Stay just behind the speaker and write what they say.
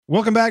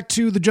Welcome back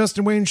to the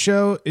Justin Wayne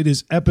Show. It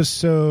is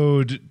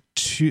episode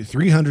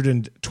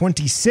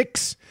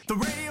 326. The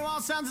radio all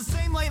sounds the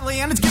same lately,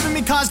 and it's giving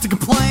me cause to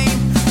complain.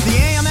 The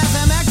AM,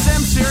 FM,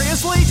 XM,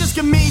 seriously, just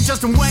give me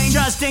Justin Wayne,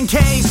 just in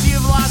case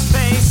you've lost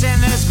pace in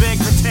this big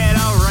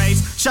potato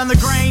race. Shun the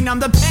grain,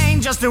 numb the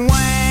pain, Justin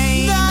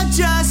Wayne. The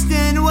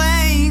Justin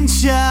Wayne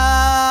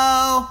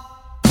Show.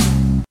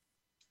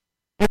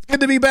 It's good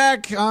to be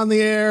back on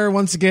the air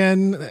once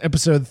again,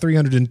 episode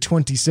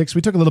 326. We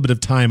took a little bit of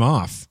time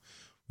off.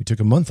 We took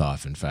a month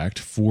off, in fact,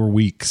 4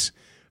 weeks,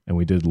 and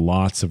we did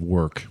lots of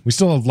work. We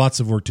still have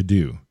lots of work to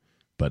do,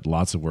 but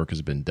lots of work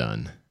has been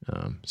done.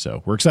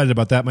 So we're excited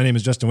about that. My name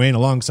is Justin Wayne,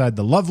 alongside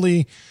the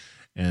lovely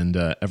and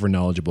ever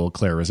knowledgeable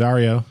Claire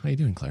Rosario. How you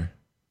doing, Claire?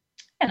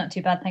 Yeah, not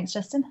too bad, thanks,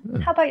 Justin.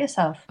 How about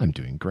yourself? I'm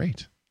doing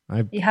great.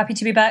 You happy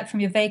to be back from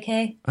your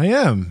vacay? I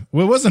am.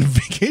 Well, it wasn't a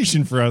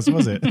vacation for us,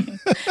 was it?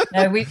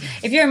 No,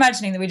 if you're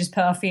imagining that we just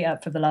put our feet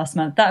up for the last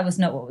month, that was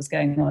not what was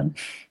going on.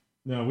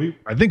 No,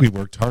 I think we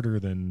worked harder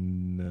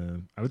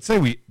than I would say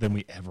we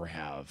ever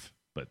have,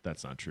 but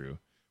that's not true.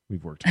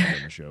 We've worked hard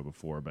on the show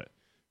before, but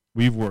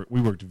we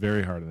worked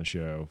very hard on the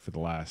show for the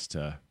last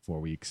 4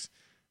 weeks.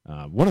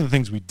 One of the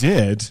things we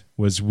did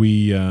was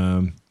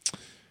one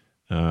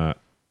of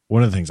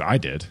the things I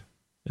did,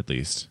 at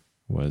least,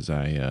 was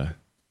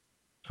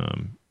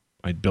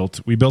we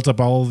built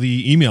up all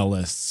the email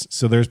lists,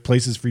 so there's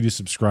places for you to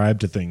subscribe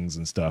to things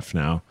and stuff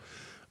now.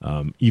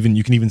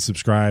 You can even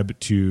subscribe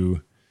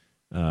to.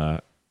 I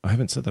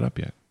haven't set that up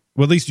yet.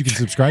 Well, at least you can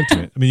subscribe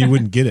to it. I mean, you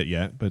wouldn't get it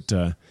yet, but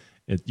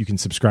you can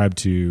subscribe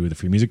to the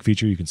free music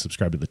feature. You can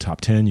subscribe to the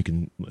top 10. You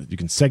can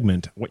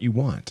segment what you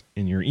want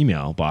in your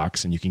email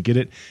box, and you can get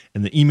it.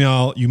 And the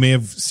email, you may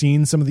have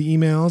seen some of the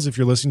emails if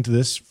you're listening to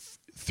this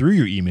through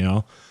your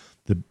email.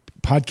 The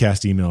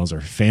podcast emails are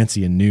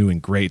fancy and new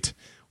and great.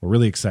 We're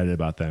really excited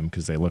about them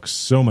because they look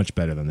so much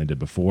better than they did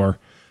before.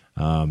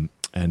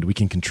 And we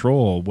can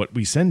control what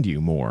we send you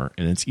more,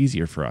 and it's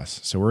easier for us.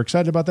 So we're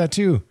excited about that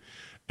too.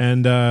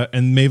 And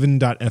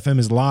Maven.fm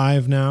is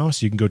live now,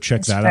 so you can go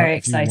check that out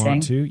if you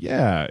want to.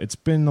 Yeah, it's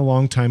been a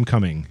long time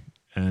coming,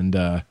 and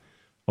a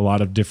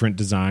lot of different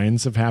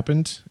designs have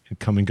happened and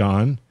come and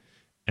gone.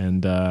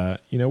 And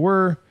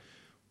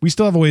we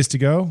still have a ways to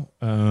go.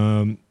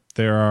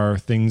 There are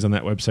things on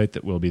that website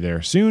that will be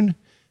there soon.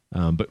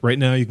 But right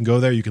now you can go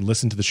there. You can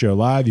listen to the show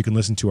live. You can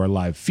listen to our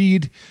live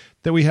feed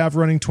that we have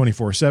running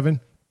 24/7.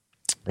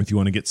 If you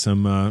want to get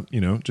some,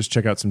 just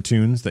check out some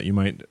tunes that you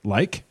might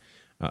like.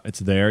 It's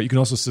there. You can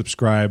also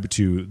subscribe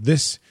to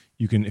this.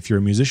 If you're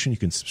a musician, you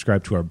can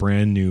subscribe to our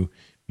brand new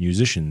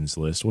musicians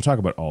list. We'll talk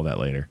about all that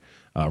later.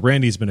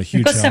 Randy's been a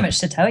huge help. We've got so much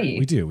to tell you.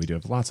 We do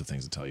have lots of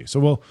things to tell you. So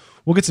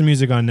we'll get some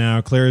music on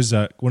now. Claire's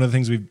one of the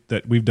things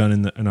we've done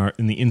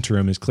in the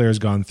interim is Claire's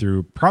gone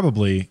through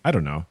probably, I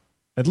don't know,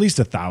 at least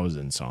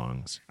 1,000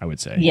 songs, I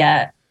would say.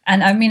 Yeah.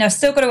 And I mean, I've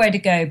still got a way to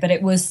go, but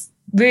it was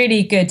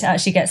really good to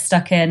actually get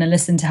stuck in and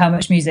listen to how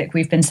much music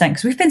we've been sent,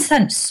 because we've been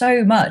sent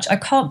so much. I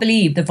can't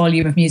believe the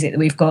volume of music that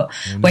we've got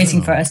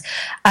waiting for us.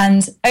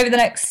 And over the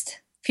next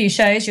few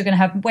shows, you're going to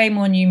have way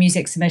more new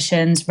music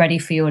submissions ready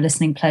for your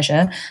listening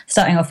pleasure.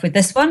 Starting off with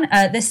this one.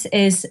 This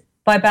is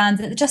by a band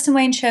that the Justin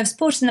Wayne Show have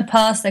supported in the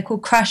past. They're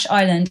called Crash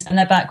Island, and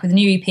they're back with a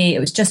new EP. It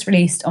was just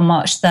released on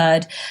March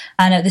 3rd.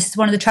 And this is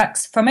one of the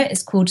tracks from it.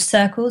 It's called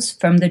Circles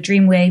from the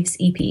Dreamwaves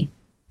EP.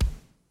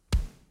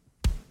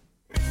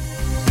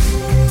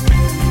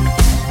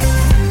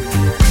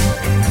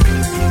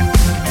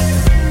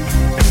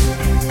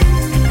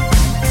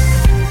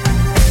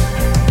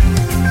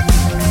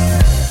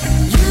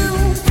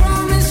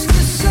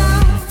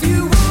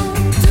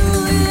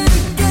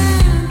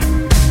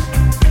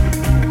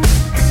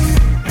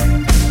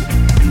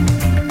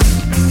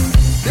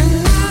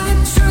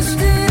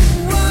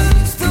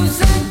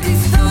 Those empty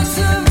thoughts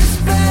of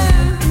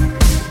despair.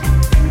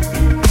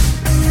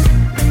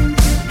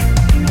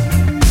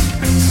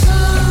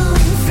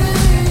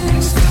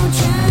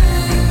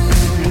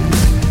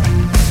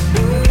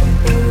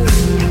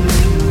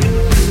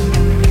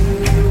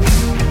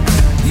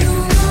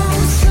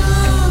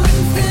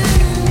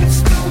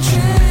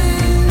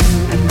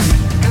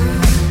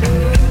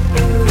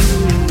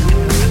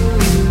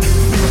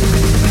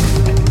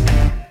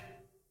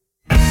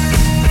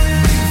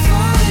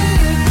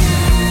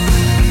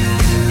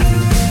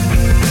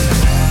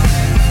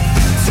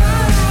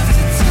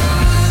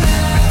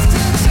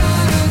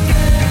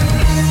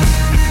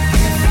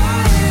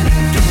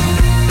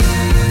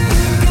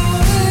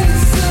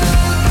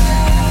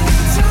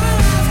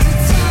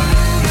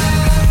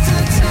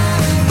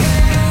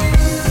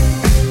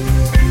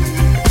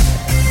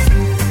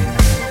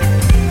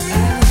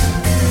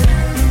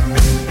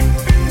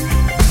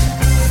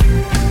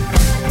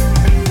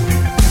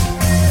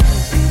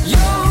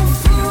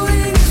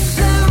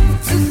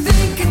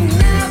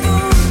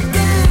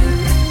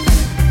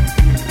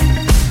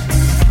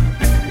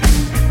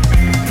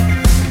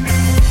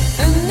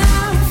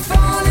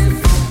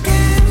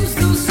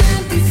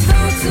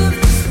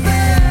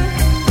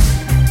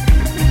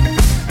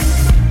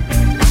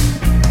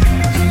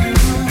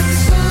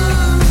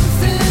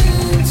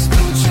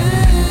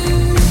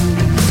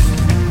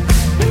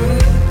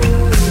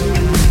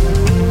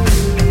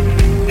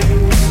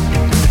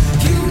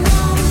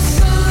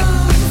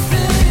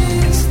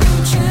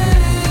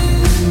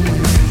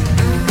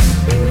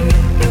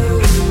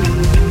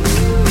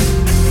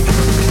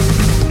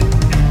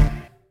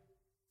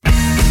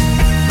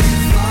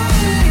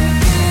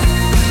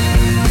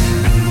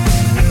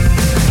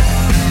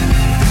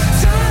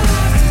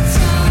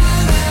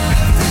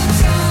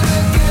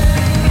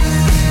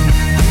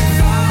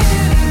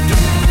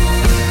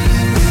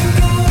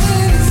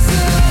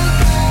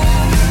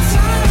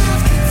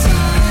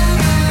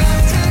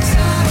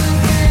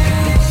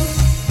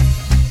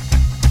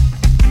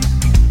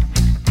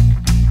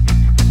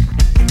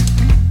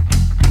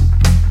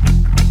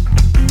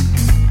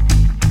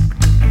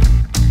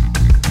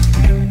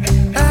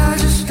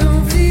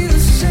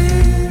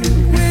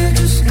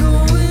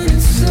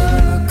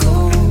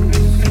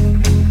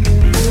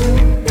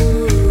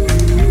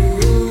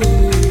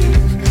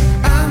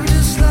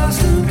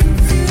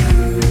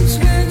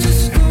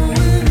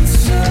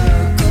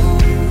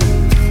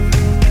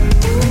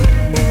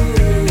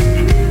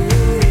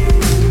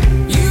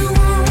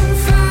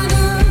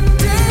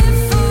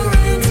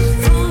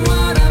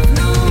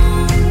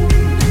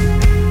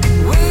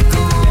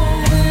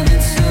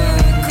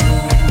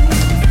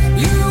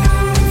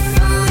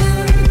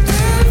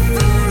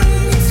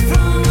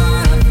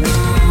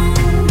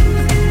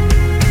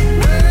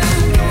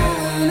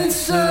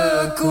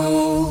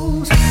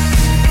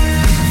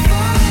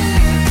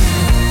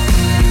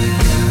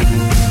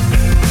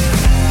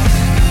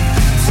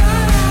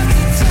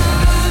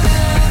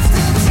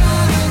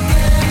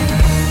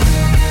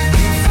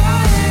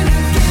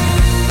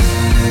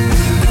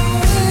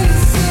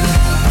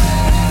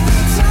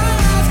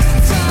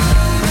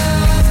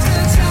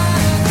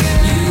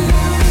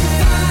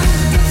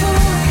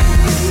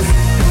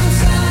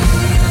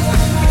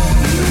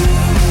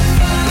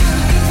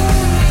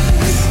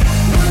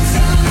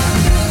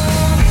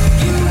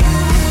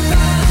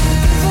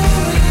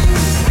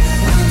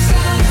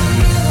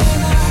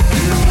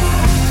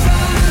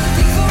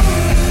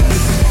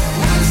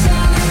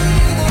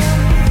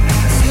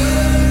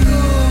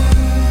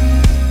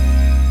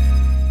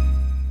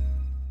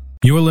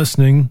 You're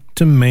listening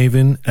to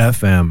Maven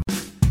FM.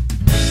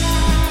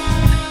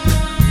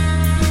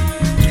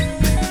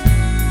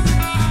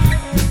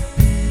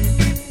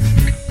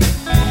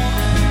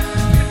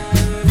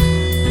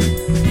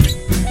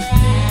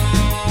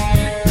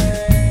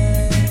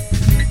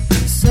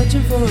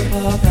 Searching for a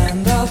pub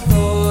and I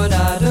thought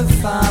I'd have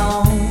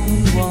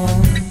found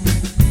one.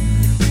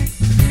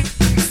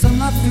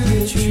 Sunlight through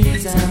the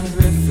trees and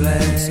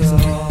reflects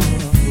off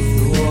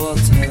the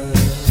waters.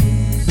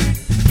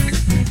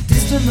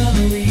 Distant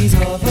memories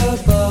of a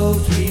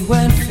boat we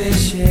went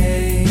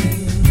fishing.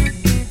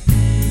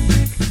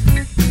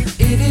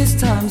 It is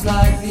times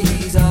like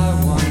these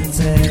I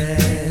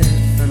wanted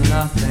for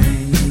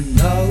nothing,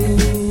 no.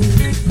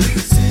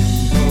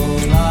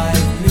 Simple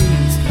life,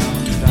 please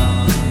come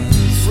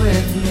dance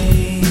with me.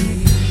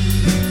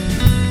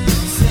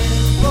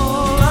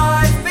 Simple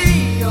life,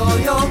 be all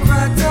you're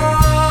cracked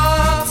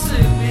up to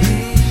be.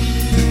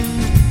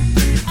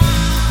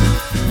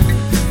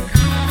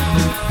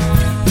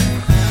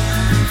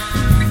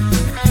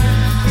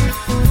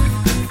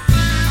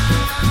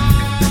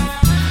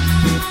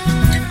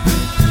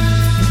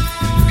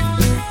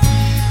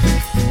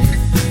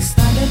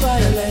 Standing by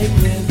a lake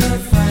with a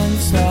friend,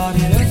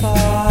 started a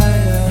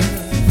fire.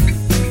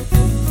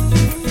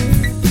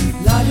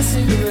 Light a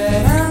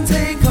cigarette and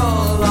take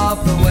all of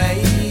the weight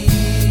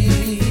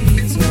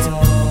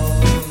of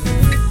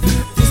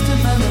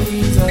distant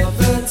memories of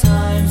the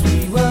times we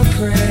were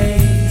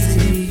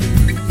crazy.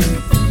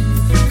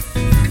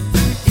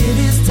 It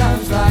is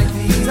times like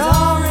these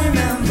I'll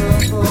remember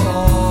for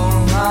all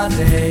my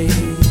days.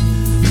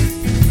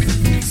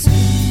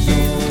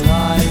 Simple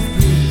life,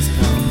 please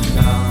come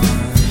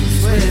dance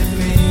with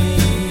me.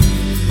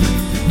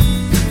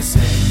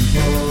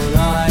 Simple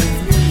life,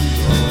 be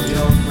all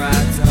you're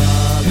cracked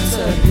up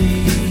to be.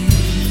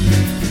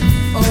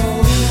 Oh,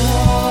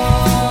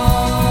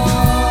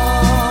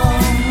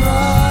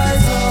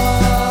 rise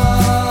up,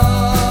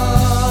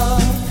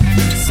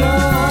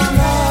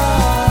 sunlight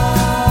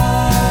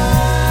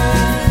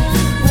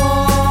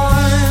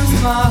warms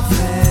my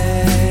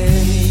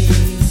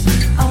face.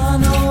 I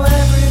know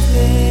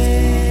everything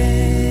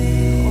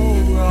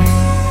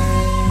alright,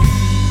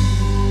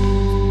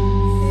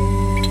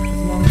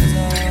 as long as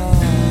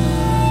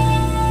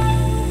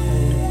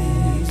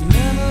these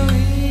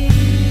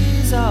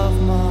memories of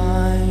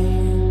mine.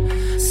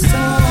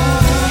 Sunlight.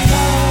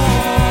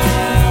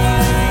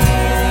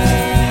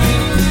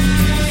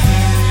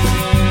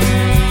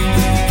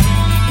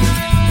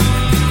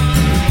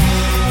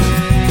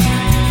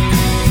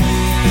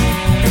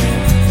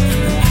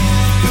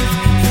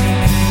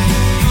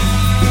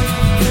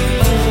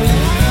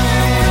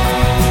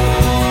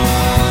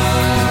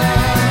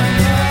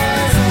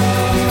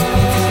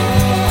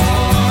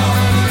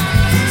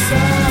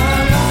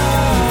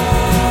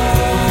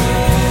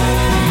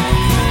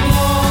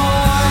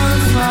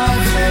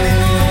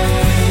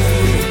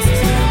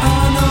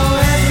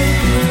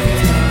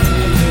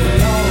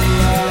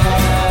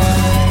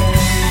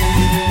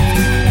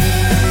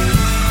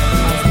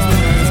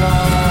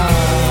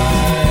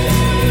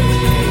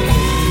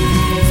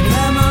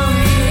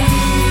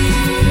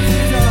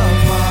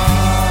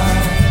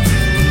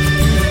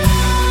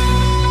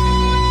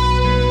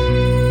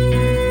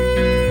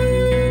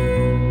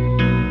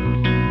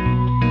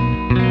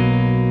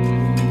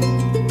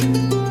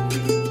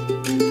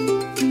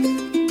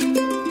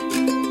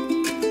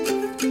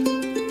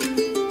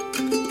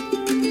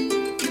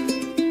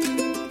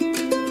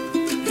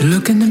 You're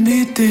looking at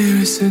me, dear,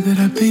 I said that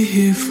I'd be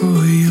here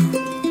for you.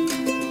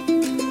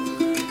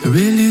 It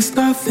really is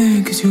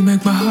nothing, cause you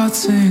make my heart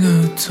sing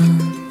a tune.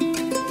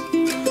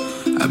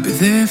 I'll be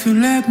there if you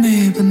let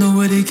me, but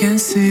nobody can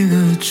see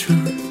the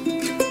truth.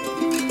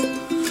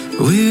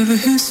 We have a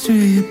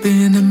history of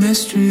being a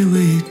mystery,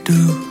 we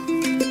do.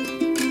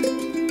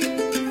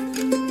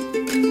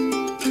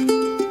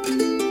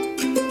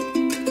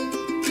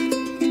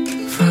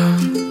 From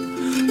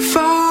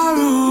far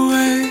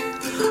away,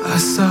 I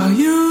saw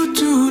you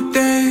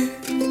today.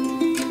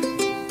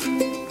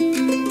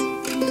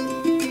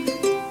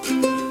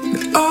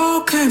 It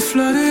all came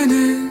flooding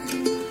in,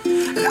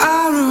 and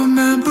I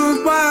remembered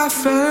why I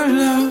fell in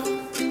love.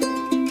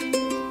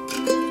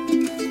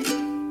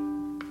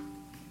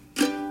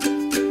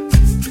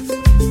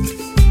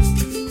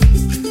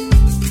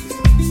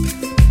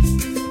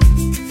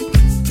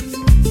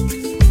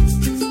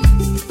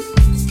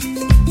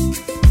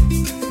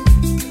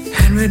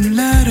 Handwritten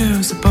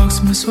letters, a box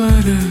of my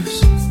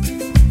sweaters.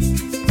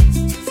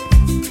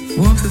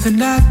 Warmth of the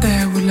night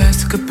that would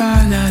last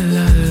goodbye, la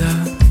la la.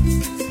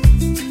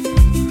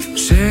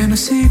 Sharing a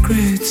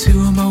secret, you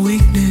are my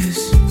weakness.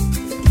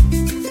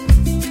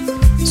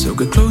 So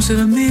get closer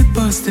to me,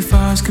 but stay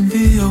far as can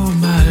be, oh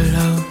my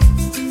love.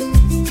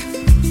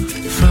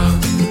 From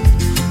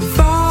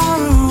far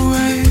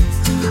away,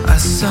 I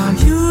saw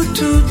you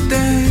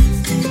today.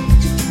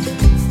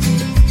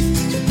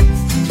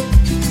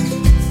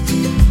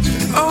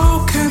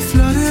 Oh, came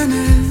flooding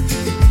in,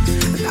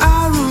 and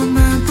I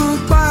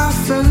remembered why I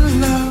fell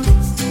in love.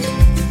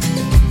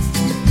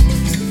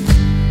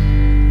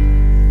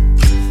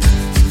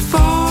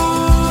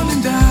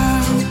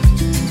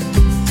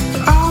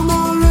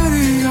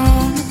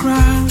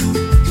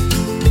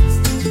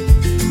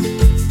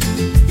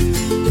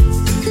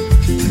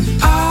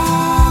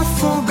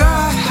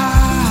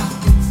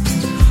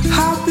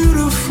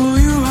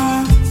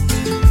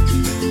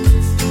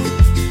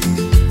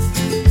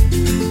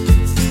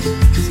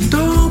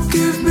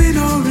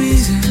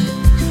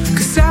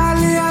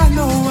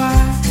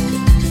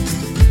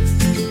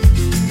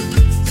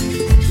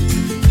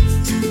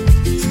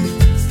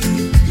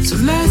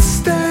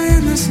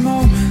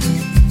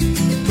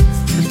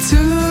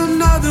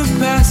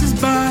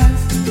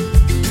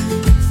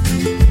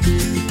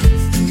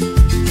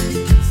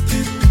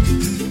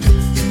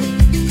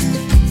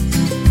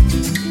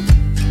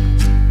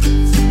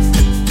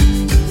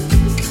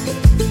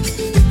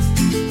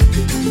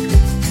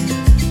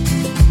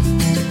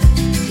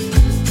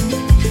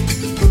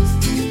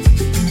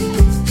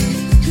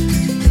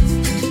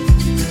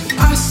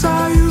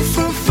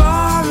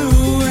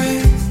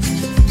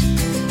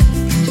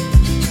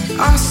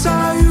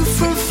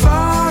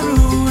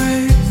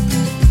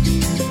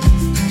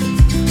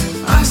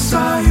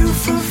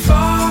 from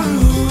far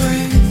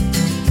away.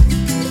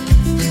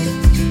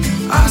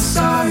 I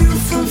saw you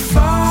from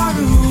far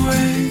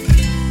away.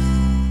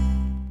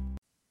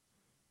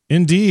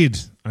 Indeed,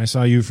 I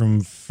saw you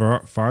from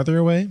farther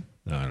away.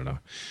 No, I don't know.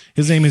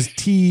 His name is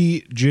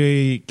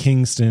TJ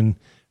Kingston,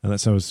 and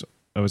that's how it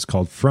was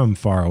called From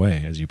Far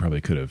Away, as you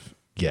probably could have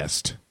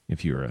guessed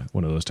if you were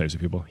one of those types of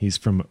people. He's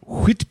from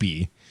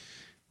Whitby,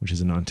 which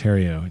is in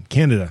Ontario, in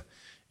Canada,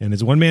 and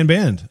it's a one-man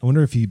band. I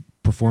wonder if he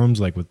performs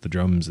like with the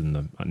drums and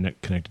the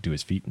neck connected to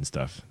his feet and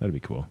stuff. That'd be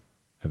cool.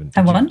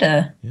 I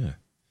wonder. Yeah.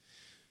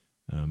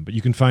 But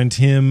you can find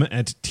him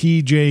at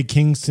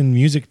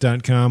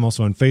tjkingstonmusic.com,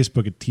 also on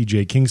Facebook at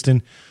TJ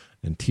Kingston,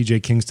 and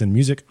TJ Kingston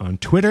Music on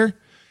Twitter.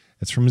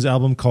 That's from his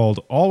album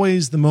called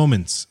Always the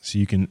Moments. So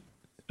you can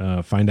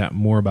find out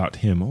more about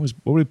him. What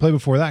would we play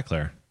before that,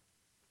 Claire?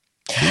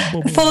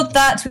 Before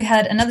that, we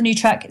had another new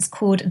track. It's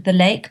called The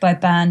Lake by a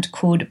band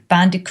called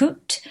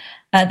Bandicoot.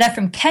 They're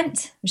from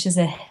Kent, which is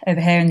over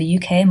here in the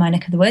UK, my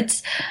neck of the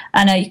woods.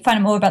 And you can find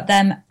out more about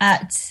them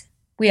at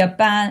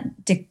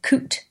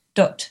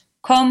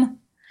wearebandicoot.com.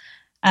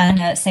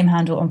 And same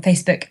handle on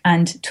Facebook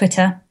and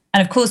Twitter.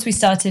 And of course, we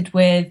started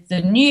with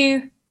the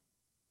new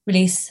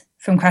release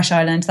from Crash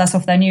Island. That's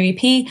off their new EP.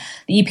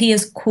 The EP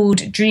is called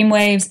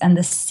Dreamwaves, and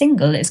the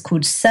single is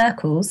called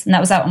Circles, and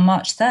that was out on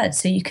March 3rd.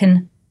 So you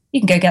can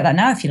go get that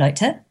now if you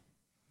liked it.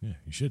 Yeah,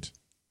 you should.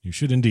 You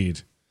should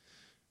indeed.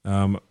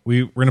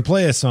 We're going to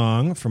play a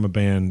song from a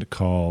band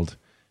called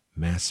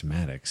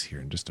Mathematics here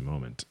in just a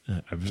moment.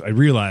 I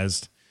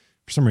realized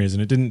for some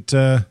reason it didn't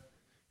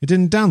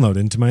download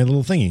into my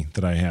little thingy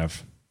that I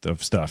have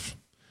of stuff.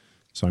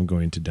 So I'm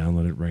going to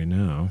download it right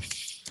now.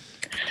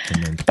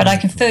 But I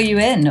can fill you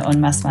in on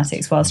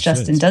Mathematics whilst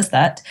Justin does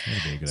that.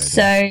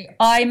 So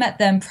I met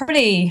them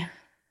probably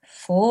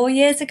 4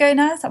 years ago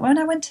now. Is that when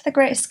I went to the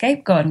Great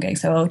Escape? God, I'm getting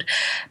so old.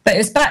 But it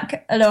was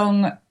back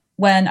along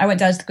when I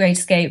went down to the Great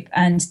Escape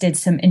and did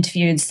some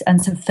interviews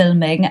and some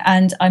filming.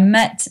 And I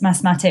met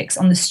Mathematics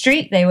on the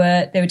street. They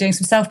were doing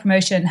some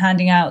self-promotion,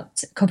 handing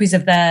out copies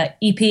of their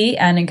EP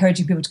and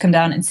encouraging people to come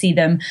down and see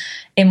them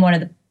in one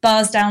of the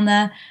bars down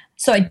there.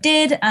 So I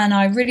did, and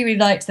I really, really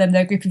liked them.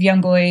 They're a group of young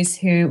boys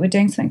who were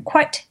doing something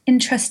quite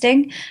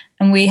interesting.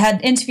 And we had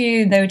an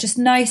interview. They were just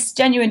nice,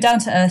 genuine,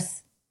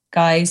 down-to-earth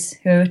guys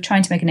who are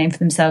trying to make a name for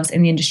themselves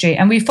in the industry.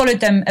 And we followed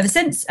them ever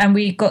since, and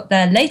we got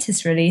their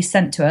latest release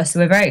sent to us. So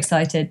we're very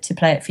excited to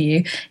play it for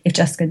you if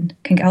Justin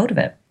can get hold of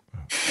it.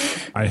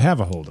 I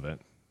have a hold of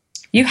it.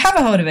 You have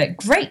a hold of it.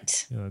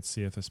 Great. Yeah, let's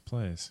see if this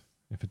plays.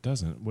 If it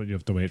doesn't, well, you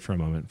have to wait for a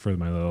moment for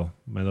my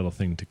little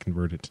thing to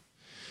convert it.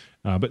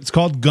 But it's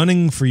called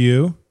Gunning for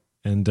You,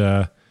 and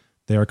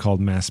they are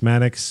called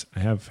Mathematics. I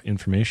have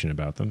information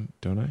about them,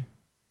 don't I?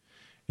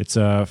 It's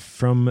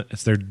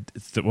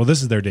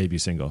this is their debut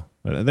single.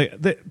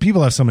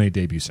 People have so many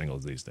debut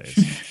singles these days.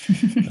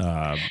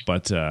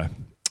 But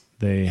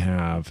they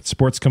have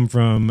supports come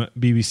from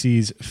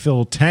BBC's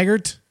Phil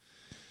Taggart,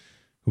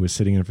 who was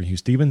sitting in for Hugh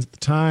Stevens at the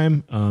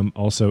time.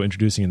 Also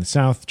introducing in the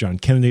South, John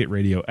Kennedy at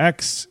Radio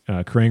X,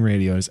 Kerrang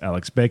Radio's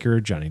Alex Baker,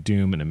 Johnny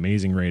Doom, and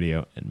Amazing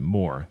Radio, and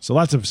more. So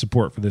lots of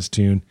support for this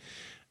tune.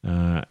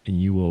 And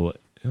you will...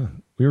 were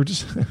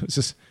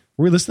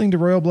we listening to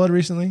Royal Blood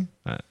recently?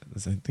 I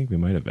think we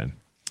might have been.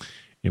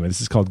 Anyway, this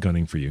is called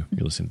Gunning for You.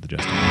 You're listening to the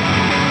Justin.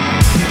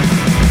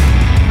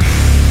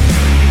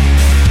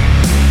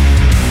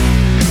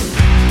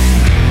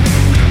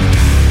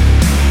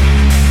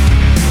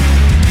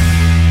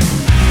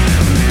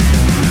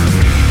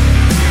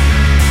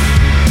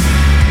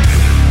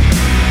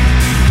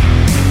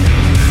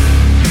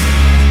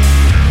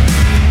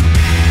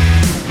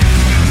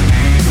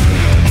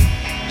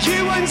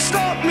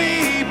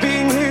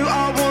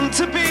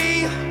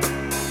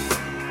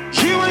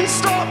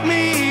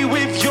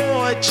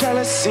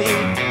 Jealousy.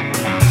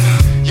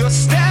 You're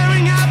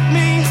staring at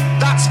me,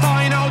 that's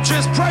fine, I'll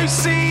just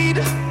proceed.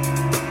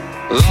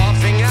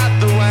 Laughing at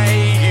the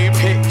way you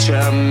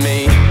picture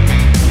me.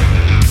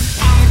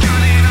 I'm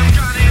gunning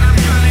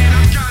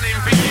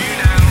for you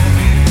now.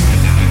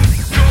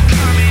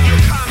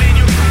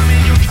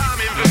 You're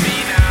coming for me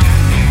now.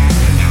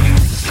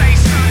 Say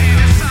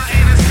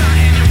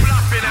something, you're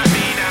bluffing at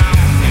me now.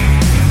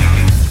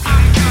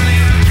 I'm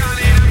gunning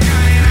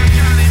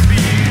for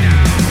you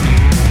now.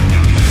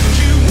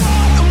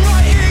 I'm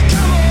right here,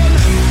 come on.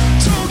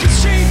 Talking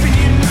cheap and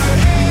you know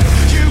it.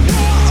 You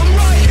what? I'm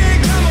right here,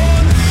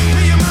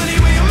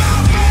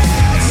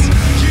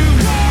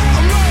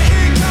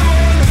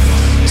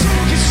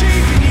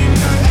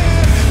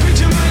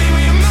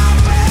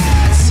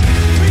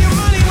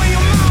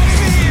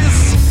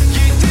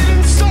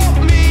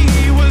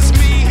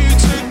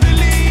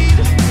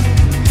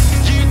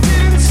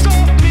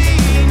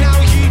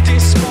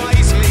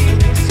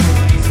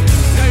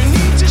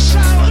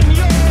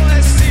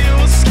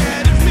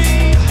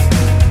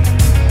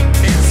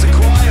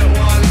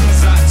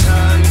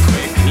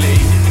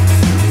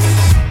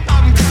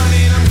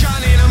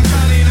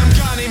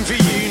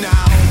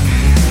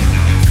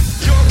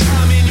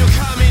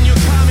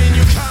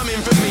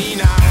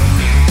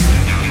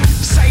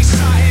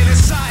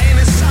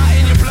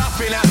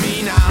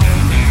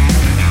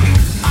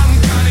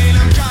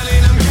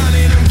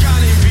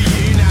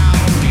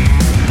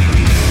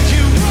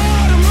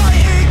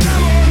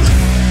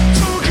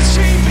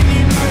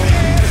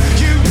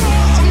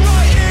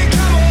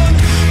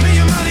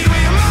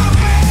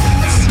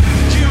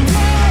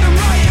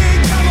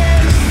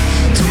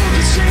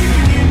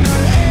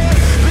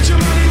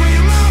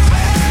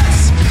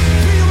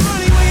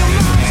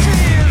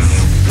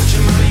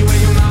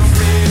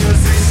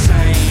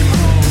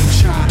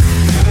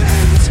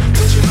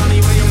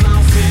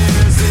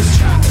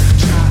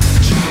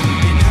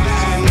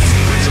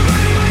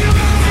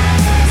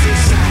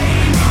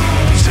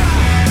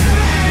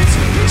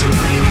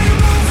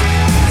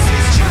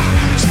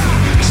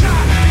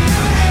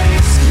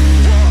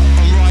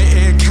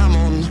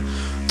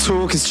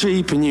 is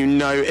cheap and you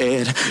know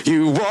it.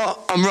 You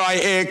what? I'm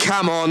right here,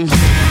 come on.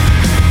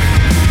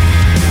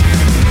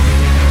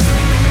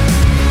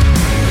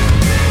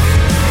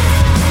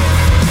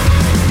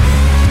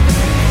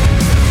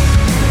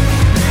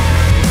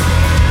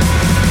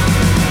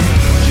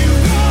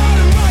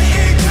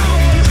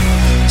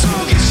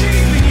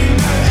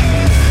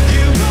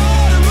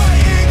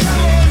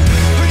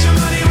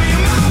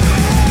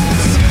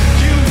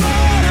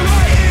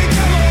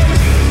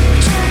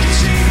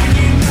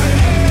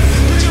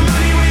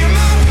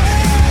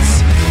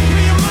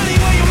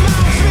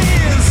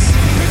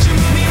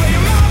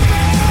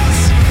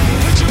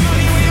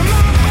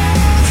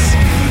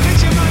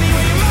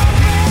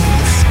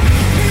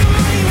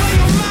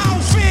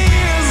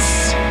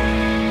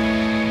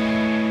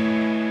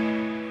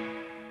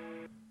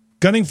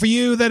 Gunning for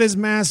you, that is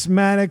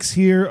Mathematics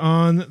here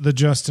on the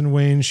Justin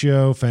Wayne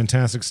Show.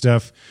 Fantastic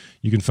stuff.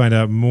 You can find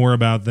out more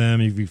about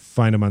them if you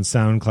find them on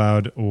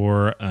SoundCloud,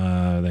 or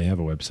they have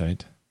a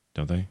website,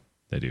 don't they?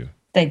 They do.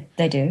 They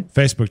do.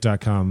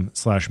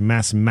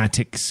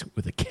 Facebook.com/mathematics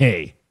with a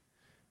K.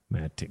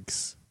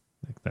 Matics.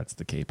 That's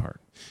the K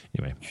part.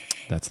 Anyway,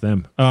 that's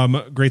them.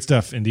 Great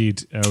stuff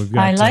indeed. We've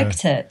got, I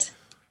liked it.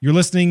 You're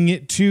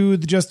listening to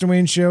the Justin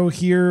Wayne Show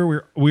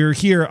here. We're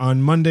here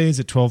on Mondays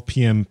at 12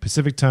 p.m.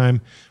 Pacific Time,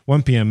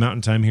 1 p.m.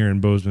 Mountain Time here in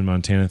Bozeman,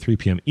 Montana, 3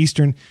 p.m.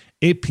 Eastern,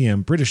 8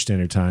 p.m. British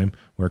Standard Time,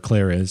 where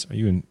Claire is. Are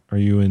you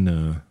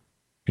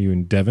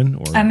in Devon?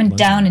 Or I'm London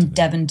down in today?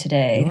 Devon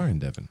today. You are in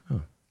Devon.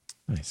 Oh,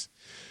 nice.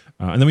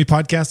 And then we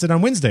podcast it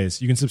on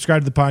Wednesdays. You can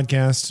subscribe to the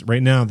podcast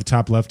right now at the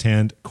top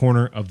left-hand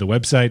corner of the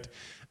website.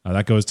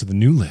 That goes to the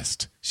new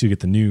list. So you get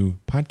the new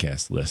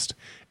podcast list.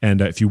 And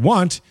if you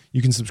want,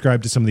 you can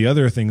subscribe to some of the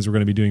other things we're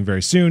going to be doing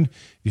very soon.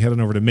 If you head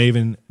on over to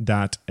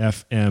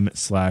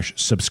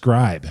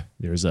maven.fm/subscribe,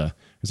 there's a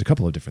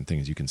couple of different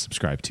things you can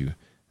subscribe to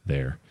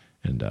there.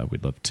 And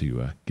we'd love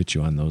to get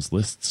you on those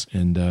lists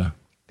and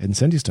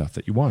send you stuff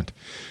that you want.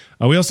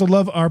 We also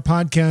love our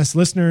podcast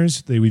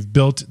listeners. We've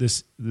built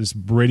this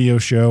radio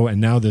show and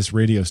now this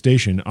radio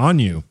station on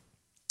you,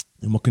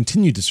 and we'll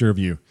continue to serve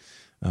you.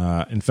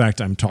 In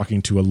fact, I'm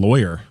talking to a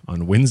lawyer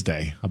on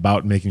Wednesday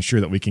about making sure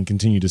that we can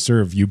continue to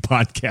serve you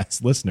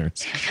podcast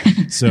listeners.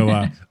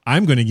 So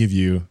I'm going to give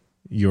you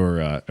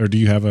your, or do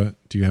you have a?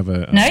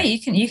 No, you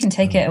can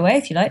take it away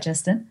if you like,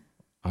 Justin.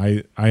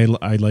 I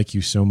like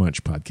you so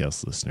much,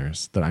 podcast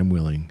listeners, that I'm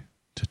willing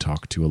to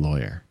talk to a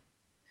lawyer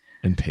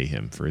and pay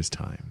him for his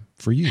time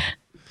for you.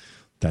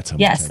 That's how.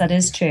 Yes, that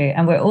is true,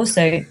 and we're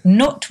also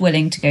not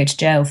willing to go to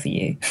jail for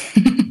you.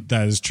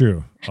 That is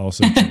true.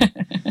 Also true.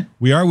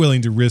 We are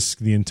willing to risk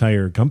the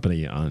entire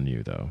company on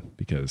you, though,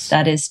 because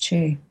that is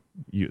true.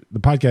 The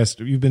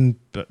podcast, you've been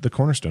the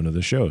cornerstone of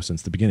the show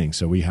since the beginning,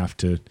 so we have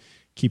to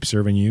keep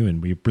serving you,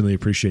 and we really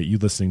appreciate you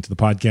listening to the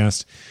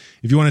podcast.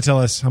 If you want to tell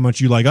us how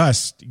much you like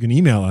us, you can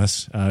email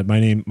us.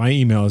 My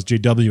email is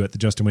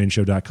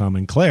jw@thejustinwayneshow.com,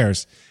 and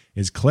Claire's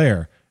is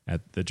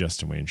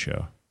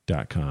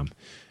claire@thejustinwayneshow.com.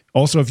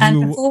 Also, if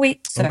you... Before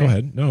we... go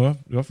ahead. No,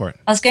 go for it.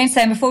 I was going to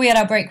say, before we had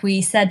our break,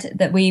 we said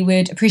that we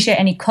would appreciate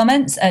any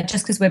comments.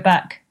 Just because we're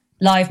back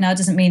live now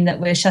doesn't mean that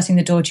we're shutting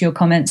the door to your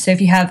comments. So if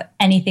you have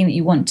anything that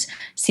you want to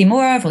see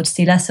more of or to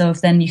see less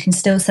of, then you can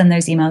still send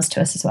those emails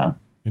to us as well.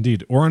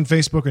 Indeed. Or on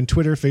Facebook and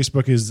Twitter.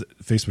 Facebook is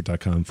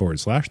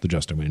facebook.com/The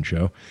Justin Wayne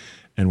Show.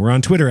 And we're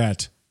on Twitter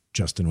at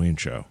Justin Wayne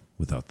Show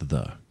without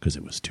the, because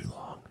it was too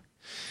long.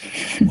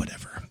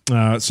 Whatever.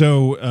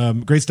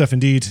 Great stuff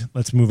indeed.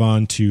 Let's move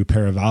on to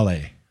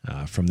Paravale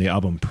from the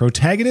album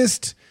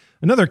Protagonist,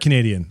 another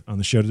Canadian on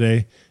the show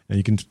today. And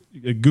you can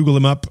Google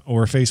him up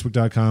or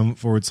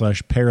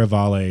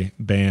facebook.com/Paravale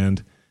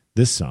band.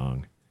 This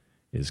song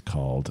is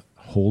called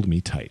Hold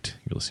Me Tight.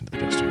 You're listening to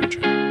the Justin Wayne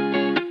Show.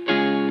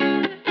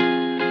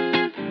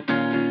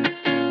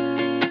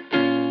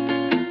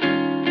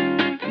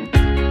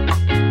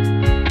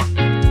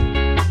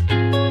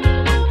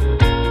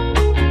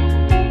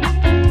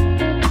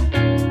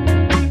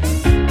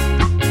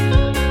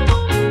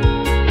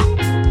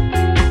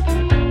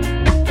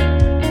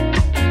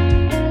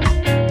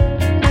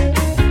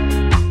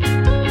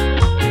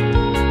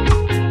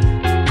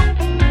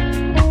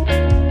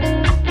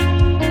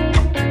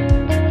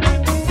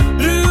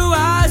 Blue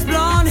eyes,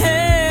 blonde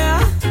hair,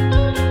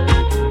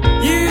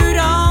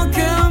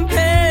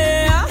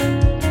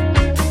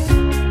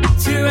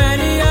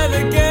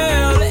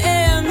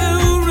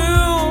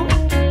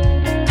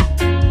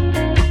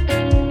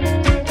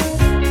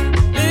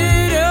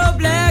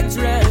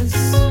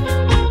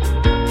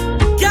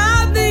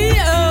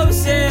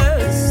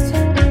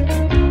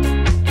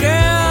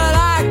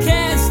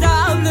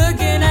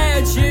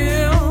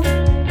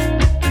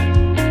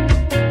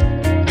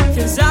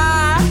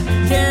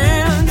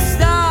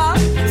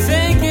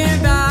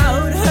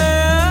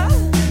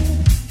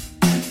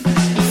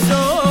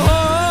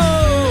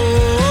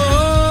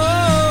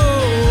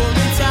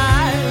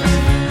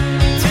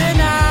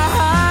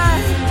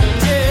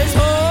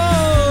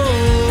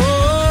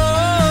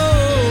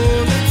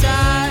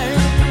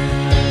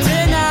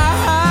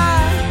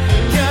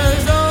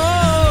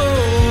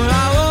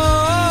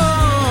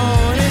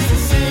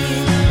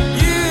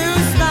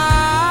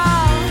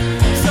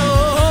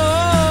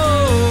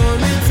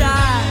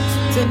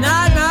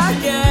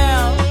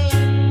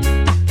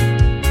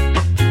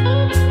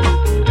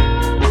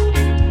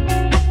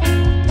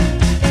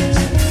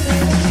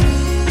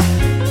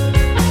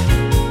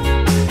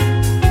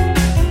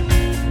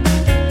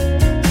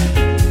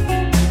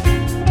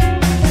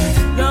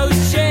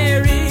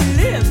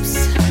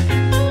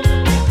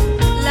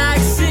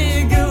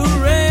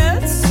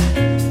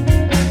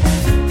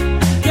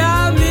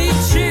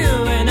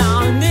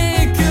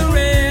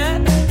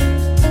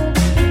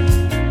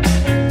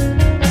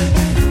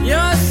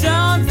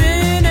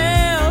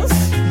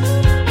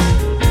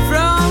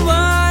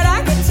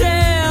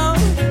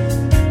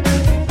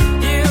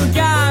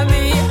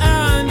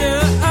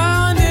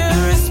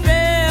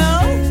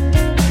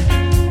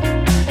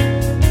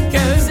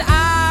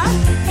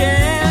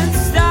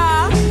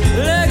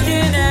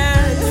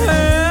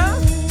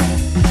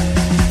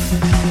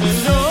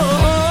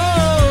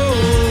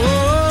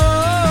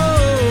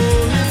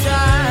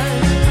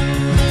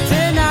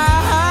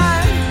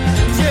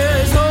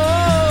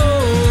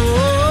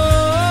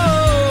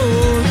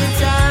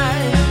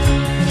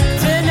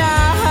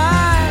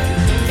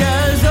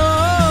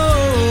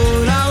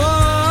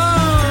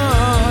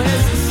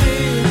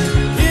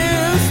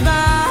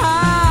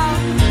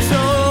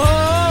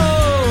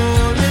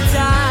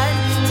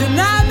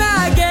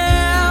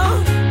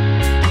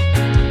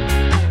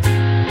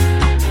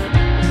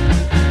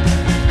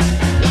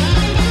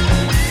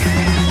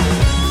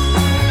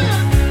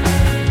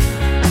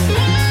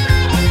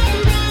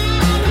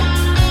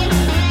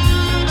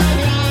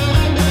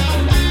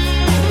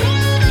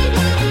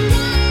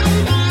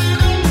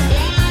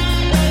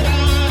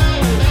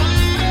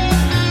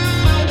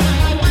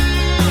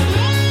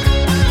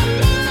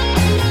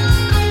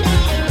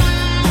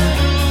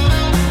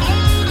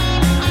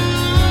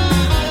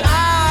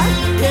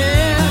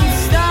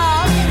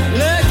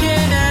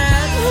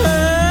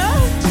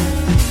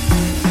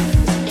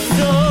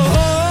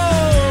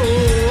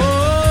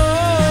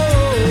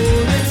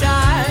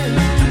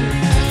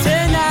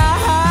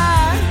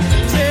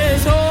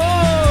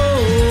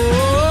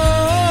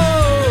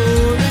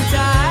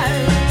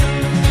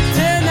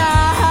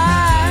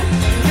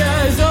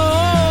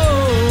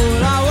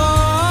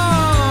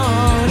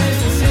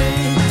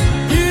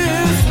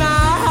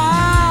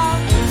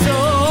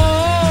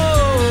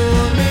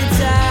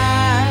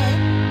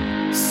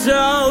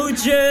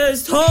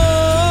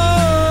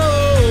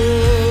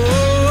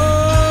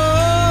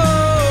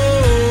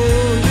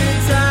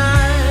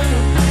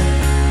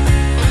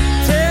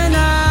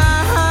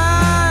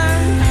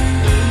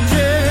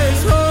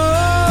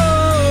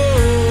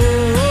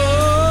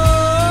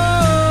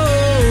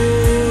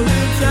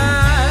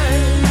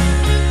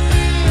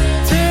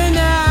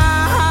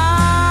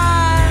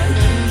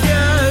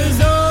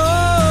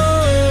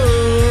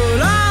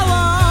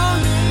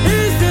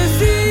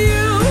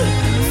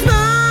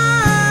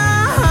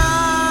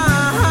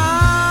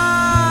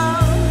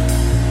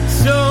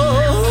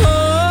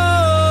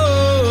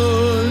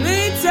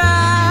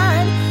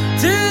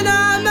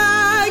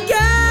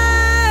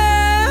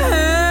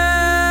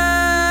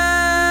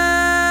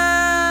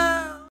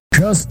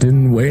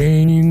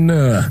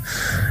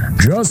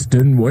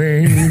 Justin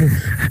Wayne,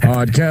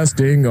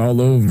 podcasting all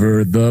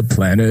over the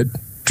planet.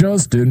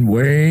 Justin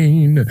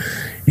Wayne,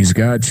 he's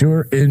got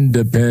your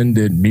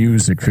independent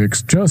music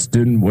fix.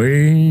 Justin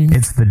Wayne.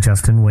 It's the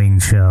Justin Wayne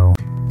Show.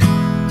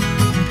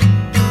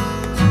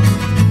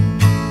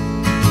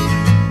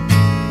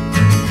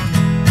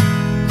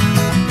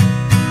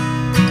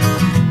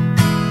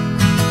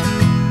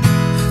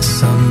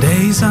 Some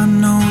days I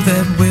know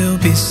that we'll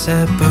be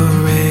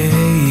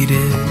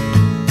separated,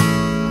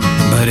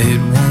 but it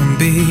won't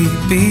be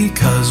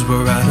because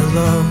we're out of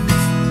love.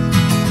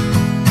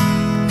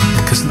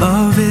 'Cause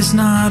love is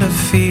not a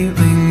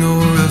feeling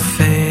or a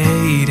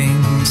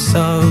fading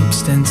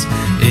substance.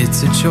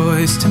 It's a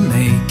choice to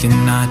make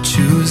and not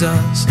choose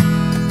us.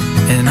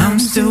 And I'm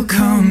still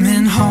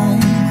coming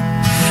home,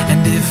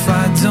 and if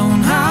I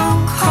don't,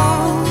 I'll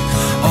call.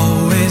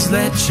 Always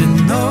let you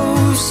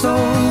know, so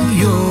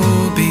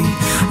you'll be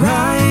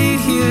right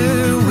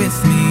here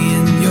with me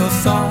in your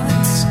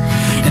thoughts.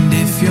 And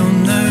if you're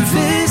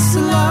nervous,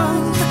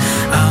 love,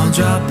 I'll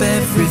drop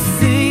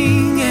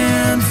everything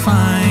and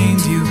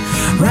find you,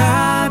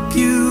 wrap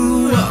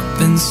you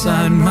up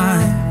inside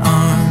my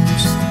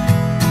arms.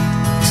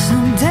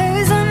 Some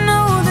days I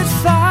know that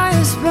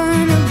fires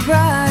burn the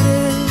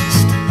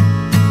brightest,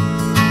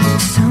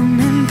 some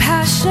in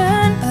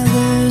passion,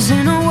 others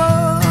in a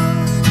war.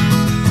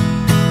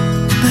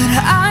 But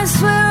I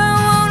swear I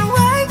won't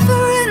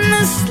waver in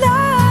the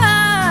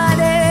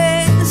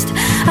slightest.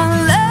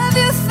 I'll love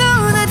you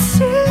through the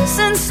tears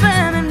and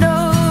slamming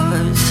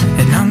doors.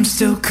 And I'm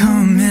still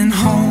coming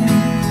home,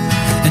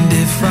 and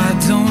if I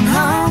don't,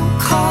 I'll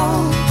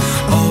call.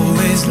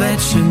 Always let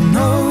you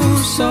know,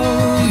 so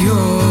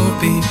you'll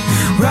be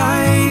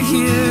right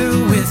here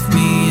with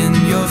me in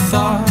your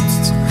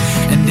thoughts.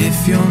 And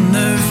if you're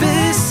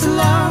nervous,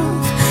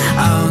 love,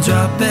 I'll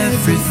drop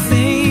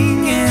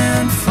everything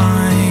and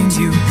find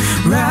you,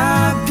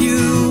 wrap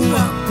you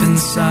up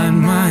inside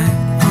my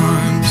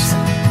arms.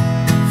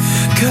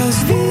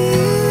 'Cause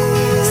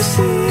this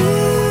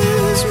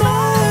is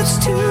much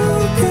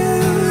too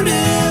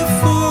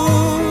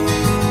beautiful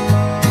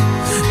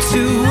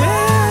to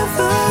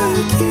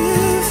ever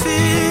give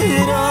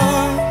it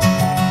up.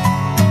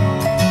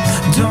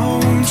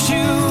 Don't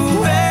you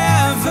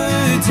ever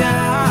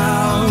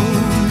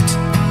doubt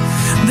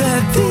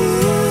that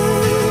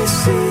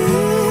this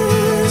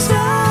is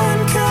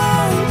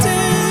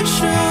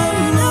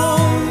unconditional,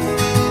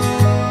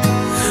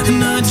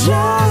 not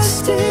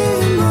just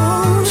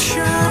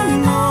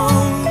emotional.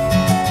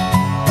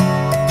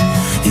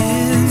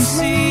 In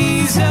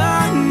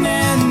season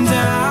and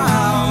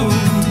out,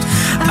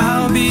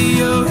 I'll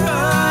be around,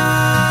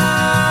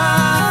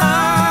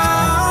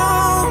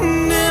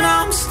 and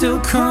I'm still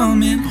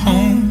coming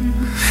home.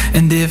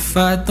 And if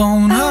I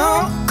don't,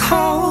 I'll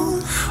call.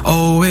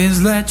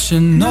 Always let you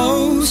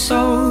know,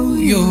 so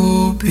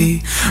you'll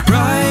be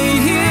right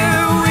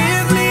here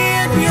with me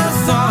in your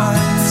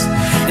thoughts.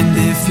 And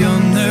if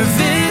you're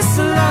nervous,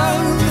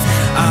 love,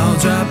 I'll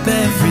drop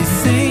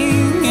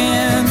everything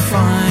and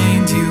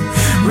find you,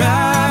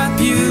 wrap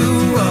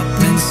you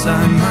up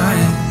inside my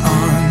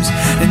arms.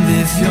 And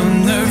if you're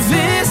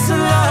nervous,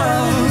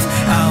 love,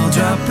 I'll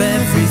drop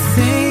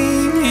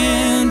everything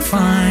and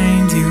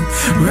find you,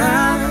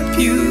 wrap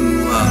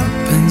you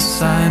up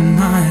inside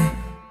my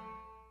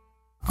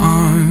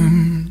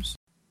arms.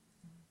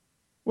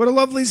 What a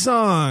lovely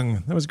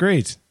song. That was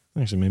great.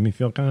 Actually made me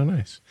feel kind of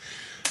nice.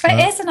 It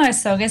is a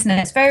nice song, isn't it?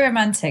 It's very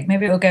romantic.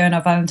 Maybe it will go on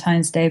our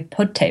Valentine's Day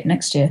pod tape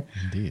next year.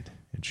 Indeed,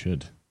 it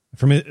should.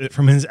 From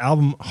his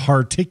album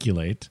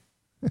Hearticulate,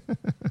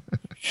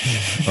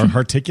 or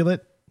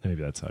Hearticulate,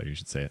 maybe that's how you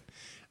should say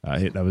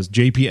it. That was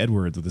J.P.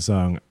 Edwards with the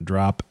song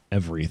 "Drop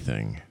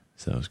Everything."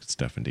 So that was good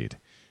stuff indeed.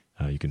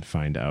 You can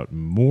find out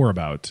more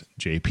about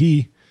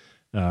J.P.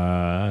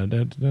 Somewhere.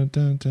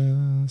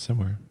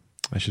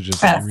 I should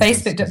just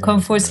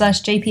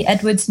Facebook.com/JP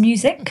Edwards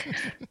Music.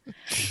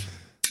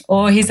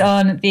 Or he's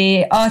on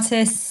the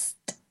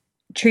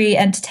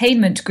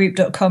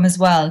artisttryentertainmentgroup.com as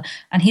well.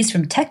 And he's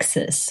from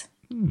Texas.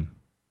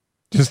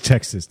 Just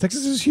Texas.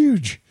 Texas is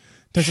huge.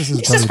 Texas is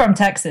He's just from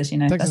Texas, you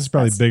know. Texas is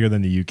probably bigger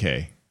than the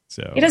UK.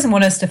 So he doesn't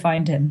want us to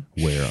find him.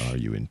 Where are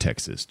you in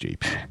Texas,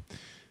 JP?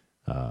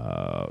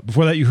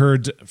 Before that, you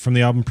heard from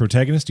the album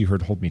Protagonist, you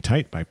heard Hold Me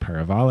Tight by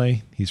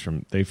Paravale.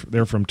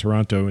 They're from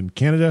Toronto in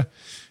Canada.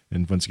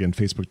 And once again,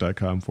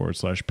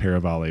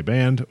 facebook.com/Paravale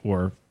Band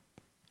or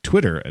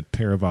Twitter at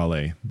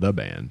Paravale the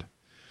Band.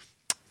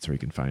 That's where you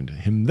can find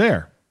him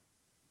there.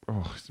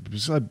 Oh,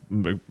 there's a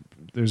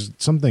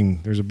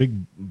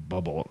big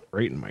bubble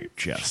right in my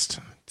chest.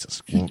 It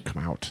just won't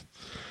come out.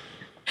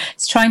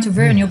 It's trying to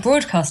ruin your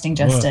broadcasting,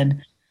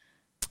 Justin.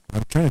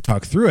 I'm trying to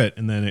talk through it,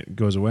 and then it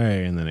goes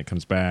away, and then it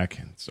comes back,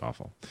 and it's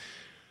awful.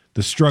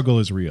 The struggle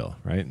is real,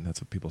 right? And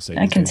that's what people say.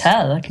 I can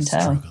tell. The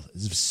struggle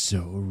is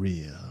so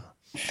real.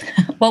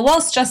 Well,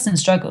 whilst Justin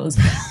struggles,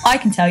 I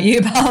can tell you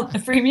about the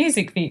free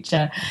music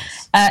feature.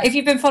 If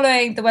you've been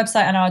following the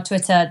website and our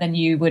Twitter, then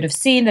you would have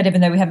seen that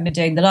even though we haven't been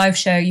doing the live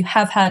show, you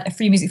have had a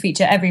free music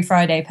feature every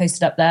Friday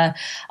posted up there.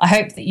 I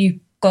hope that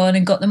you gone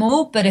and got them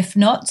all, but if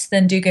not,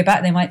 then do go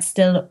back. They might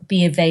still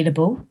be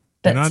available,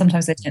 but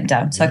sometimes they turn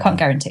down, so I can't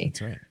guarantee.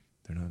 That's right.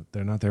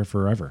 They're not there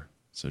forever.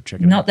 So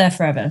check it out. Not there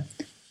forever.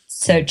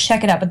 So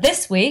check it out. But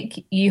this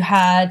week you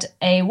had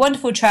a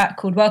wonderful track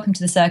called Welcome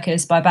to the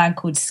Circus by a band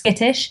called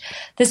Skittish.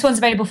 This one's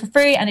available for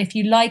free, and if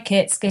you like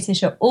it,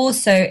 Skittish are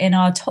also in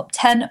our top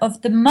 10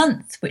 of the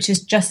month, which has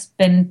just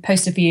been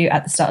posted for you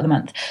at the start of the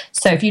month.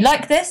 So if you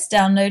like this,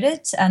 download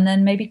it and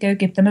then maybe go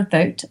give them a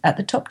vote at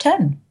the top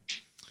 10.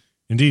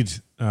 Indeed.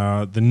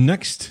 The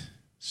next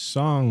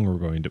song we're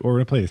going to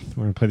play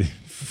the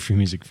free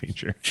music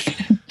feature.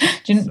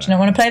 Do you not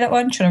want to play that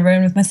one? Trying to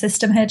ruin with my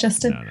system here,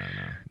 Justin?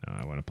 No,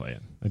 I want to play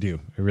it. I do.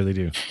 I really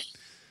do.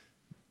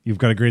 You've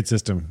got a great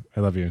system. I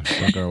love you.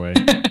 Don't go away.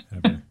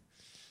 Ever.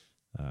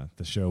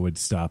 The show would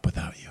stop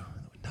without you.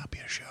 It would not be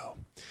a show.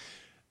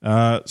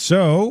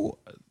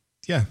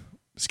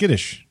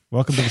 Skittish.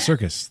 Welcome to the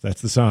circus.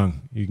 That's the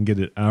song. You can get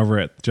it over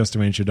at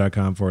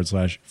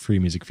justinwayneshow.com/free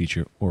music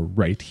feature or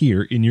right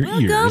here in your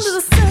ears. Welcome to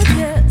the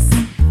circus,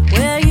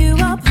 where you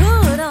are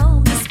put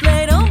on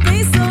display. Don't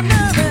be so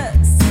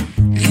nervous.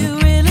 You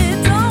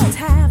really don't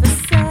have a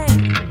say.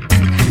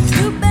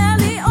 You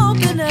barely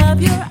open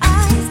up your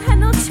eyes, had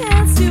no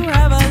chance to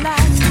have a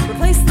life.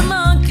 Replace the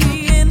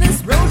monkey in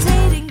this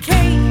rotating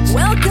cage.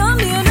 Welcome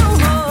to your new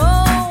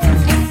home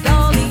with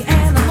all the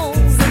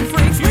animals and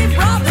freaks. We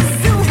brought this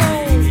zoo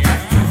home,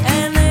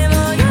 and they've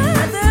all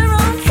got their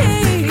own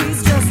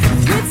keys. Just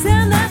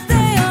pretend that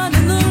they aren't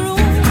in the room.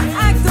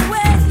 Act the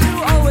way you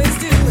always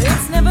do.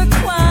 It's never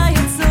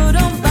quiet, so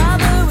don't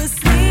bother with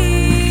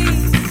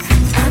sleep.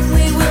 And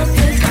we will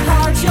pick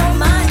apart your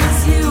mind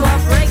as you are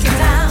breaking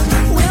down.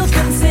 We'll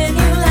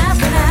continue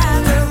laughing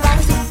at the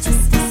right,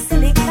 just a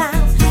silly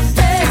clown.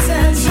 Pay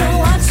attention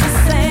what you're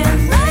saying,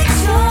 make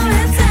sure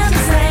it's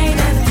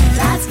entertaining.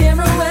 That's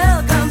camera,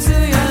 welcome to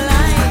your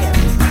life.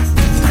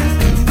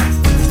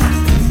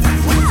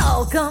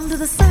 Welcome to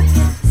the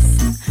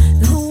circus,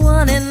 the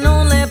one and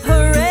only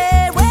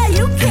parade where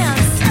you can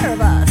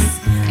serve us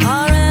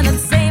our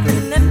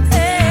entertainment and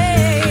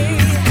pay.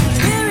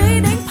 We're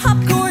eating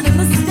popcorn in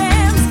the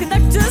stands,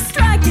 conductor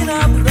striking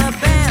up the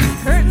band,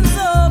 curtains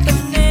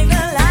opening,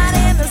 the light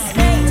in the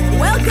stage.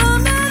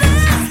 Welcome to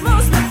this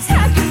most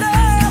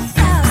spectacular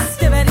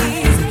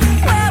festivities,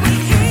 where we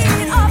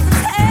eat off the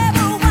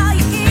table while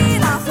you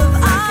eat off of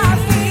our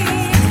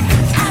feet.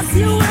 As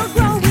you will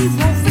grow, we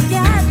won't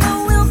forget, but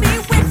we'll be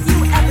with you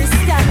every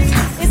step.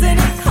 Isn't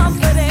it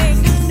comforting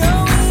to know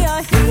we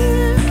are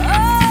here?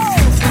 Oh,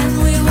 and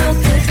we will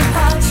pick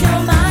apart your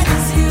mind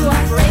as you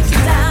are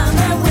breaking down,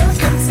 and we'll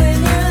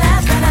continue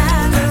laughing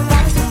at the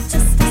right,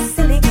 just a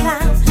silly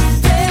clown.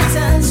 Pay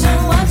attention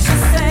what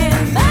you're saying,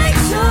 make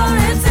sure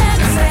it's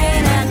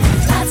entertaining.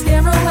 That's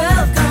camera,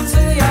 welcome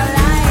to your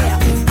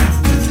life.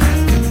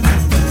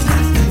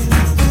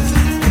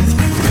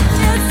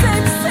 It's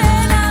safe to say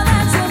now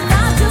that you're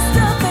not just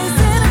a face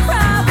in a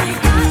crowd. We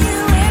got you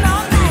in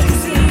all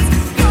magazines.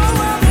 Your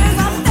world is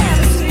our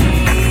fantasy.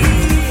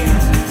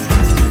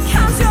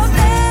 Count your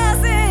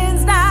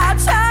blessings now,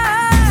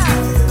 child.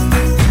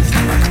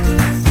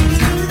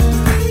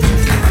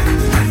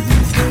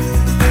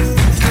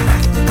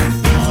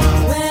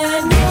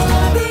 When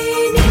you're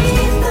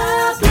beneath the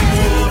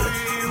blade,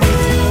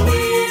 we'll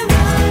be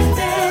right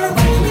there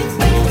waiting.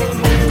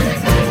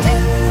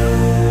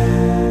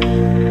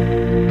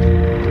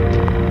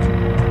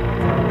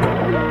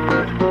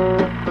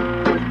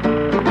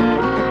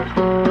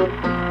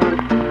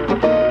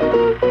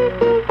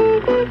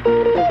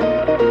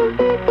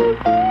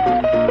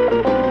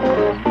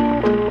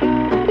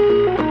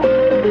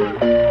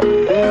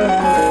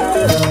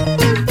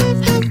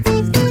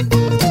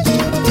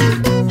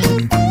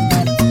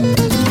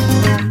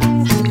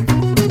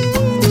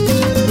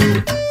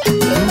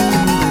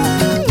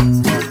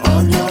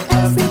 On your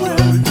every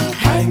word,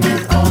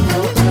 hanging on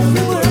your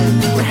every word.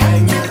 We're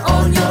hanging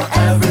on your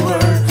every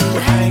word. We're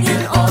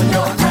hanging on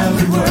your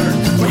every word.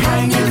 We're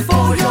hanging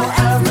for your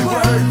every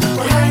word.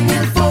 We're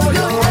hanging for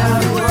your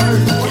every word.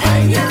 We're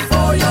hanging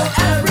for your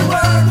every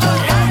word.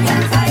 We're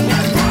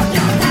hanging.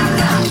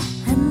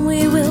 And we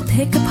will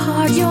pick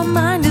apart your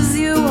mind as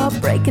you are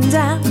breaking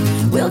down.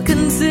 We'll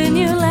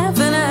continue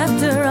laughing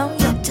after all.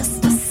 You're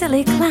just a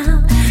silly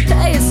clown.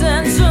 Pay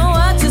attention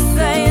what you're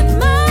saying.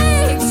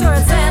 Make sure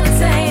it's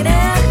entertaining.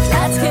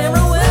 That's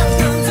camera,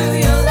 welcome to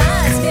your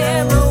lights.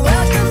 Camera,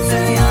 welcome to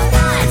your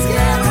lights.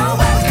 Camera,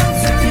 welcome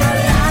to your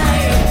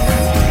lights.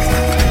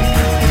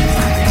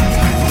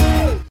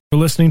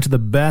 You're listening to the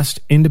best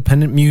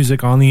independent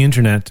music on the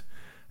internet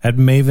at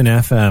Maven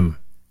FM.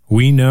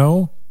 We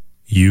know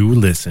you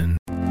listen.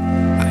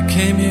 I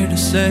came here to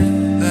say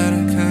that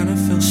I kind of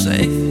feel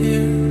safe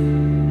here.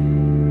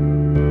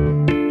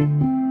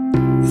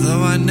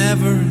 Though I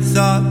never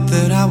thought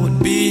that I would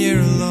be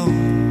here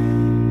alone.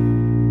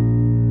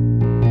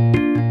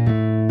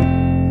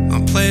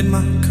 I played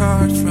my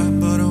cards right,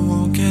 but I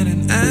won't get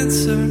an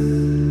answer.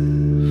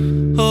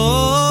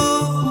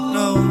 Oh,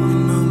 no, you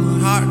know my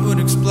heart would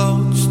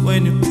explode just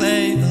when you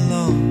play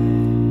alone.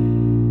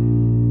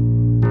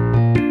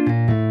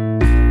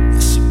 I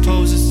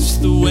suppose it's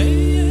just the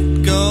way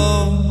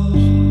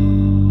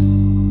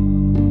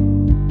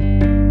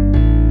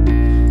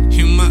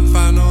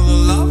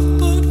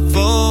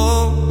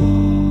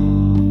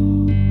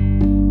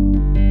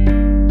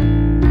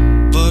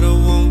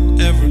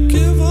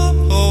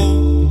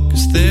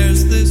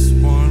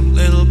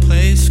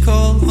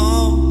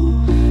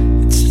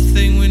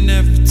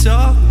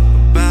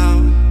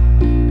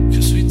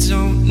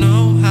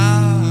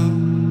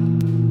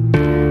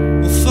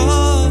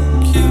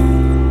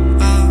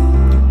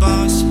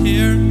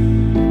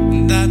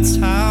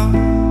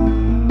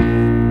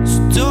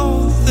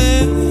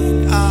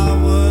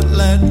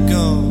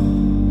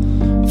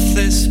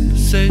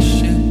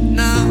dispensation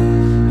now.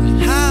 I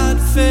had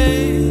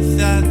faith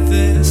that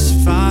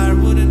this fire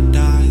wouldn't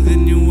die,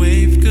 then you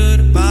waved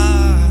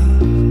goodbye.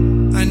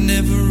 I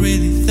never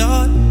really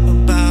thought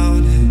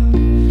about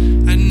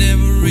it. I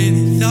never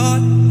really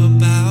thought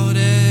about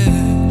it.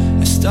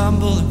 I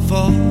stumble and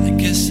fall, I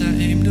guess I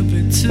aimed a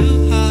bit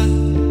too high.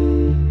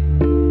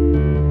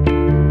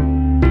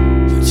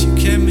 But you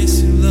can't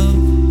miss your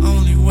love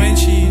only when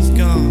she's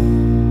gone.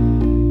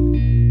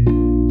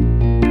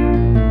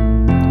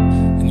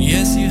 And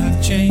yes, you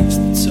have changed,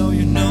 and so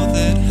you know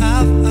that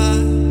have I.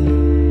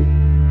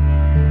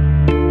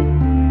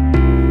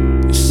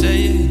 You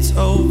say it's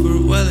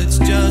over, well it's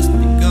just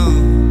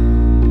begun.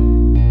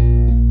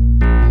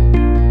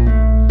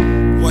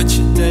 Watch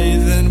your day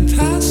then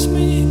pass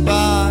me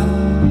by.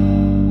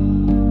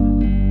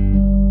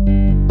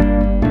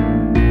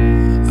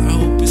 I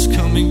hope it's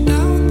coming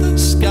down the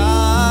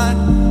sky,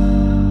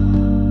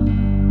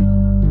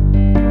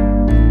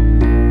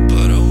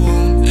 but I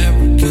won't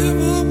ever give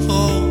up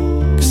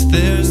hope, 'cause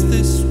there's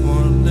this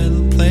one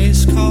little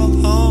place called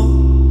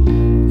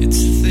home. It's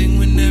a thing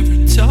we never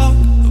talk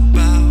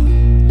about,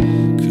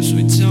 'cause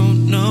we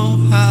don't know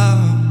how.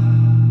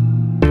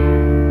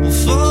 Well,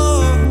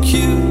 fuck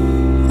you,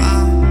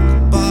 I'm the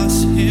boss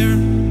here,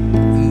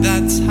 and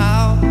that's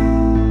how.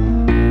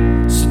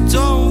 So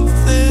don't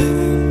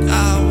think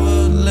I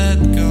would let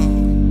go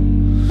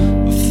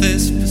of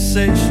this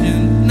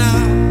position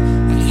now.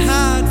 I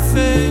had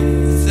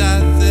faith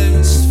that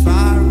this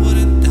fire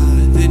wouldn't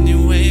die, then you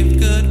waved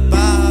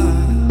goodbye.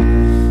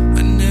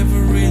 I never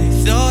really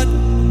thought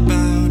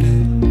about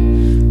it.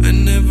 I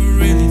never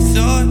really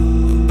thought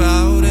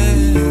about it.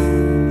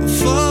 Well,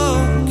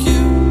 fuck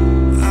you,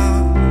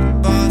 I'm the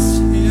boss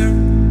here,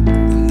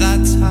 and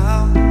that's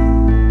how.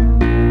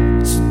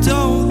 So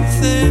don't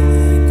think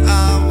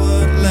I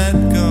would let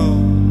go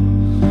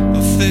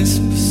of this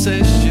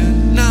position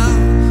now.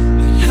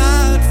 I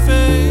had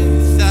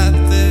faith that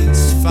this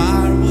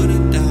fire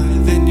wouldn't die,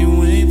 then you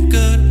waved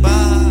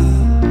goodbye.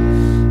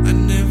 I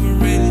never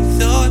really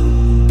thought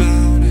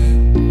about it.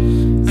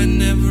 I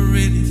never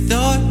really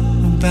thought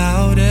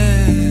about it.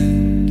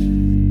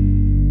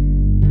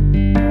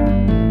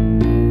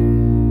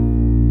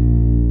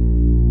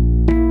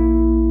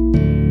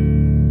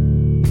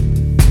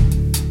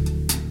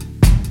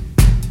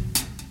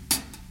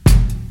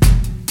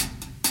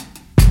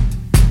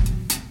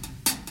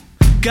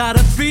 Got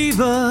a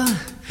fever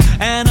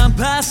and I'm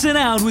passing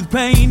out with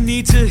pain.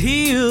 Need to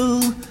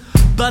heal,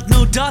 but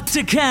no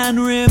doctor can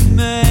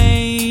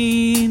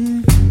remain.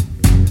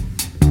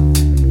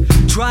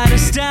 Try to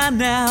stand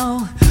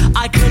now,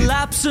 I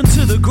collapse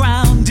onto the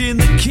ground in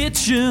the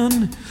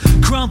kitchen.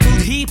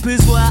 Crumpled heap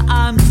is where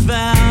I'm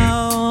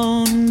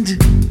found.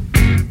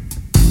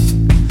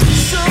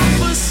 So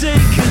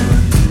forsaken,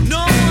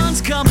 no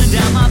one's coming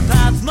down my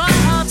path. My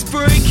heart's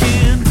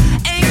breaking,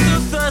 ain't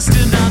the first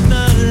and not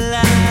the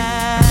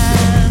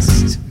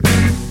last.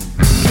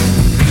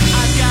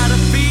 I've got a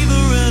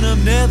fever and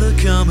I'm never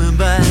coming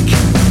back.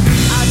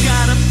 I've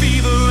got a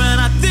fever and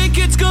I think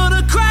it's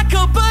gonna crack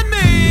open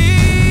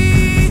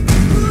me.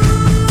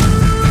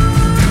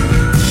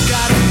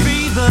 Got a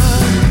fever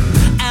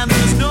and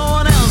there's no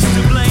one else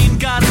to blame.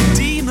 Got a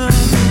demon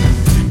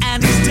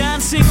and he's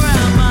dancing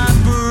around my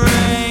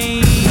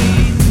brain.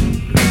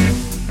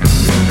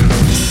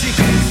 Sick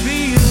and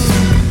feel,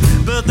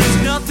 but there's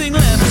nothing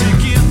left to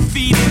give.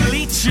 Feeding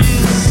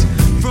leeches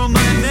from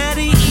my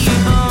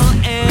medieval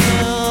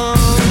ill.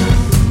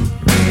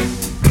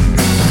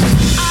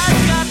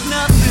 I've got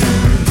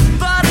nothing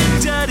but a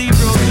dirty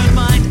broken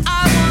mind.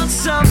 I want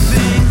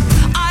something,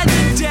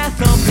 either death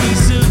or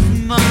peace of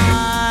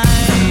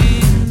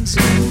mind.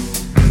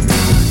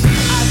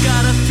 I've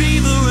got a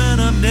fever and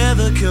I'm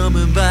never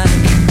coming back.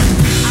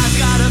 I've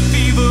got a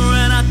fever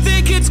and I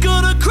think it's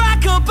gonna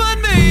crack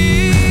open me.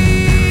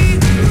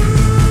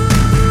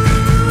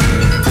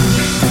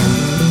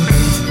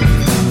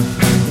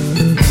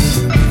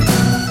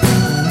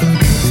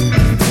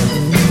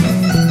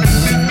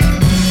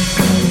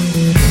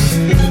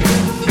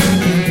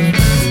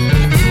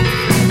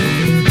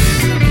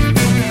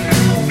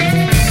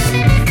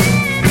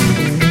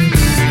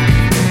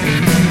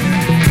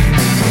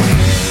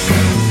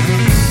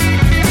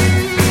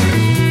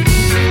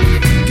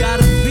 Got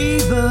a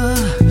fever,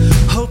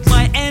 hope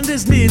my end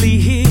is nearly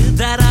here,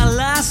 that I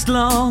last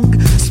long,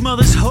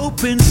 smothers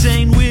hope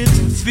insane with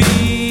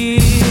fear.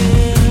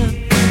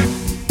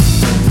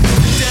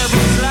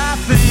 Devil's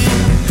laughing,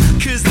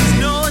 'cause there's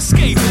no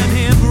escaping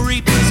him.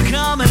 Reaper's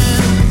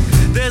coming,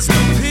 there's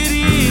no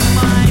pity in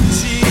my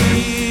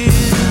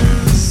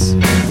tears.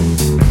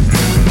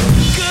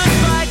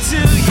 Goodbye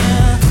to ya,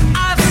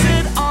 I've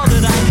said all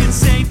that I can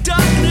say.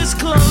 Darkness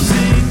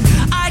closing,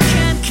 I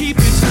can't keep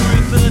its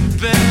grip at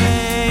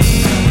bay.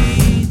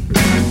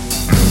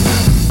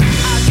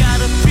 I've got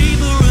a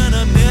fever and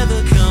I'm never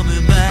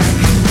coming back.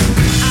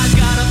 I've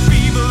got a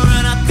fever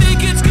and I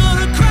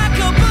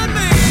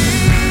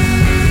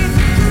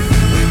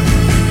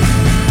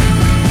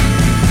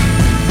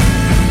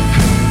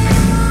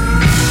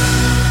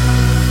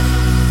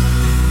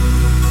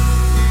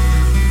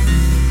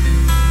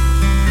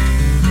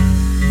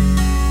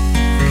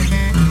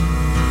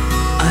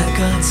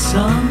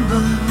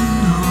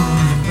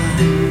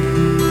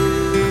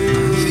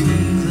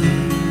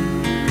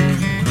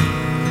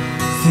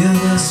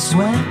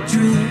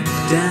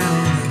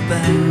down the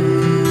back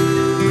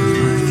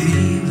of my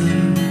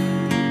fever.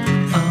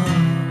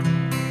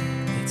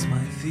 Oh, it's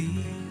my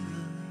fever.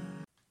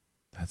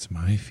 That's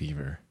my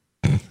fever.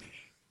 I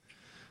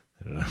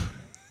don't know.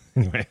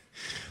 Anyway,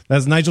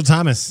 that's Nigel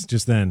Thomas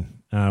just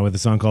then with a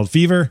song called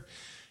Fever.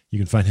 You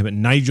can find him at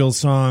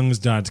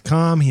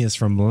nigelsongs.com. He is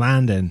from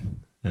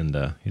London,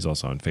 and he's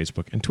also on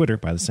Facebook and Twitter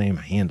by the same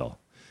handle.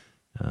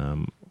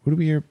 What did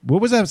we hear?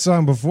 What was that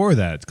song before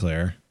that,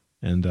 Claire?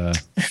 And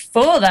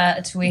before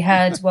that, we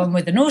had one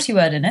with a naughty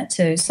word in it.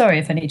 So sorry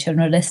if any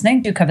children are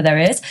listening. Do cover their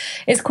ears.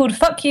 It's called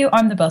Fuck You,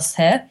 I'm the Boss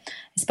Here.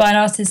 It's by an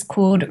artist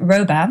called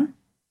Robam.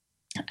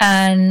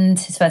 And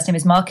his first name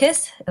is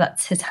Marcus.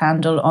 That's his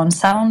handle on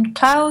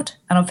SoundCloud.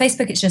 And on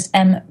Facebook, it's just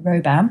M.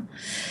 Robam.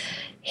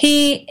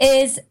 He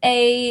is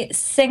a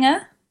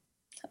singer,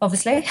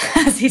 obviously,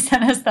 as he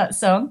sent us that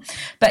song.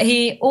 But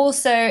he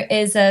also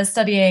is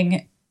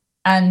studying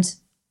and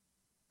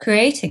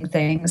creating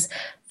things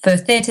for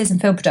theatres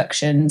and film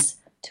productions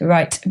to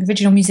write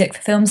original music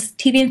for films,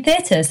 TV and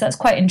theatres. That's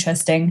quite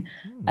interesting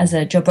as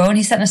a job role. And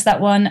he sent us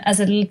that one as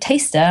a little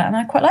taster, and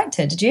I quite liked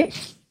it. Did you?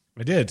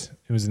 I did.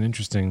 It was an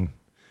interesting...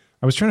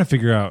 I was trying to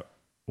figure out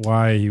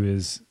why he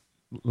was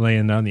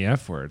laying down the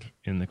F word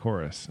in the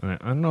chorus. And I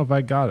don't know if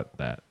I got it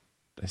that.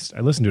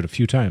 I listened to it a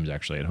few times,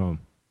 actually, at home.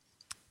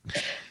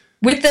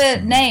 With the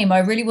name, I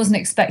really wasn't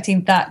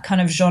expecting that kind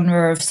of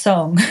genre of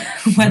song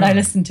when I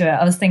listened to it.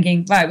 I was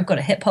thinking, right, we've got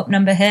a hip-hop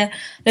number here.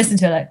 Listen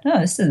to it like, no,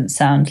 this doesn't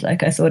sound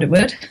like I thought it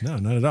would. No,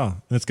 not at all.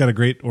 And it's got a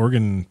great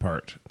organ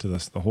part to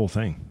this, the whole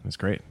thing. It's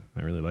great.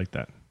 I really like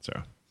that. So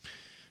it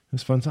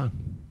was a fun song.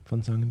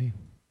 Fun song indeed.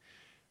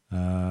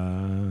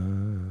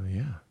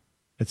 Yeah.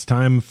 It's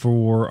time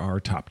for our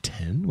top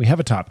 10. We have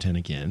a top 10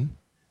 again.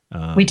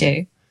 We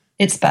do.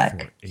 It's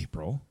back. For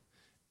April.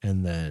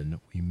 And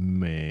then we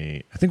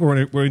may, I think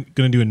we're going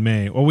to do in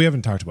May. Well, we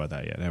haven't talked about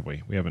that yet, have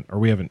we?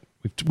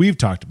 We've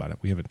talked about it.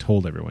 We haven't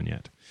told everyone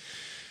yet.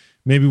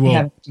 Maybe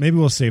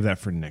we'll save that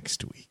for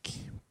next week.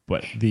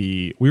 But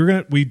we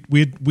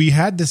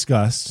had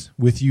discussed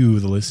with you,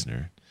 the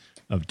listener,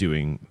 of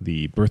doing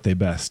the birthday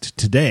best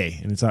today,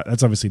 and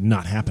that's obviously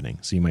not happening.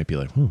 So you might be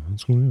like,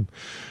 what's going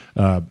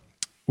on?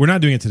 We're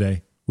not doing it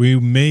today. We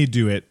may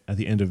do it at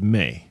the end of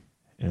May,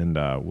 and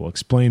we'll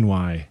explain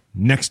why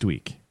next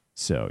week.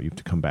 So you have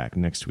to come back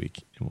next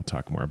week, and we'll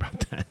talk more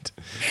about that.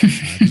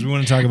 Because we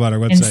want to talk about our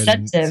website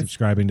and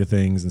subscribing to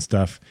things and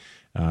stuff.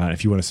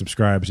 If you want to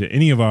subscribe to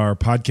any of our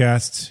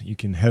podcasts, you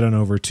can head on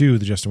over to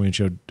the Justin Wayne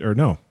Show,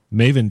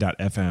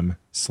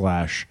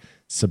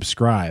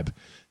 maven.fm/subscribe.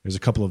 There's a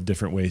couple of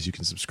different ways you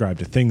can subscribe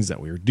to things that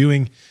we are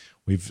doing.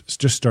 We've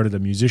just started a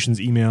musician's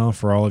email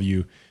for all of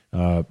you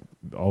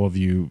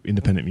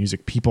independent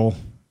music people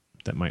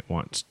that might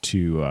want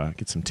to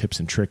get some tips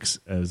and tricks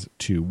as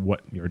to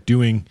what you're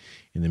doing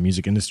in the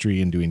music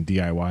industry and doing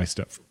DIY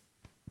stuff.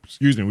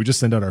 Excuse me. We just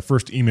sent out our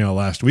first email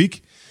last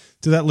week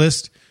to that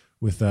list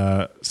with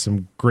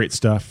some great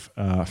stuff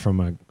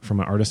from an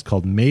artist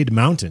called Made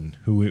Mountain,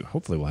 who we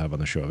hopefully will have on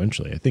the show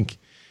eventually. I think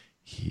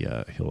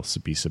he'll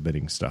be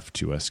submitting stuff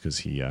to us because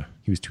he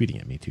was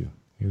tweeting at me too.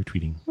 We were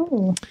tweeting.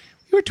 Ooh.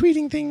 We were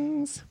tweeting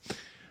things.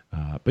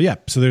 But yeah,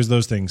 so there's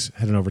those things.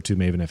 Head on over to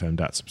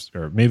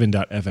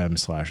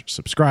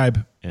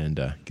maven.fm/subscribe and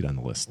get on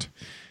the list.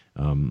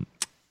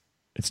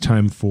 It's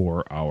time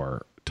for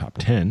our top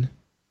 10.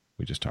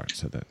 We just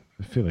said that.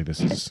 I feel like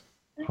this is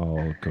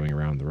all going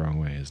around the wrong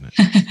way, isn't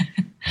it?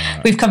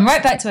 We've come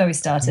right back to where we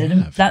started,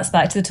 and that's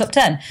back to the top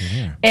 10.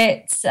 Yeah.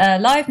 It's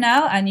live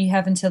now, and you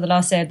have until the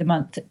last day of the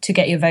month to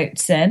get your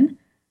votes in.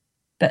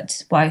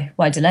 But why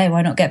delay?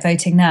 Why not get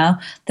voting now?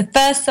 The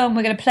first song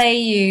we're going to play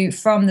you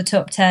from the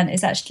top 10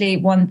 is actually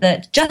one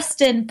that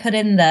Justin put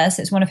in there,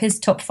 so it's one of his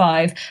top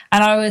 5,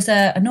 and I was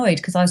annoyed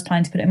because I was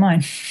planning to put it in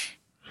mine.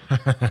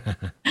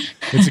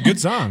 It's a good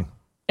song.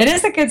 It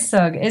is a good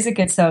song. It is a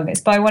good song.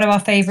 It's by one of our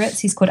favourites.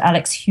 He's called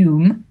Alex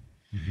Hume.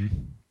 Mm-hmm.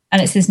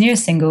 And it's his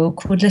newest single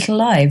called Little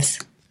Lives.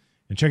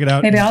 And check it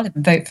out. Maybe I'll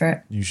even vote for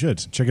it. You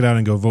should. Check it out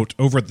and go vote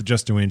over at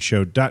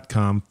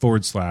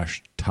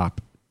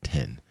thejustinwayneshow.com/top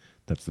 10.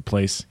 That's the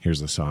place. Here's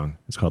the song.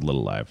 It's called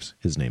Little Lives.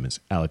 His name is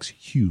Alex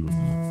Hume.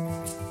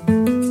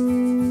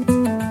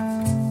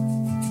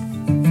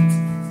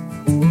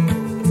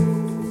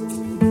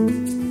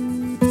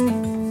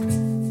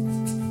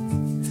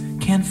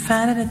 Can't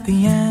find it at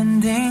the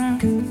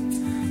ending.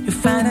 You'll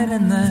find it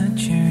in the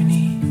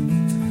journey.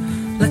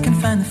 Look and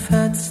find the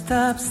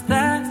footsteps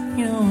that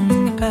you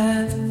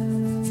embed.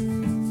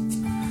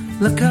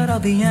 Look at all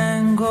the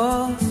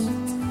angles.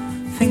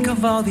 Think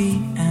of all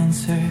the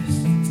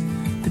answers.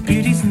 The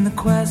beauty's in the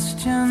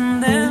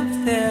question, they're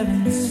there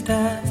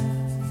instead.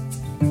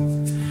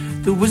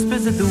 The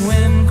whispers of the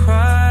wind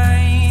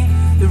cry.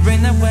 The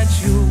rain that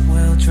wets you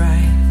will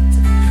dry.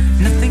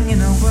 Nothing in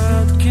our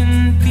world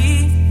can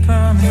be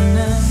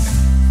permanent.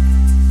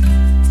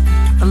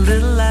 Our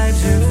little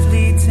lives are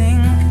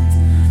fleeting.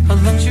 How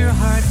long's your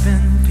heart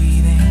been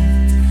beating?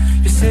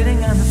 You're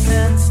sitting on the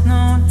fence,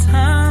 no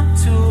time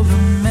to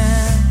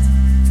lament.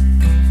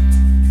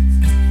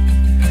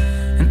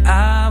 And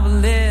I will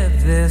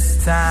live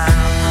this time. I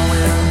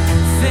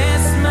will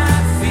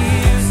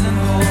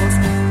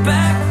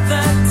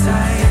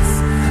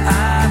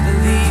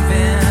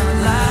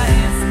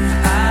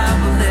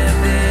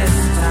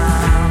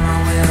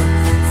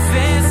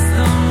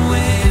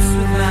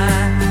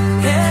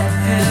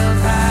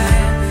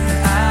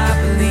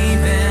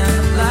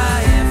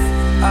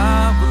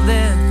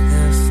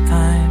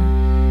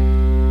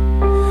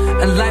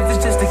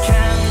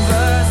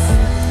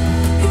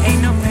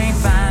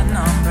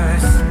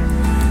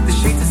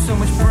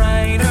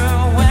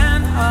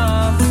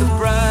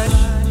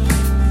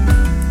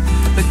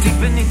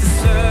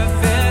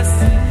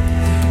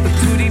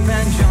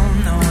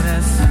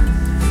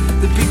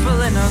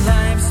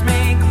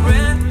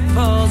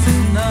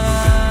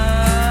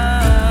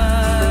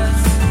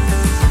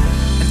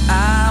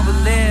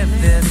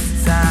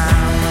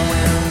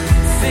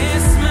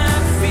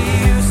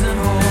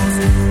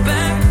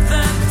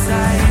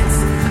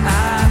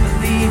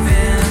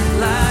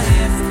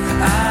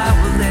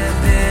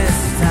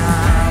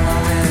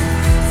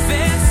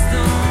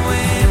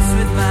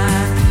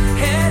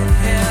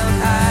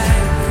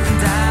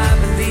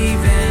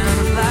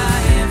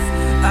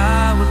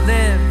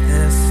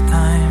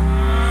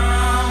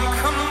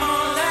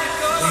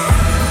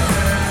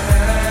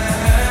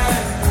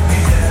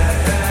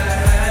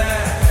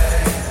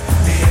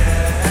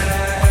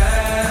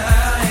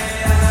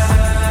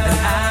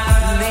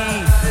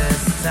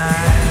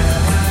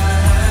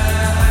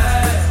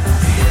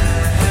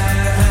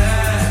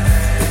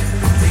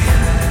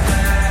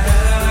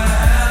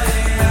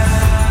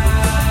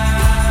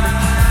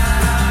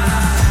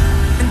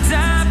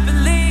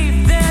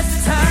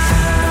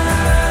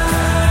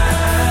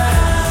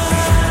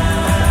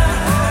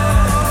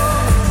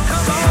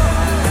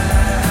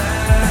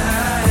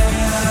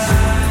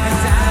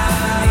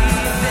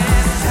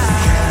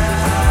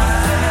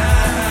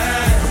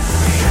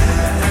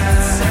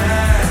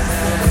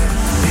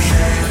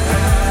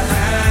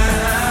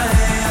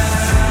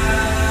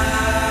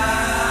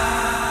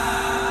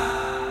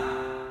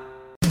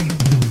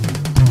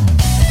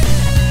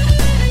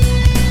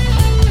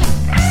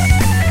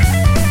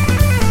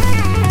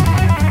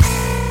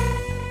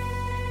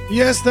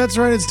Yes, that's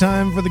right. It's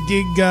time for the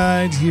gig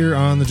guide here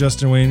on the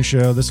Justin Wayne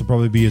Show. This will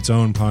probably be its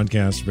own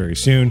podcast very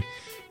soon,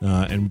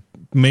 and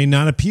may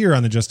not appear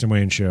on the Justin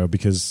Wayne Show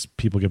because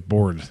people get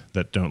bored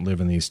that don't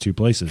live in these two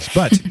places.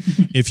 But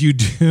if you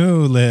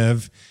do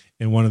live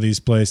in one of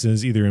these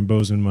places, either in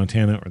Bozeman,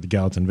 Montana, or the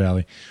Gallatin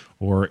Valley,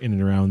 or in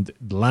and around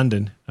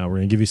London, we're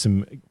going to give you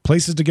some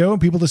places to go,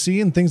 people to see,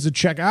 and things to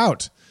check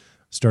out,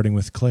 starting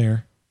with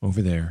Claire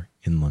over there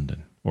in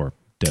London, or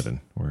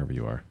Devon, wherever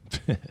you are.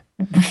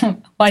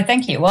 Why,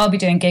 thank you. Well, I'll be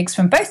doing gigs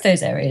from both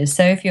those areas.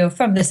 So if you're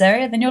from this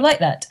area, then you'll like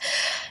that.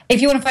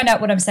 If you want to find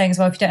out what I'm saying as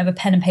well, if you don't have a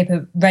pen and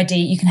paper ready,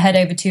 you can head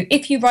over to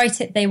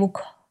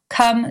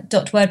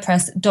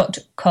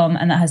ifyouwriteit.theywill.come.wordpress.com,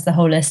 and that has the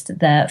whole list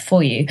there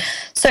for you.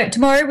 So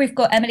tomorrow we've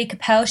got Emily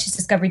Capel. She's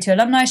Discovery 2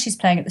 alumni. She's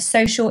playing at the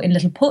Social in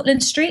Little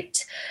Portland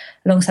Street,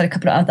 alongside a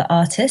couple of other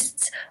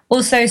artists.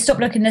 Also, Stop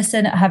Look and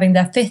Listen are having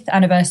their 5th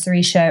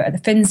anniversary show at the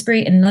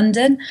Finsbury in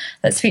London.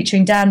 That's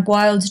featuring Dan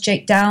Wilde,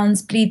 Jake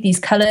Downs, Bleed These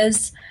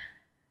Colours,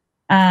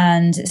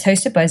 and it's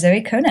hosted by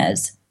Zoe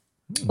Konez.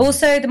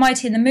 Also, The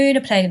Mighty and the Moon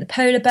are playing at the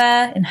Polar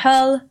Bear in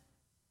Hull,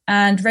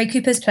 and Ray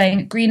Cooper's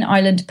playing at Green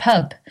Island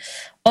Pub.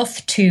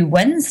 Off to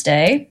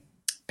Wednesday,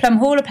 Plum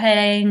Hall are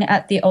playing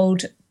at the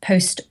Old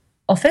Post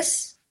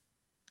Office,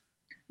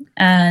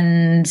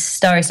 and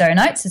Starry Starry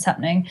Nights is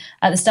happening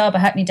at the Star by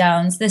Hackney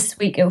Downs. This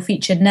week it will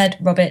feature Ned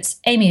Roberts,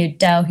 Amy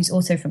O'Dell, who's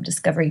also from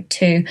Discovery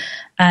 2,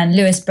 and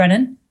Lewis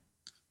Brennan.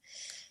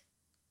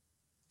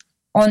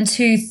 On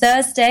to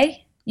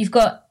Thursday, you've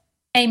got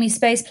Amy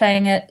Space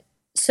playing at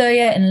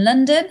Soya in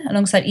London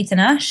alongside Ethan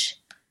Ash,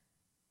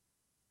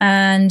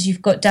 and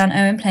you've got Dan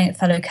Owen playing at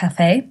Fellow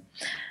Cafe.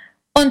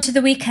 On to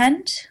the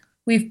weekend,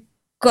 we've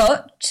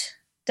got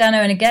Dan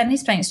Owen again.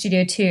 He's playing at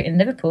Studio 2 in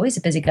Liverpool. He's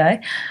a busy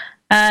guy.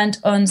 And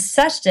on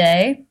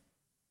Saturday,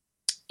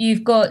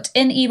 you've got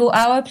In Evil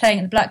Hour playing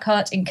at the Black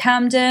Heart in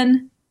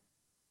Camden,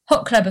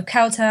 Hot Club of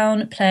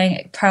Cowtown playing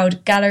at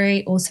Proud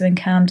Gallery, also in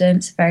Camden.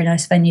 It's a very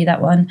nice venue,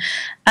 that one.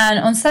 And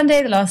on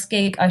Sunday, the last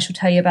gig I shall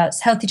tell you about is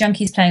Healthy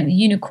Junkies playing at the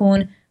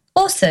Unicorn,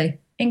 also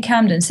in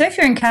Camden. So if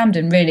you're in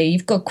Camden, really,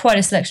 you've got quite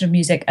a selection of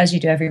music, as you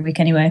do every week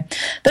anyway.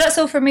 But that's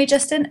all from me,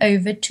 Justin.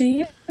 Over to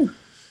you.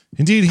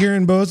 Indeed, here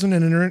in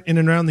Bozeman and in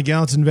and around the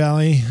Gallatin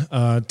Valley,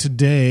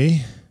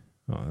 today...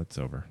 Oh, that's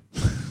over.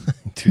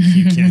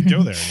 You can't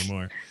go there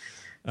anymore.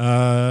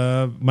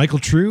 Michael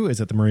True is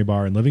at the Murray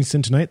Bar in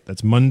Livingston tonight.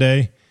 That's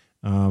Monday,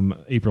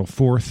 April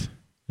 4th.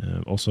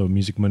 Also,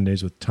 Music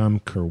Mondays with Tom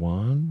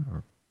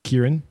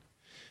Kieran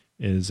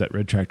is at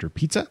Red Tractor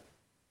Pizza.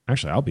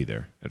 Actually, I'll be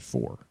there at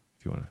 4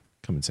 if you want to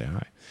come and say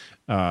hi.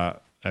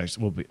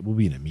 Actually, we'll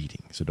be in a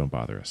meeting, so don't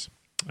bother us.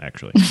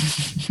 Actually,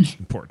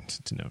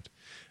 important to note.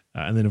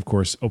 And then, of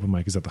course, open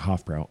mic is at the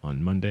Hofbrau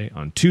on Monday.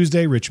 On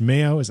Tuesday, Rich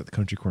Mayo is at the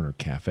Country Corner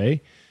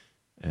Cafe.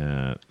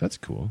 That's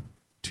cool.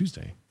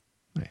 Tuesday.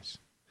 Nice.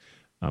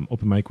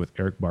 Open mic with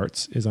Eric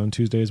Bartz is on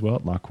Tuesday as well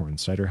at Lockhorn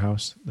Cider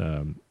House.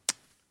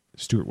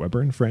 Stuart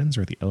Weber and friends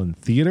are at the Ellen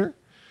Theater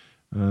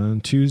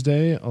on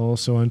Tuesday.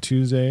 Also on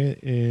Tuesday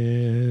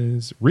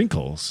is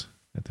Wrinkles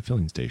at the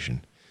Filling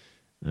Station.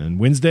 And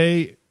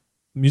Wednesday,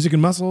 Music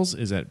and Muscles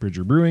is at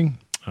Bridger Brewing.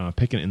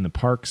 Pickin' in the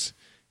Parks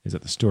is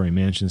at the Story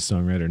Mansion.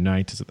 Songwriter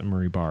Night is at the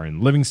Murray Bar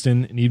in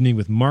Livingston. An evening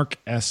with Mark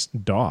S.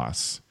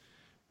 Doss,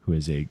 who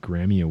is a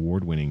Grammy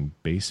Award-winning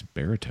bass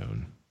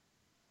baritone.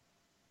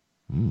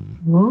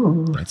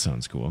 That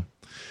sounds cool.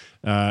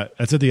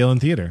 That's at the Ellen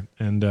Theater.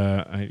 And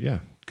go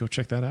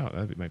check that out.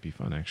 That might be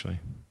fun, actually.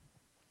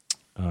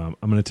 I'm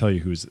going to tell you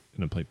who's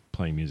going to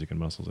playing Music and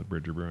Muscles at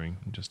Bridger Brewing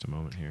in just a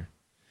moment here.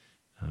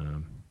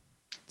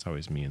 It's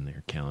always me in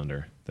their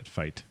calendar that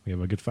fight. We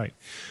have a good fight.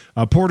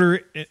 Porter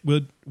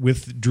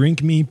with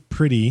Drink Me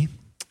Pretty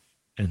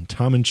and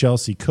Tom and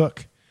Chelsea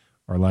Cook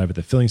are live at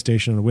the Filling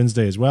Station on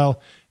Wednesday as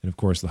well. And, of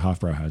course, the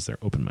Hofbrau has their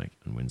open mic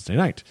on Wednesday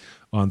night.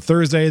 On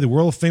Thursday, the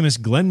world-famous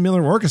Glenn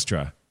Miller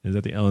Orchestra is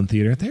at the Ellen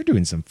Theater. They're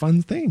doing some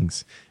fun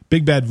things.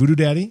 Big Bad Voodoo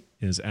Daddy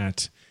is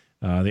at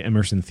the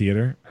Emerson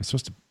Theater. I'm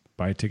supposed to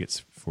buy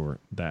tickets for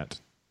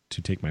that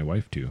to take my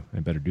wife to.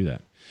 I better do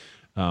that.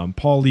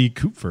 Paul Lee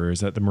Kupfer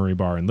is at the Murray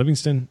Bar in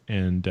Livingston.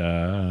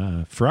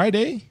 And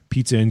Friday,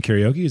 Pizza and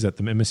Karaoke is at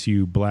the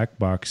MSU Black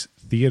Box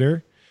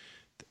Theater.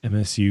 The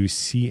MSU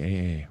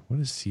CAA. What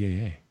is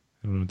CAA?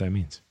 I don't know what that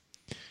means.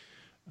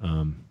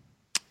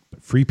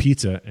 But free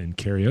pizza and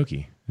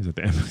karaoke is at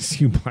the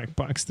MSU Black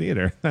Box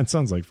Theater. That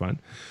sounds like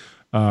fun.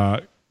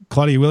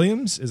 Claudia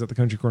Williams is at the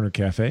Country Corner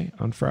Cafe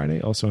on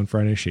Friday. Also on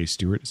Friday, Shea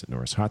Stewart is at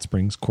Norris Hot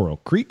Springs. Coral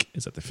Creek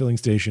is at the Filling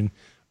Station.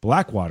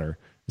 Blackwater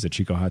is at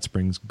Chico Hot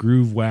Springs.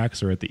 Groove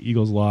Wax are at the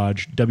Eagles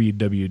Lodge.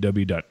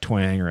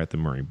 www.twang are at the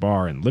Murray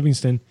Bar in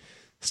Livingston.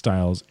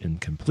 Styles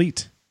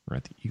Incomplete are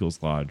at the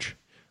Eagles Lodge.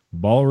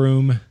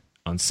 Ballroom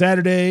on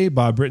Saturday,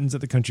 Bob Britton's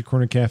at the Country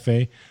Corner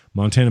Cafe.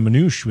 Montana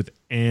Manouche with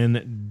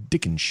Ann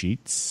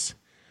Dickensheets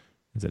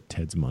is at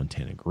Ted's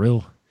Montana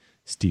Grill.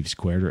 Steve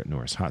Squared at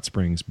Norris Hot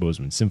Springs.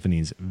 Bozeman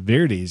Symphony's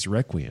Verdi's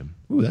Requiem.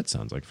 Ooh, that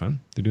sounds like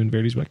fun. They're doing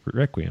Verdi's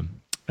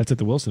Requiem. That's at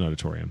the Wilson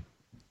Auditorium.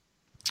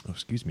 Oh,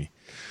 excuse me.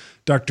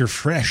 Dr.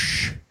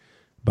 Fresh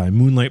by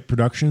Moonlight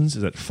Productions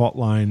is at Fault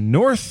Line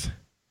North.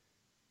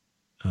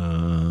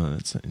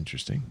 that's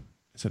interesting.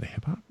 Is it a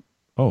hip hop?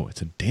 Oh,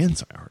 it's a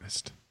dance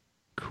artist.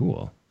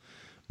 Cool.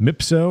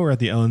 Mipso are at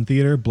the Ellen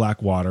Theater.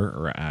 Blackwater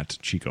are at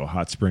Chico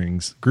Hot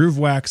Springs. Groove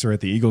Wax are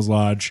at the Eagles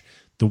Lodge.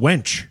 The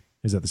Wench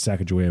is at the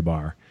Sacagawea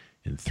Bar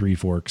in Three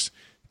Forks.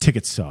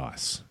 Ticket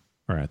Sauce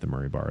are at the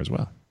Murray Bar as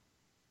well.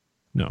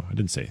 No, I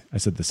didn't say. I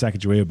said the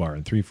Sacagawea Bar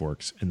in Three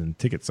Forks, and then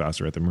Ticket Sauce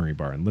are at the Murray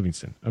Bar in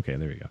Livingston. Okay,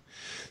 there you go.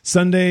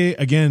 Sunday,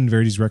 again,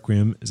 Verdi's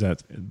Requiem is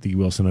at the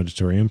Wilson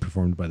Auditorium,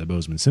 performed by the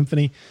Bozeman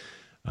Symphony.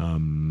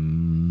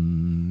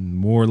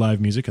 More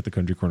live music at the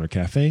Country Corner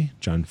Cafe.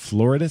 John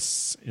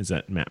Floridis is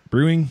at Matt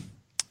Brewing.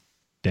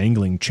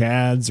 Dangling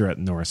Chads are at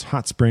Norris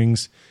Hot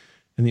Springs.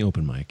 And the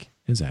open mic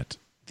is at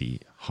the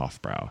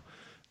Hofbrau.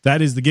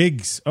 That is the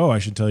gigs. Oh, I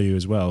should tell you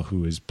as well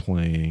who is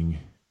playing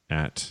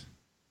at...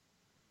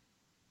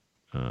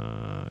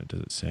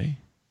 does it say?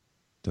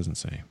 Doesn't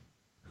say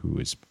who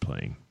is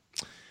playing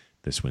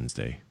this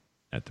Wednesday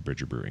at the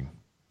Bridger Brewing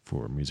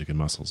for Music and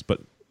Muscles.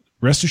 But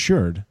rest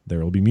assured,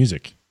 there will be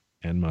music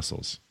and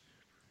muscles.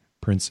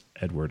 Prince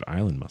Edward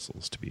Island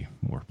mussels, to be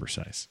more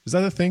precise. Is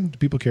that a thing? Do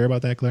people care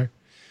about that, Claire?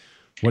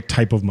 What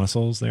type of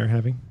mussels they're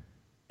having?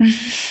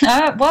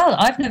 Well,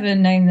 I've never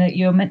known that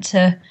you're meant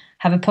to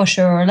have a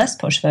posher or a less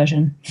posh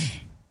version.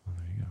 Well,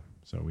 there you go.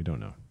 So we don't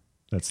know.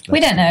 That's we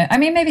don't know. I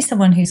mean, maybe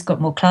someone who's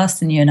got more class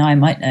than you and I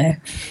might know.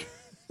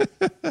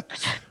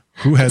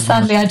 Who has?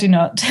 Sadly, I do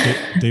not.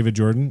 David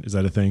Jordan, is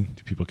that a thing?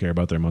 Do people care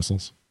about their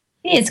muscles?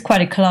 He is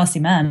quite a classy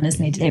man,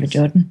 isn't he, David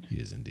Jordan? He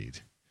is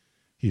indeed.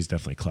 He's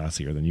definitely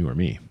classier than you or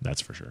me. That's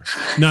for sure.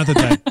 Not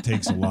that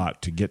takes a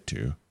lot to get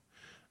to.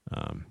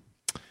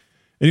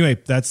 Anyway,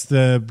 that's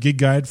the gig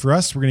guide for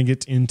us. We're going to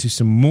get into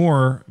some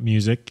more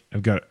music.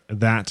 I've got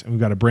that. We've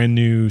got a brand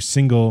new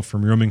single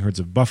from Roaming Herds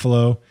of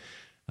Buffalo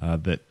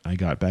that I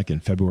got back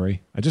in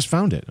February. I just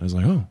found it. I was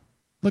like, oh,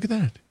 look at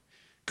that.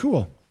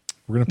 Cool.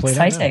 We're going to play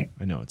that now.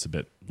 I know it's a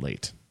bit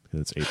late because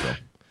it's April.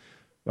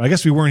 I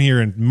guess we weren't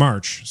here in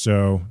March,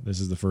 so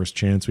this is the first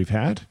chance we've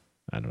had.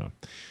 I don't know.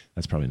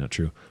 That's probably not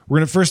true. We're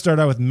going to first start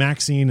out with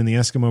Maxine and the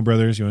Eskimo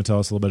Brothers. You want to tell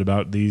us a little bit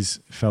about these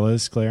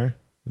fellas, Claire?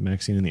 The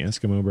Maxine and the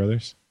Eskimo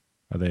Brothers?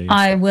 Are they?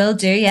 I will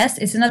do, yes.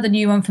 It's another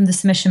new one from the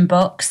submission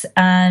box,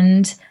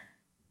 and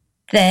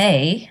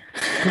they're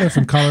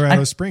from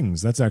Colorado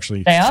Springs. That's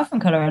actually... They are from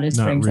Colorado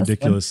Springs. Not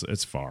ridiculous.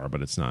 It's far,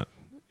 but it's not.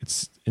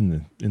 It's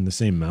in the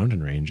same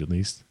mountain range, at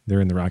least.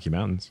 They're in the Rocky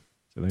Mountains.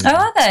 So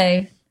are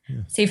they?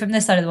 Yeah. See, from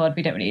this side of the world,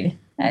 we don't really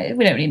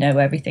know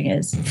where everything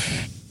is.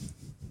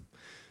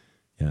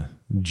 Yeah,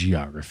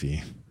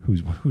 geography.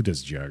 Who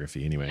does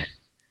geography anyway?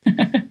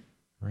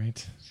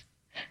 Right?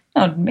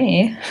 Not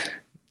me.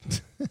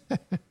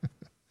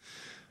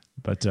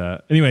 But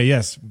anyway,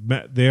 yes,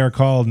 they are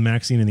called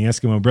Maxine and the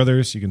Eskimo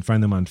Brothers. You can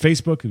find them on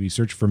Facebook if you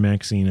search for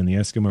Maxine and the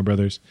Eskimo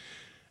Brothers,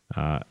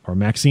 or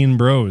Maxine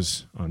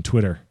Bros on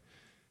Twitter.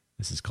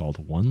 This is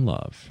called One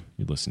Love.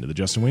 You listen to The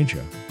Justin Wayne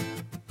Show.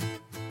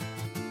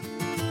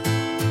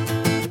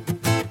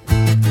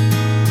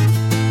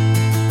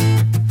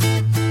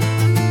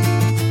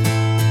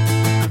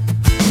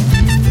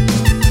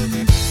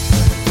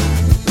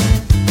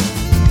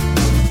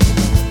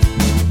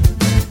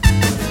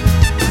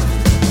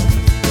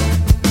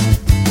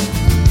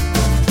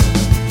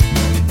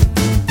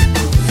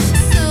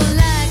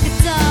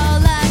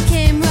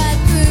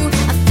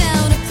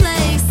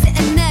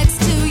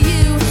 Next to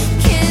you,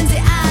 candy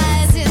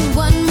eyes in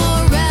one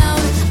more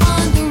round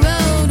on the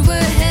road.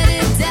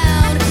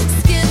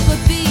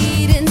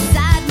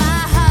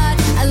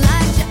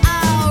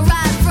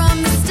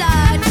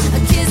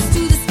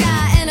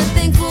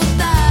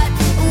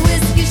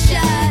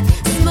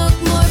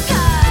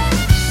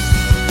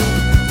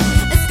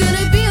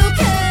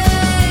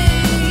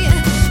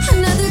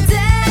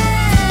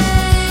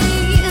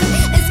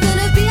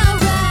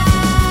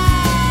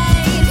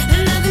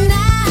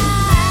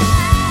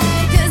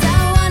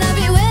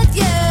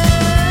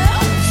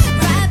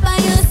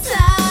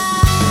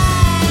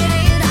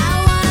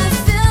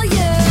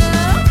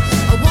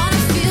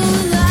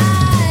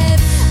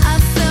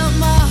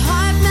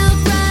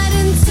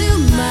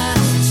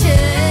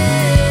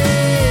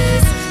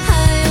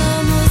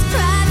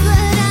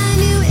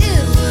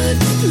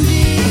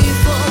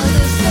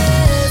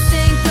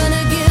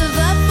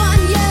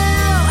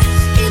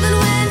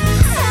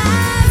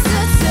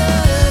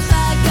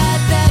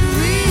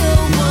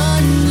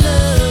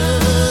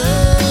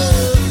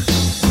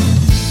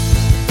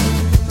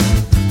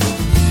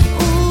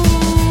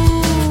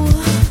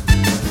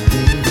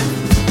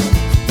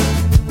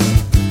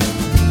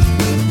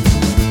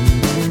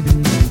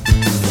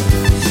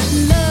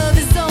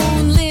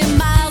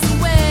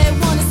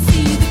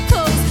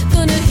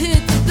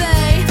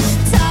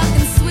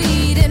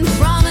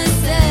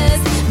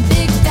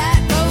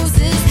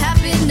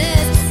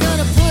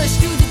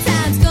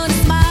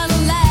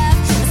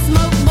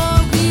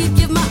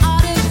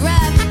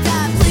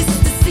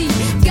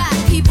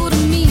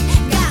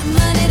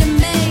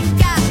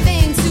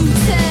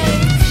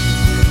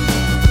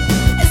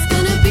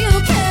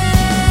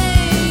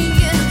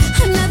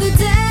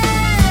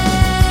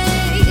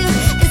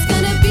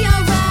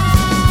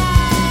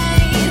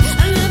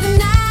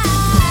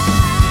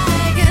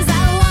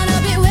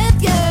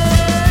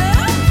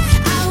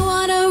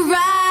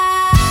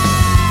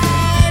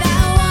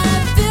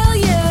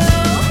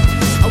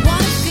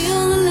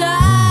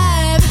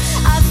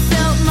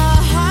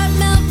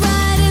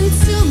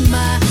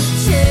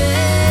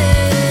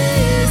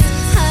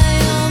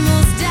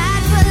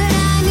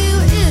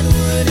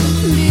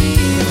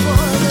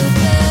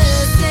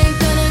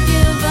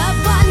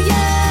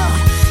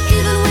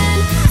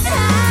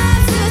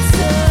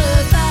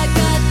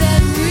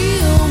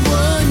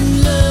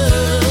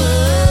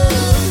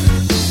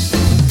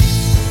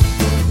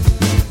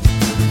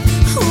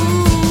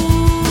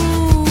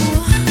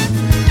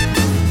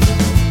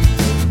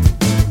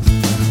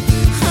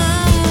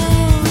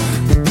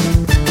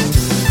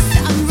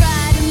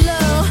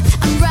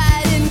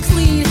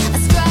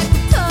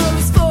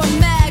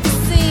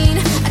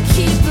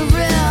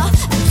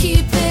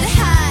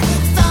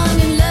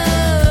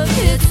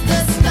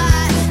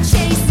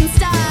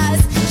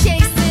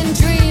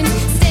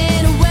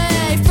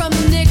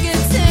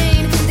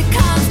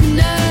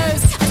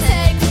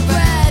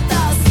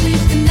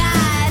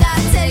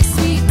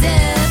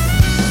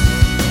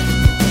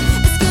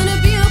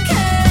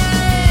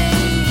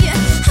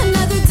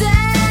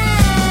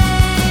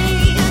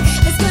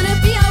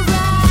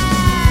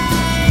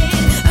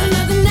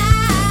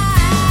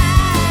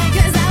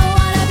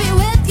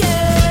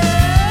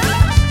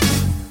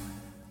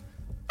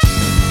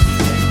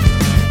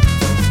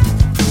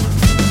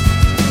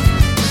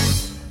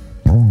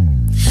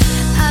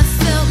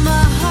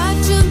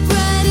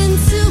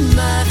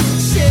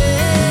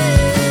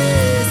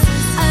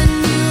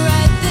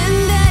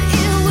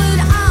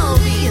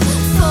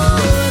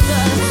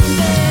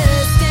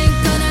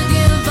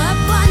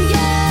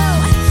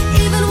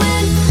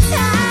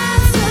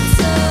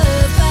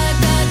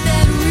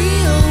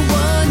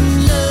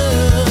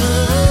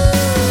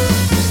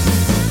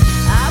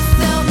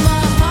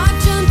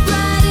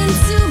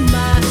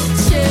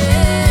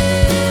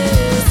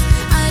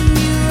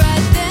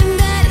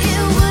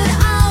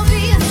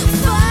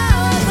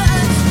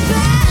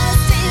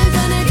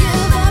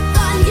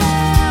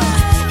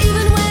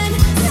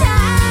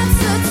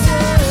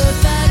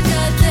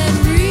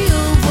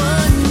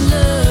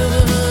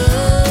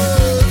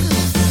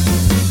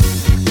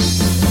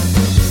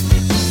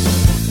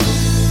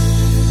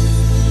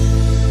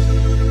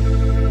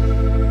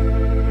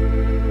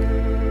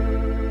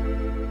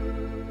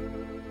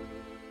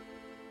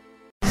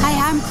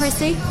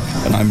 Chrissy.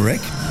 And I'm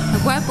Rick.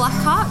 And we're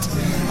Blackheart.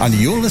 And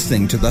you're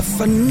listening to the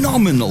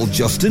phenomenal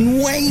Justin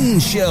Wayne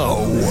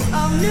Show.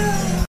 Oh no!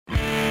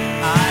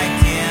 I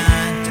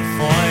can't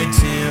afford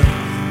to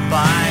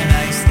buy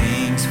nice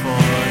things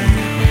for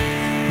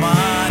you.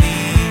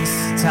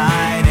 Money's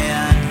tied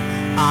in,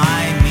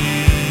 I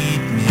need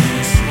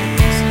new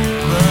shoes.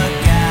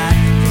 Look at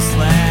these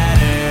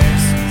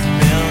letters,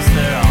 bills,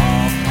 they're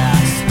all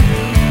past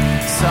due.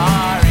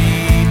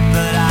 Sorry,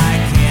 but I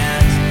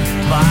can't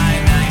buy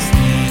nice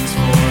things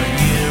for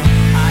you.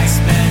 I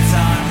spent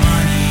our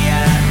money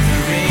at the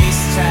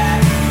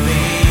racetrack,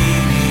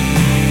 baby,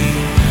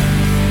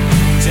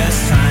 just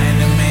trying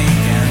to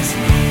make ends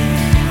meet.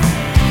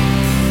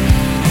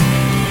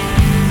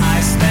 I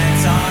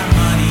spent our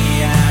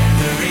money at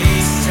the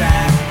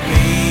racetrack,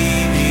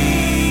 baby.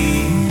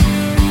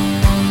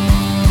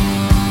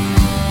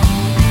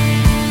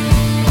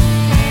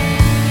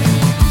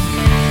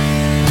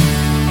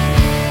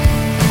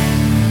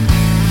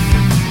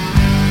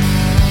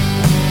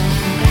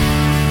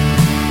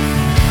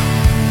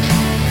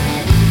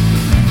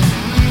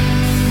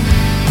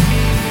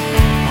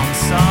 I'm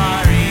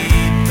sorry,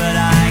 but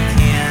I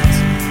can't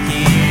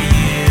hear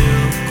you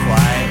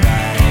quite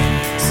right.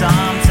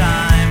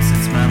 Sometimes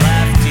it's my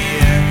left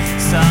ear,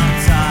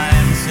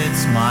 sometimes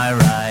it's my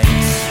right.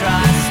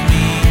 Trust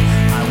me,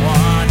 I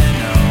wanna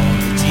know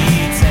the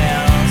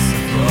details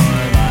of your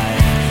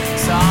life.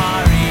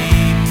 Sorry,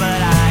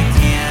 but I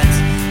can't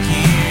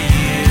hear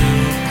you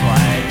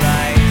quite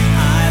right.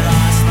 I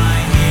lost my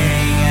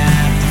hearing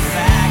at the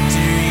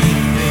factory,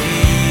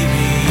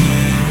 baby,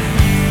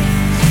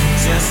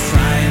 just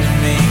trying to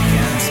make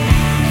ends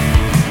meet.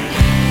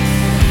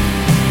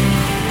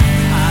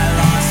 I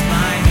lost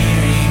my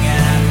hearing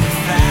at the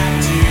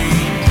factory,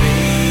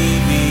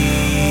 baby.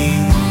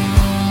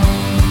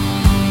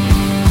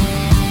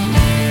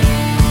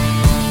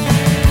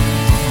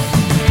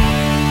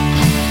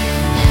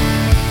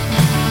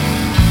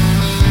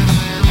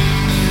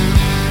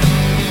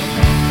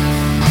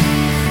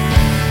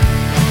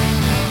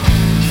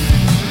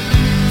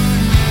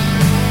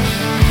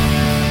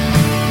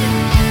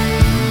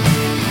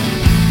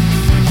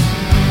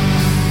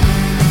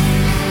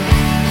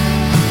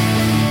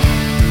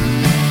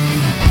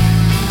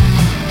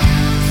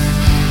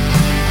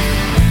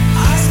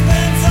 I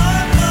spent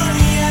our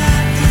money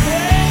at the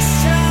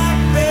racetrack,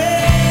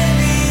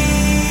 baby,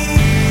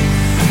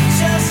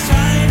 just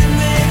trying to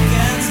make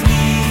ends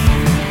meet.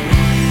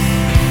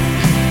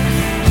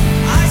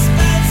 I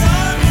spent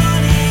our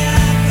money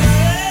at the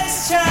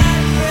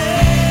racetrack,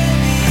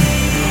 baby,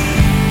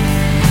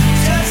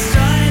 just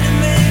trying to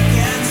make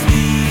ends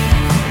meet.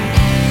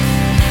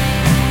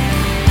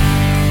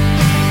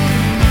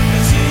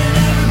 But you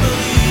never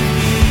believed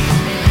me.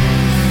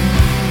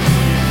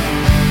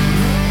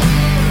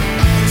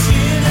 But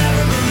you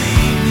never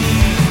believed me.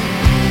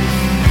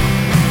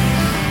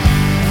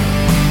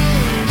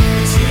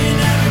 But you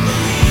never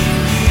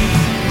believed me.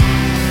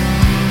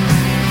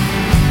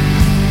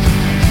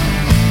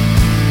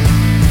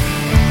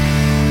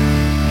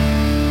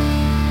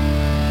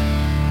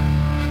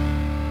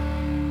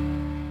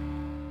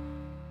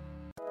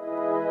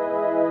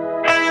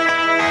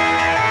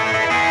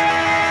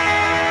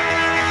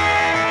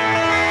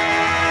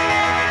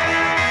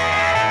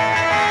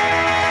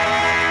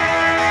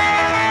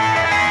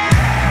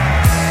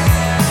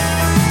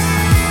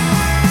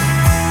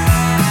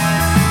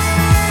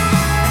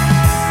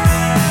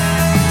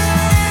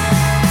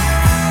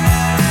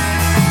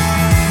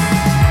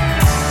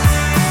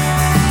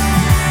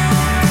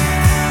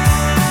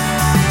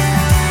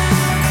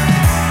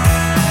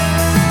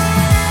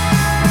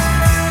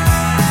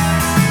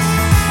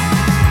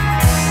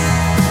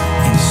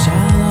 In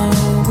shallow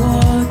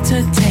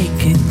water, take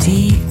a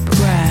deep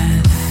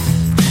breath.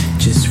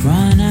 Just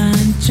run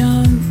and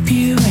jump,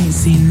 you ain't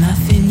seen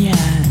nothing yet.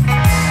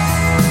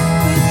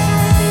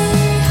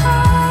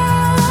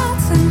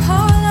 Hearts and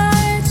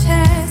hollow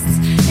chests.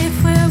 If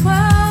we're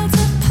worlds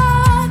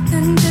apart,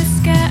 then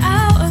just get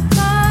out of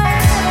my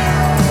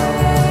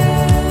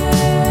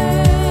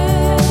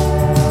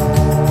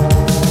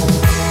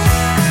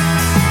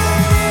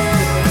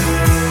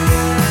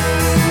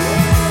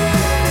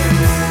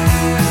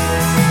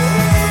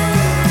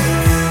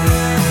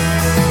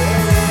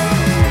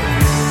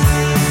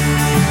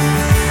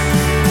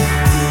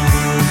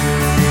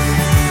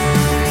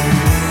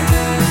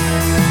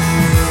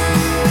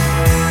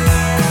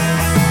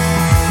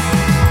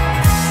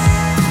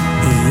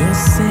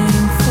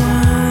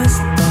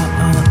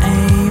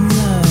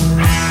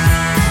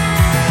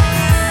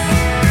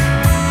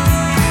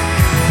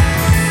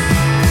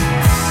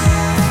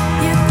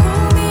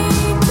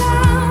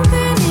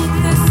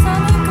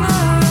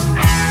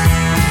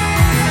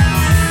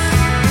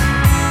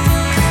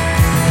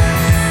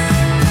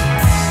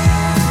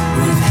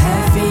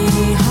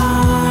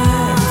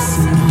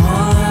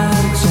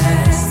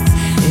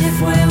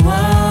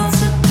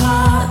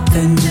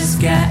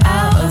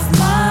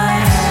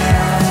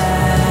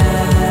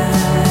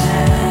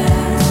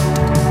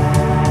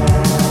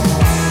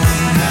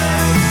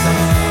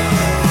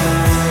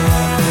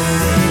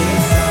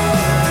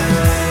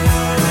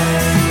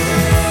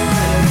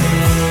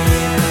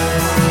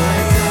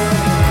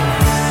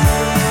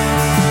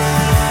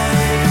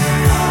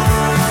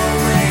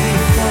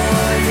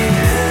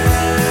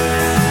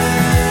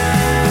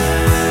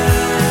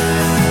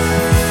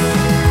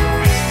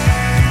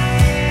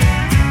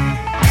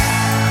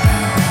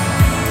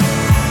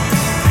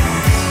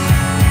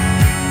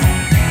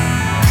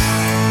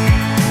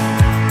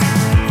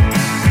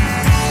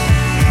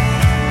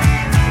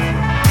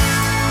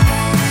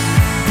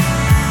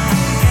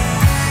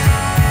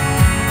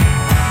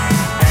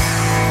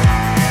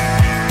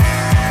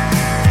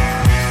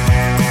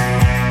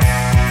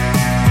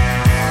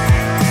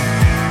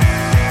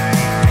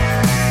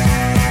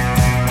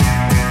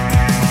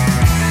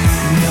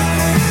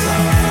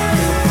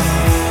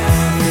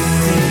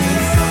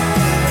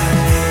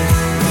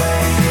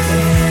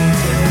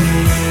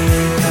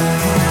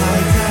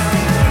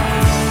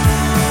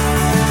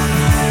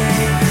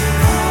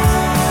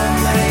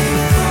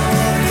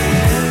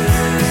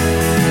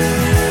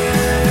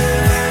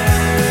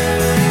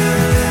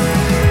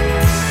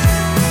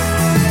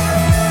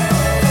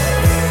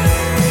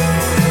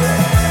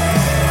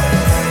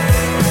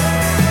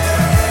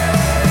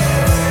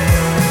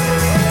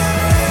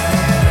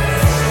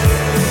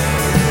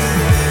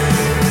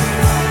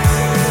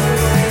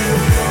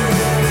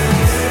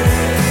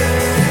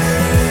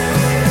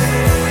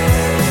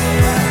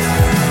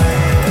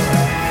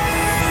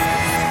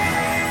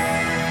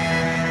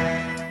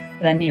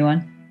new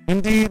one.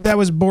 Indeed, that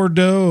was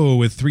Bordeaux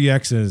with 3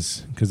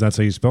 X's, because that's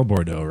how you spell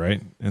Bordeaux,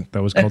 right? And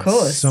that was Of called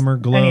course. Summer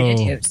Glow. Any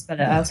idiot would spell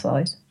it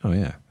elsewise. Oh,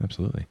 yeah,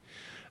 absolutely.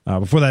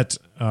 Before that,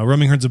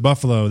 Roaming Herds of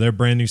Buffalo, their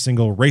brand new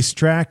single,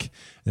 Racetrack.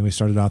 Then we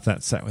started off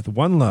that set with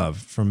One Love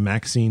from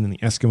Maxine and the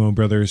Eskimo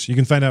Brothers. You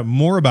can find out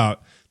more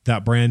about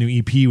that brand new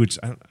EP, which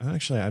I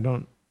need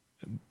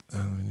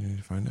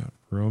to find out.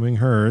 Roaming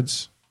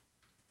Herds.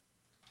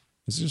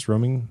 Is it just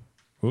Roaming?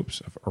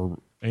 Oops. Or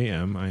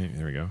AM.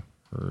 There we go.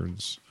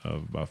 Herds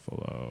of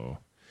Buffalo.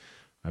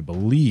 I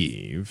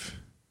believe.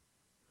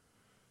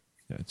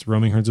 Yeah, it's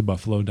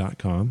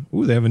roamingherdsofbuffalo.com.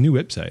 Ooh, they have a new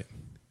website.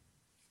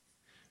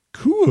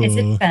 Cool. Is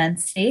it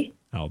fancy?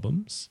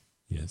 Albums.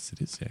 Yes,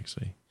 it is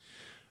actually.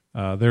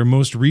 Their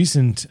most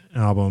recent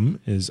album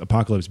is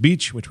Apocalypse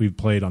Beach, which we've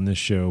played on this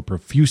show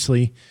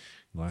profusely in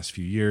the last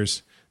few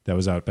years. That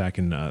was out back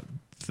in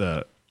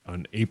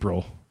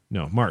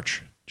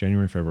March,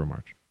 January, February,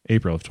 March,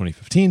 April of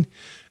 2015.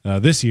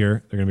 This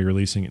year, they're going to be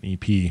releasing an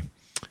EP,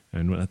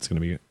 and that's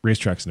going to be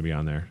Racetrack's going to be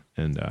on there,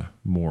 and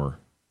more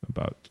of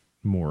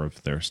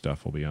their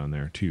stuff will be on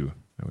there too,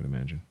 I would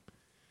imagine.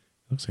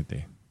 Looks like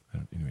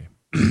anyway.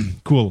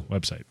 Cool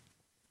website.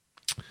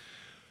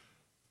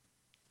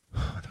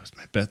 That was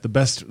that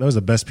was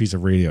the best piece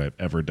of radio I've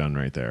ever done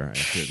right there, I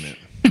have to admit.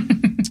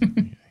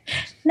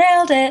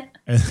 Nailed it.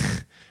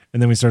 And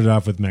then we started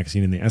off with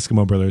Maxine and the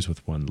Eskimo Brothers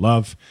with One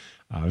Love.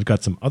 We've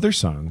got some other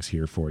songs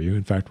here for you.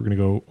 In fact, we're going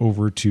to go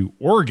over to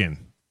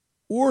Oregon.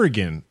 We're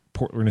going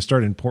to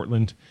start in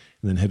Portland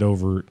and then head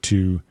over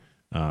to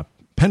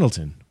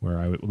Pendleton, where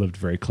I lived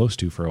very close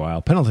to for a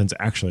while. Pendleton's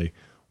actually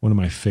one of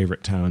my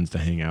favorite towns to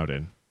hang out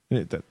in.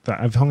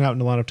 I've hung out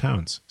in a lot of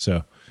towns,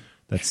 so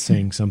that's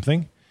saying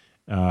something.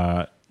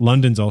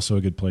 London's also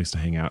a good place to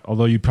hang out,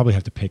 although you'd probably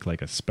have to pick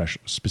like a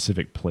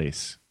specific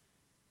place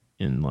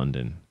in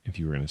London if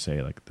you were going to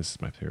say, like, this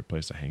is my favorite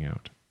place to hang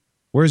out.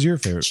 Where's your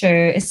favorite?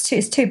 True. It's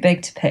too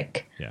big to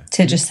pick,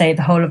 to just say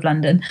the whole of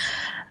London.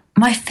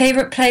 My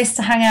favorite place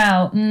to hang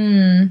out?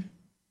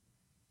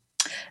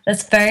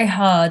 That's very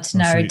hard to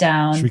narrow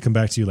down. Should we come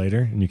back to you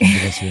later and you can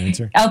give us your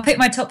answer? I'll pick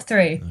my top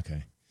 3.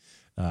 Okay.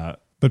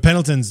 But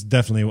Pendleton's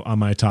definitely on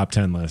my top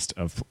 10 list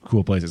of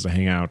cool places to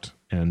hang out.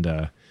 And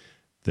we're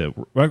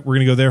going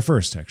to go there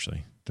first,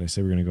 actually. Did I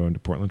say we're going to go into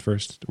Portland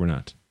first? We're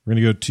not. We're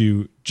going to go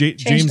to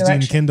James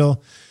Dean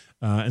Kindle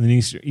and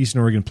the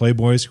Eastern Oregon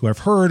Playboys, who I've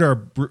heard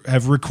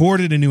have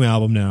recorded a new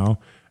album now,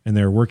 and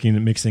they're working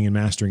and mixing and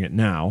mastering it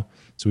now.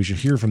 So we should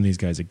hear from these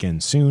guys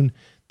again soon.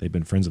 They've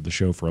been friends of the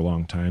show for a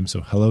long time.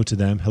 So hello to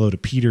them. Hello to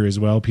Peter as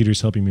well.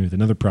 Peter's helping me with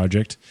another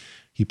project.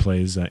 He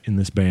plays in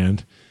this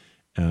band.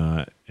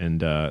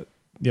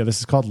 This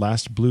is called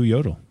Last Blue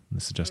Yodel.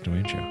 This is Justin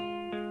Wayne Show.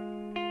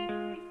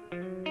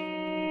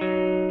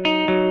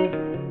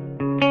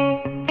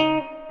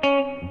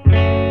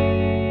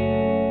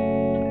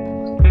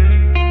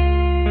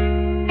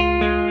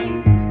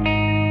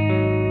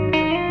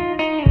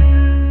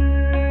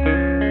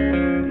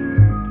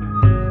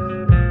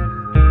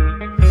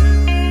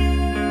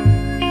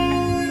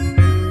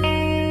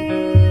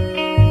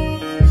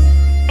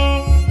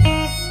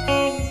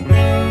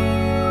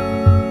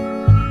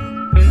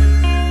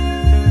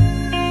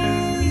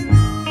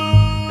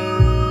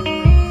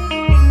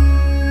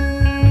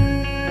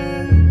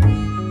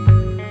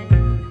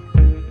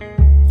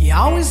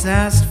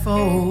 Asked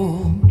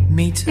for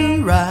me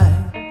to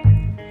write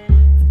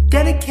a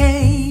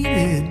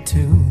dedicated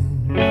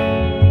tune.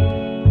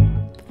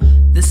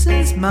 This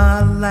is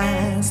my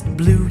last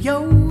blue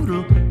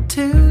yodel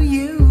to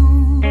you.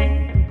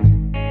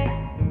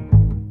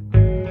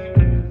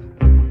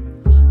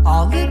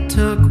 All it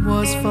took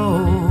was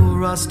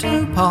for us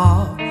to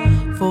part,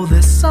 for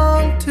this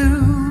song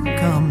to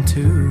come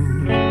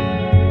to.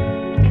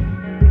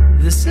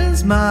 This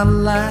is my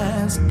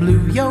last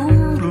blue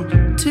yodel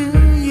to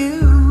you.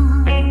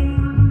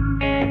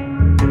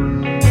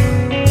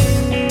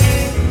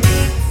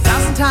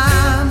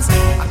 Times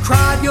I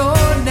cried your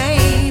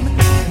name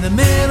in the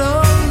middle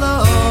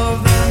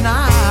of the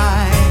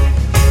night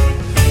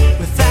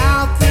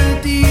without the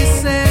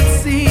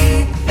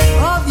decency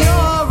of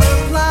your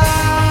reply.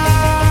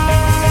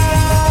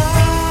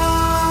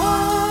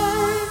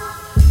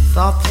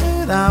 Thought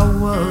that I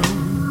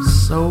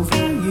was over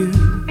you,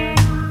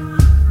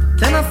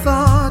 then I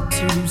thought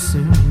too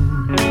soon.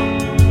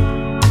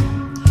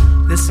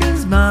 This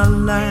is my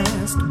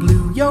last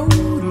blue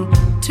yodel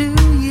to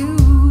you.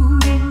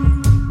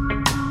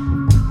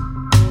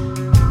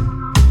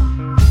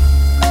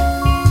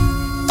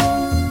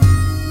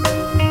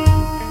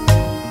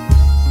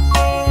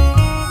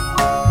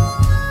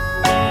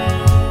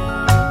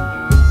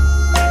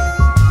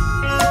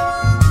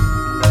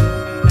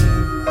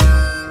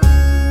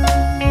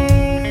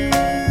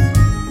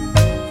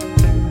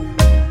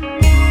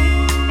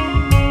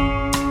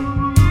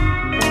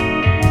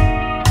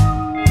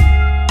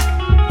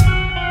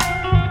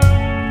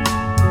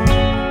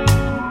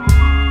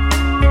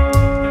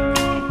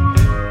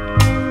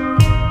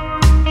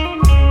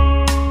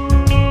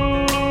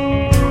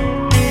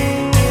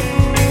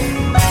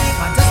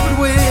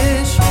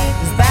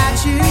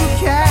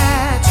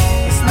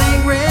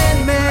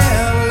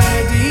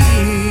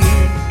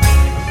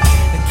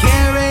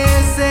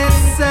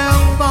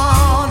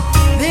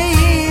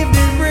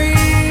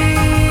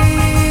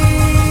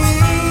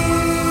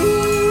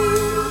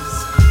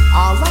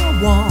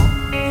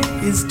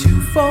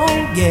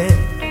 forget.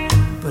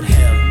 But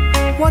hell,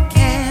 what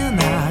can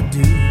I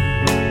do?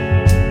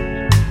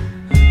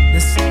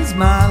 This is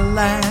my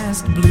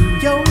last blue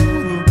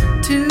yodel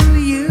to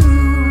you.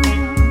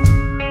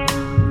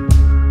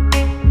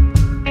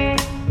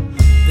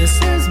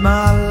 This is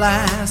my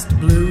last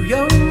blue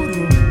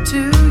yodel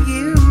to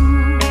you.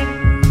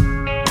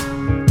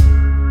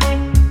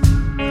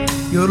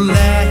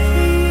 Yodelay,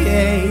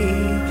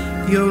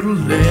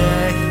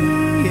 yodelay,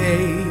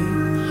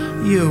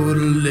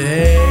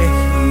 yodelay.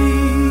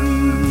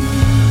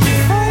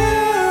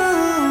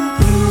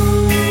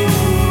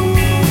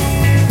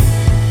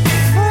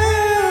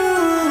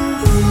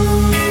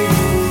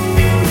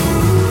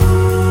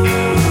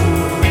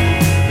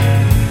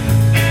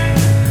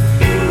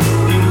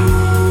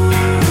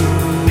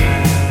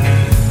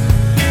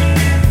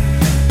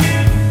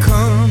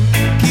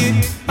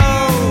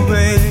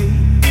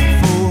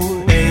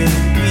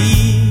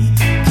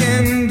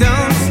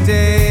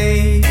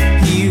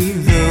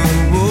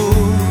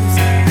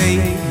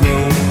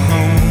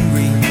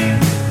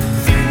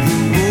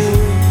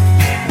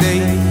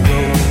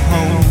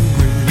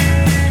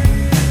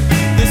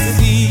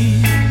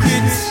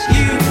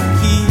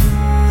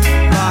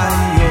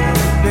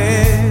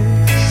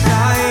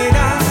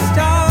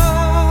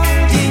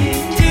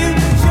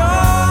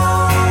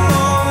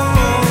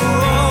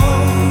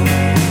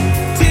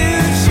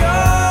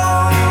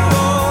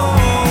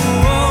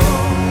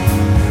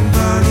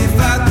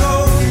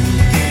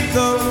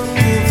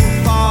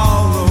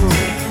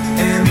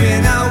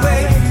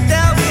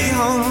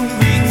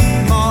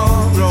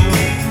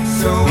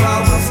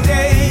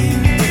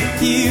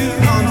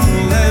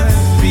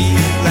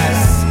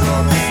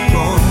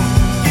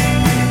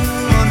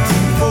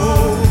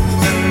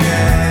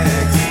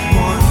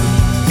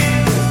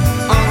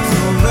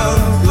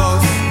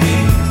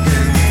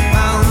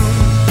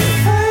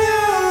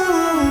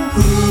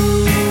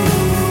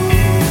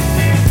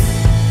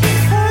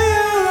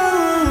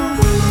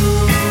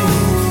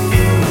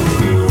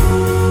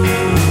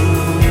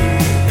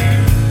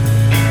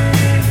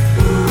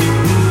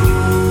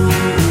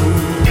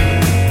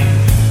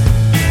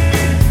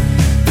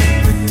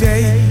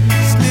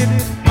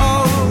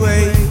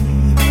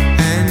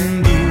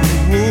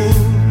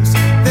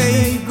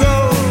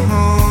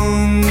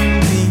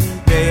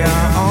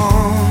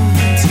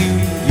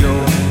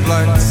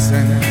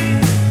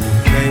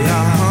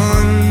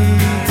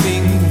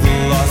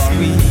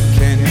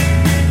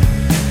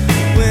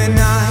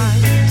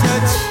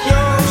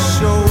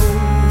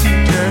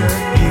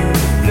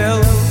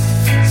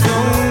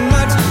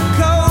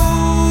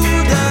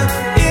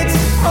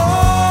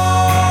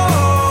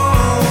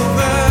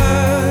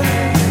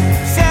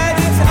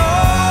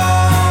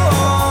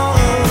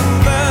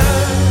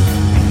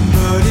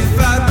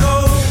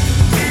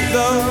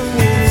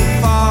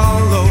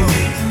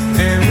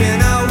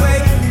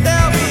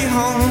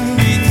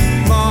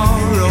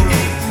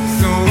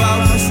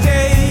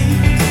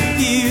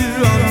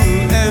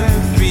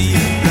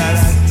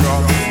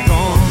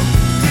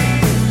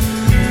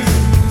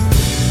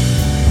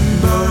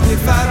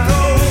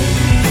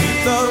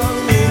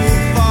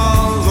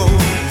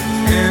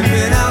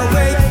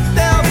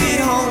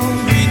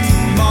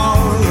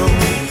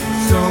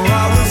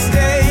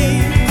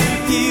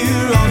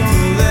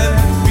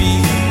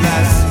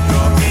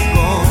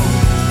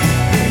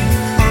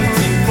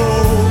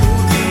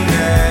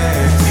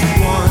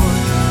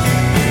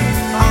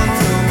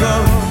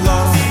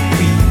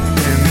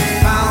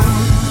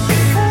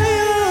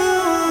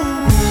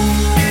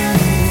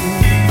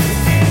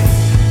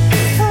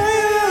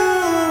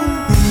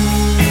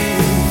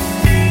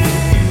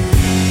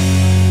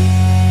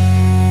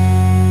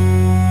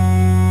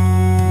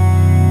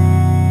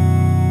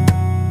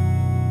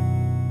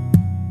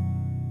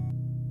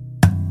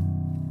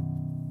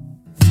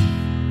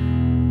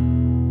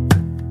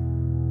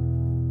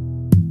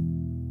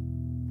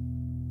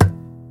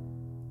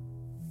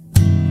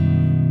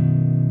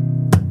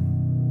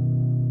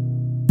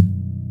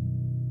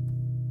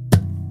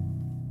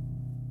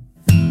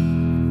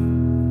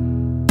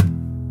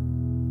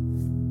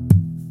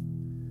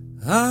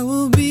 I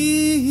will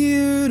be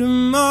here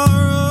tomorrow,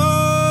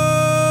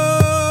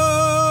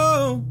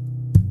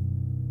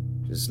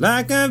 just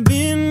like I've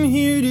been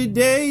here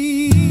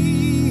today.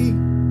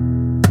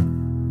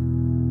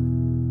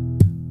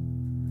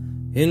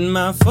 In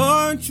my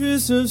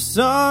fortress of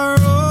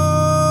sorrow,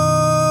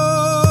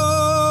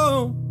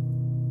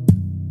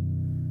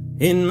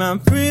 in my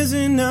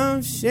prison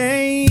of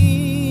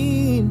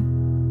shame.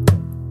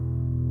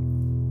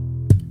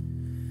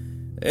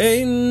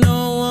 Ain't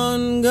no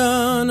one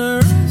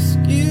gonna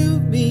rescue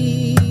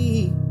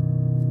me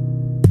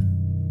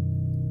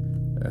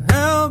or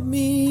help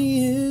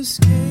me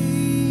escape.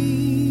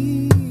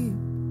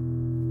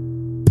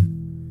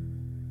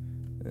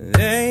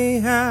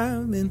 They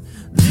have been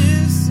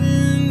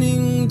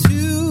listening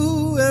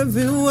to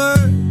every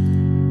word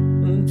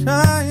I'm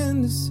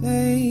trying to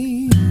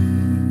say.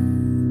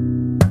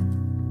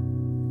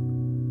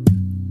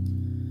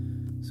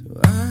 So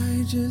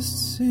I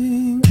just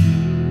sing.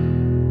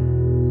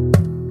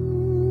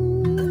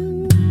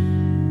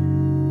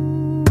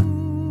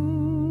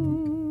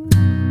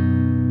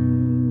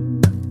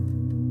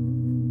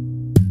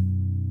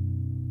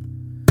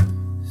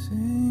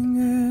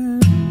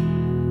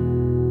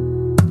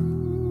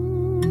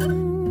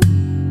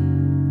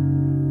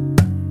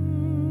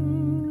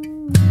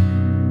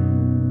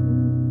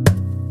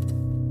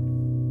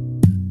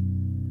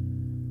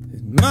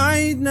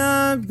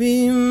 not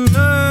be murder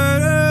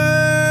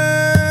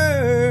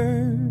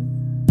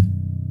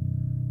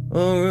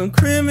or a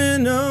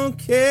criminal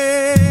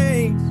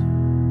case,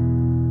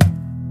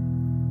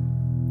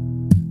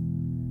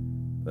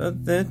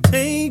 but they're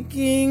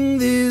taking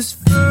this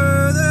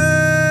further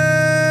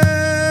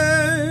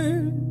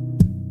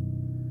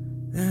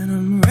than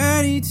I'm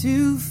ready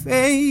to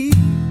face.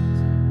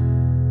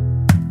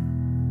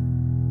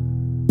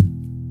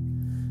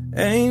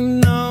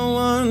 Ain't no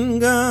one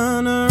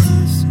gonna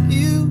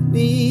rescue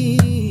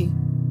me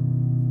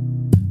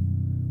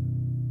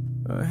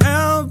or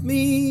help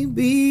me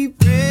be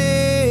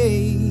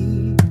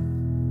brave.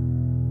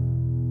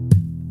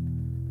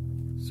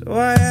 So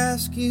I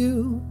ask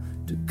you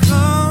to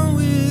come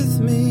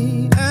with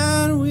me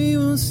and we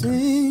will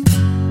sing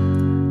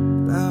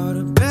about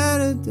a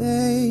better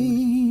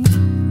day.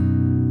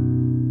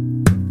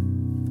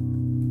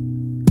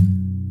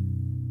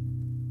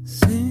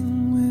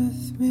 Sing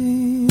with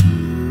me.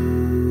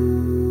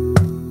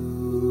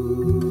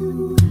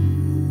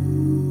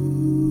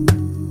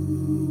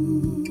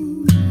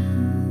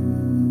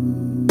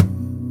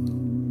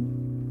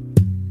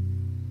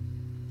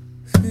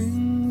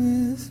 Sing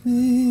with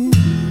me.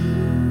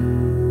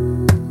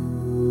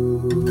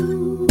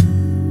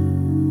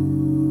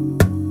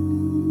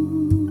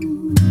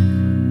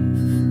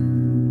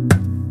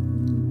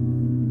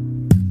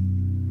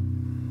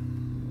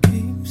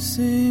 Keep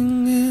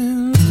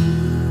singing.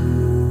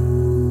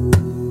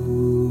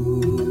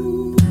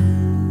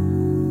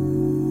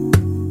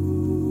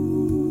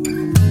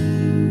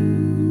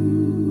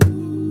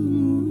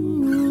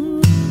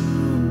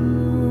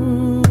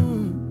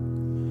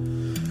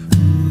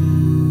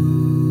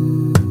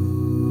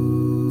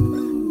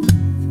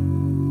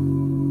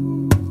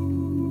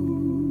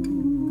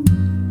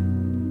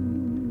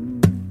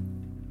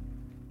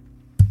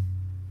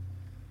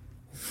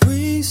 If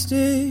we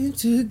stay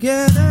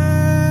together,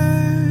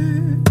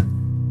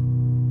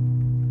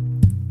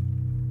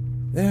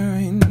 there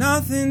ain't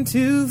nothing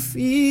to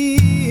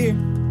fear.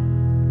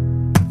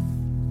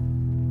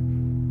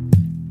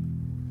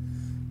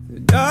 The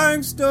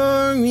dark,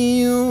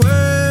 stormy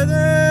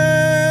weather,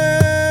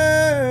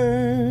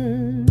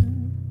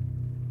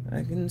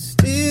 I can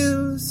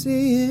still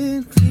see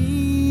it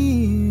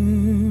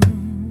clear.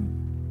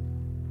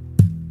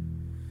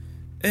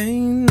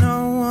 Ain't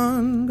no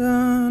one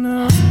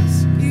gonna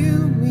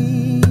rescue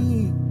me.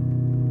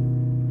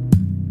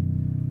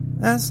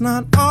 That's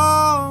not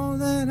all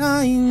that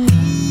I need.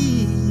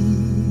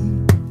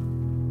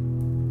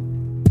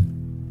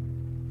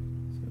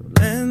 So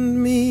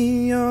lend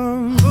me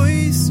your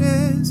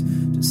voices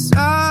to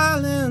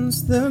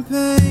silence the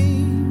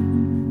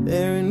pain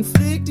they're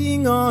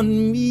inflicting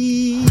on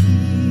me.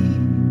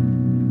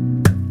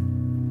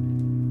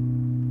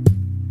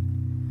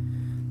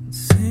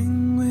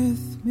 Sing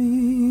with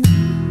me.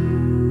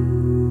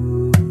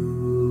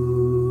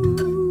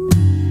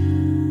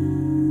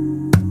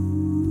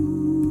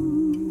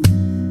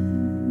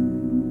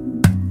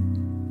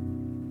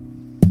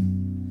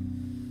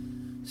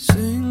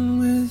 Sing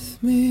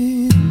with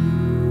me.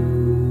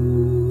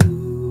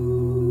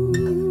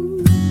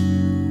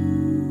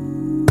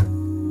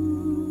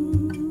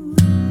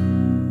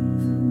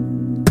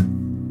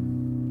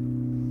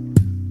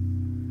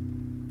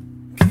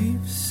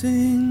 Keep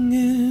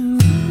singing.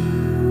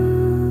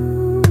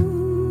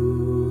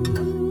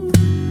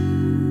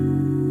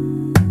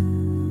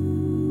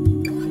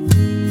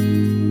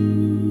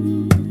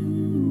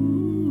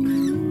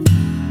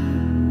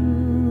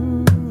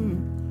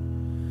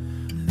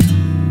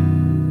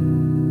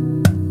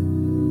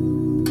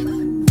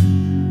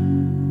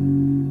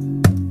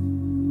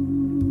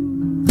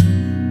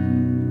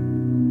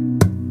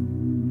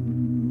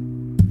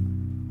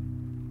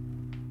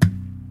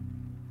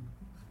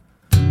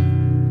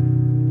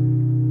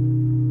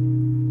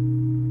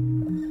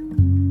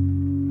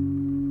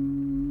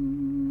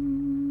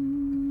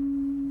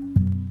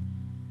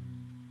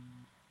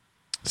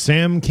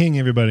 Sam King,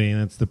 everybody,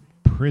 and that's the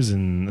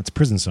prison. That's a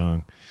prison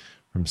song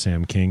from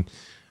Sam King.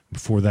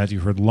 Before that, you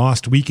heard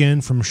 "Lost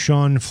Weekend" from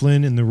Sean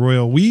Flynn and the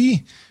Royal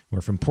We.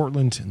 We're from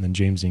Portland, and then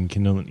James Dean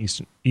Kindle and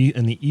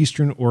the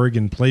Eastern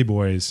Oregon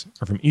Playboys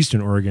are from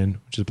Eastern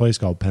Oregon, which is a place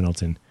called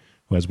Pendleton,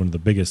 who has one of the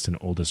biggest and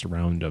oldest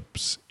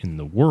roundups in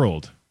the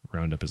world.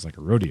 Roundup is like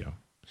a rodeo.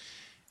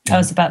 I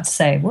was about to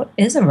say, what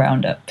is a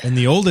roundup? And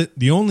the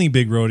only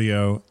big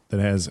rodeo that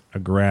has a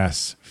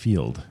grass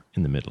field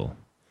in the middle.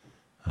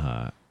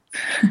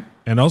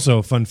 And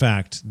also, fun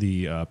fact: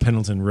 the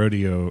Pendleton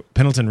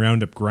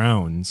Roundup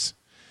grounds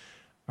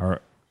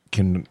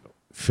can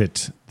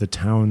fit the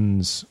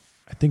town's.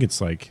 I think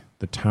it's like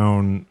the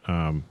town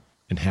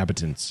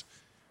inhabitants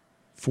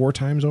 4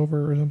 times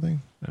over or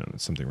something. I don't know,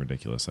 something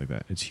ridiculous like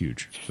that. It's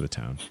huge for the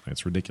town.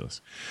 It's ridiculous,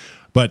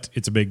 but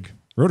it's a big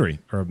rotary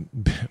or a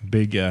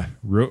big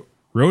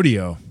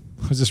rodeo.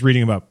 I was just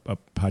reading about a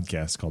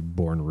podcast called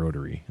Born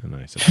Rotary, and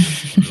I said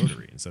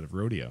Rotary instead of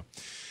rodeo.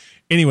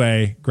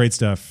 Anyway, great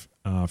stuff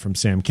from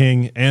Sam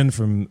King and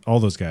from all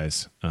those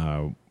guys.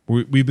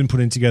 We've been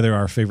putting together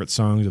our favorite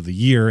songs of the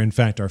year. In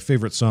fact, our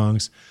favorite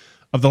songs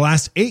of the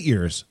last 8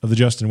 years of the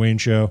Justin Wayne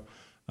Show.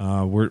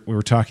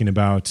 We're talking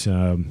about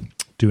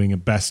doing a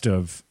best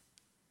of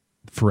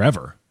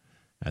forever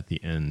at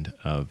the end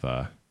of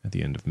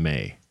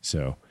May.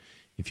 So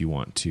if you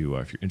want to,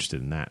 if you're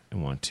interested in that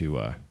and want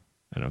to,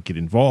 get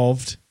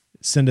involved,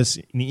 send us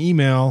an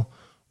email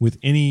with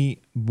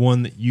any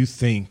one that you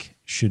think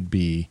should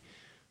be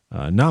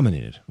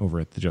nominated over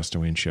at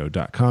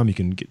thejustinwayneshow.com. You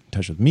can get in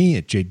touch with me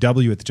at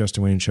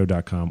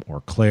jw@thejustinwayneshow.com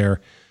or Claire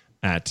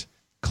at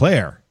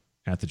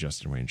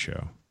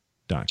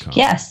thejustinwayneshow.com.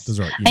 Yes. Those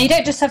are our And you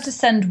don't just have to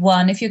send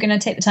one. If you're going to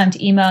take the time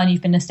to email and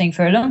you've been listening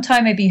for a long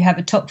time, maybe you have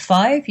a top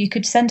 5, you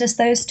could send us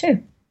those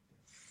too.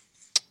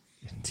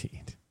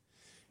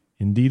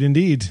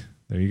 Indeed.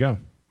 There you go.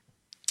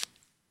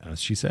 As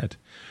she said.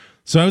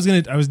 So I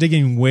was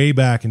digging way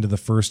back into the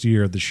first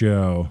year of the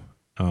show.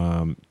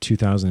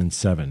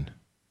 2007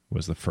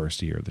 was the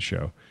first year of the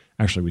show.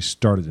 Actually, we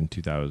started in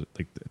 2000.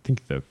 I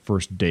think the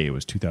first day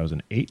was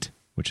 2008,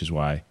 which is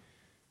why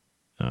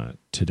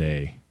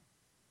today,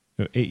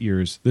 8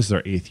 years. This is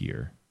our 8th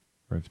year.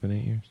 Or it's been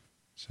 8 years.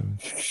 7.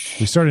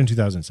 We started in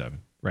 2007.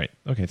 Right.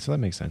 Okay, so that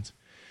makes sense.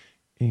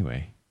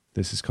 Anyway,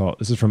 this is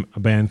from a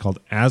band called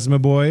Asthma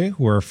Boy,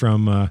 who are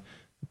from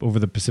over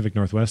the Pacific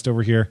Northwest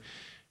over here,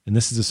 and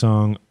this is a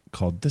song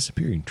called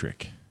 "Disappearing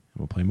Trick." And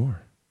we'll play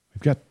more.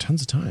 We've got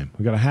tons of time.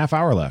 We've got a half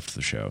hour left of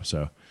the show,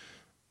 so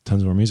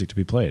tons more music to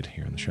be played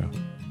here on the show.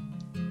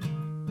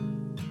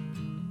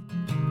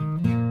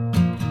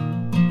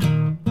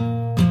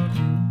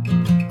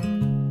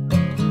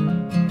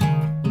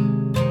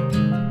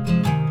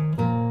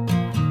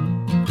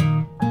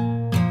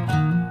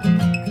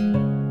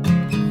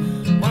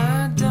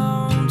 Why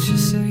don't you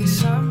say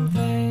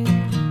something?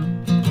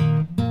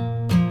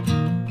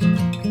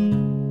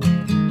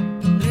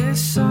 This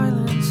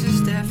silence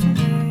is deafening.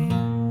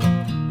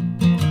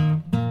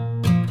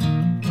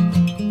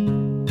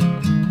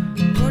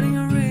 Putting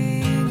a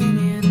ring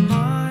in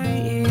my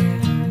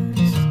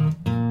ears.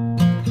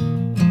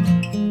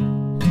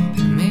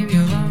 Maybe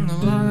along the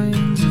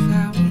lines of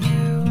how are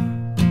you?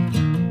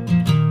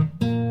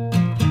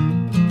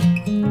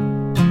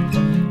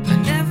 I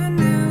never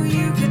knew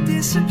you could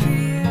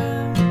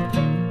disappear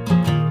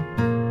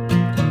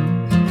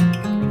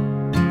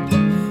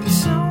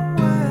so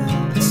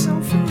well,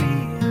 so for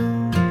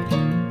real.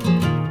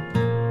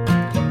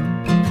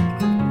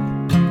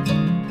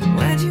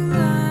 Where'd you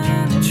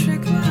learn a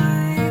trick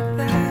like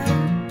that?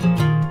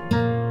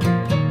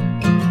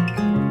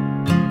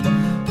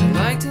 I'd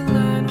like to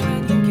learn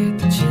when you get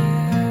the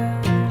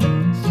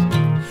chance.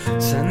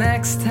 So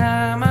next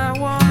time I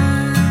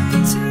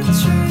want to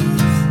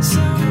treat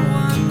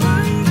someone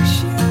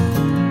like you,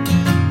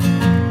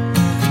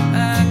 I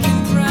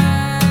can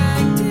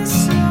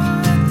practice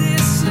on a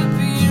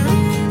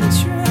disappearing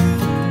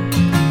trick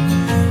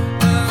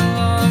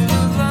along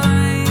the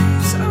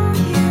lines of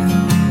you.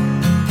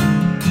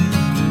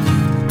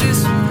 This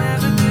will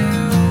never do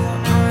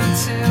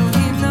until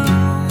he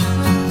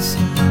knows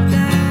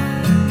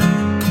that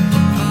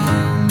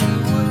all the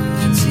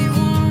words he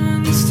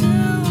wants to,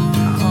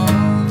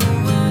 all the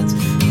words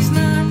he's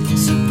not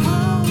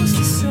supposed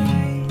to say.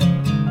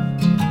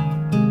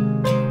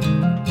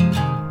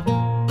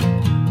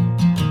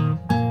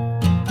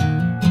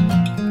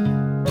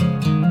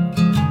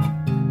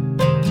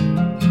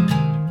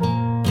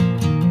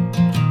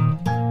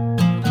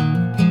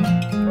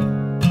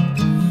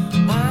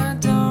 Why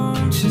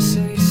don't you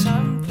say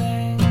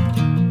something?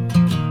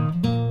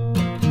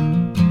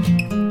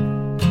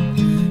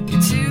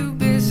 You're too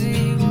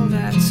busy, well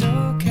that's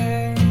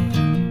okay.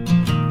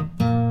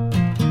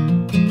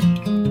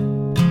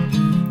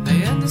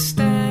 I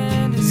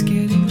understand it's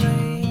getting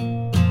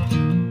late.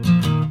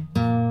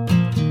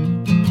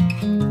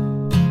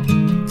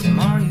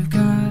 Tomorrow you've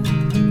got a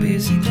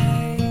busy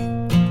day.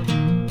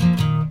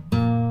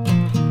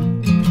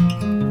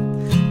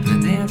 And the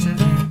day after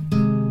that.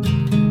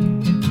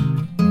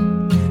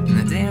 And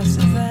the day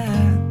after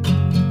that.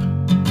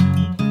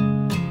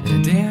 And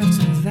the day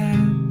after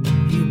that,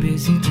 you're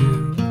busy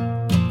too.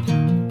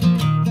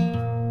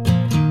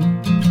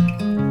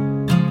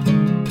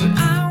 But I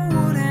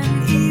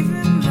wouldn't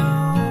even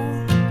know,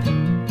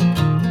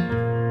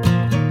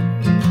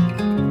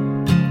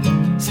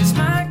 since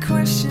my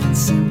questions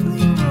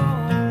simply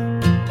roll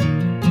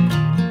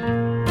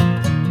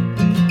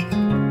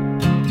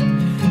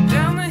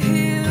down the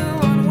hill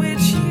on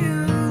which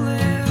you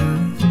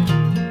live.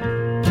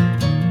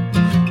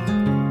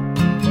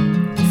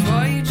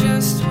 Before you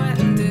just went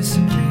and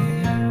disappeared.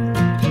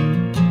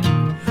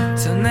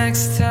 So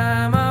next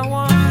time I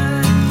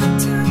want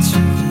to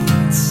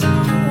treat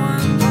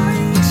someone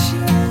like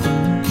you,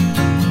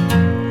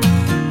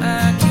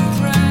 I can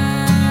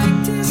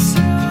practice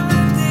on a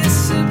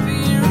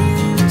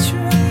disappearing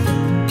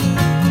trick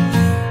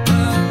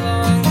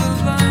along the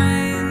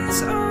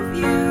lines of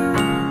you.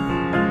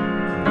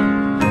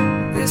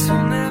 This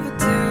will never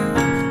do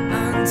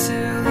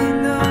until he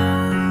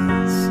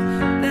knows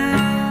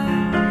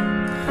that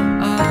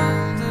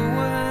all the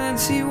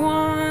words he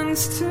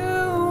wants to,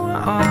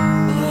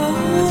 all the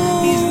words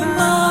he's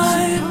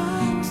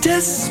not supposed to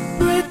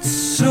desperate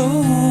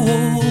soul.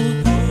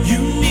 You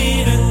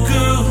need a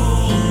girl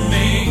who'll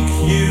make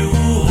you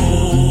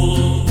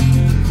whole.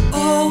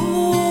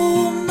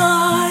 Oh,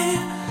 my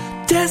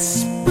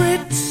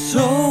desperate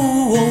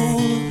soul.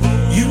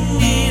 You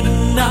need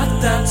a knot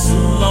that's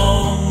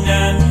long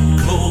and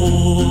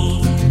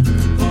cold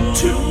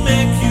to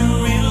make you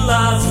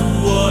realize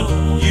what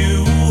you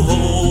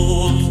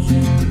hold.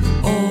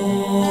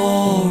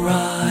 All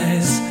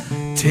rise,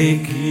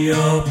 take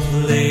your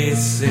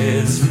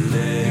places,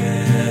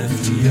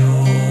 lift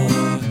your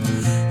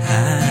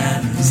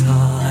hands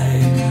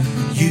high.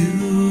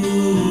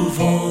 You've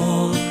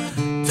all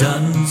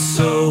done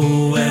so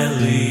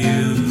well,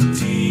 you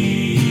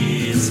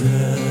deserve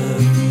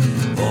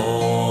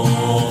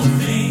all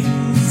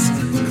things.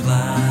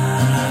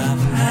 Clap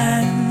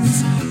hands,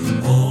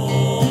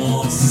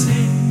 all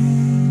sing.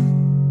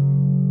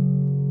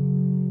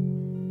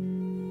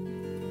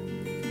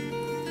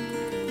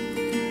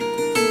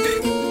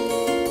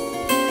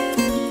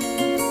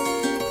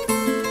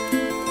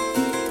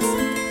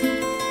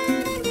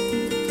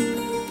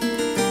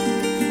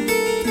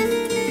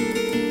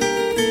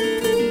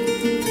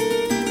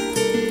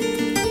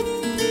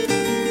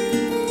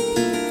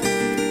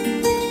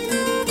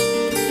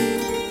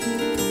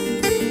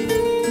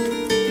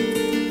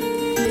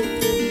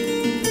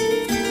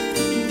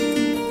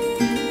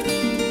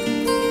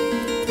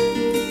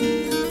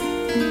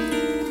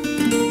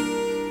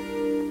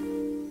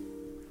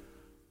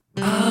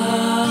 I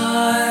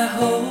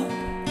hope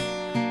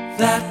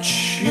that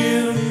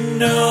you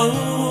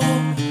know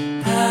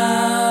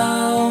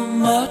how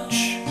much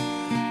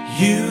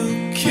you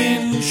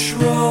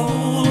control.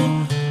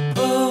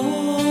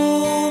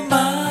 Oh,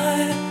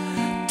 my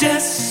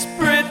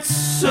desperate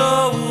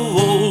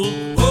soul.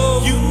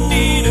 You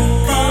need a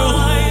girl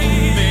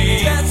who'll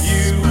make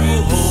you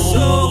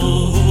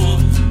whole.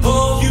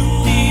 You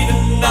need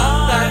a knot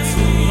that's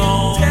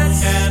long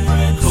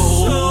and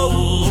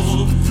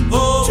cold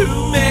to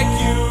make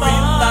you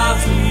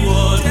realize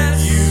what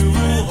you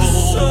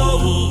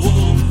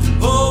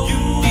hold. You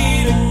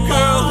need a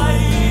girl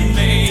who'll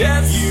make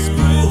you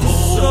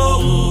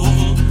whole.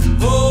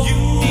 You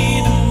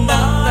need a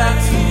knot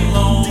that's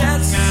long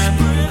and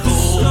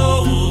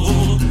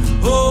cold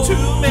to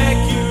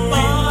make you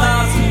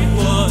realize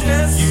what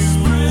you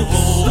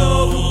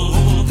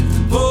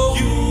hold.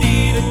 You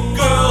need a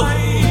girl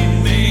who'll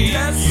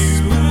make you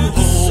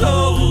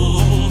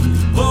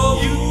whole.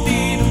 You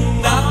need a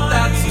knot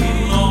that's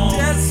long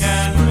and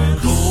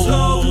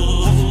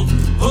cold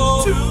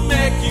to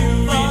make you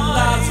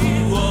realize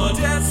what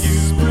you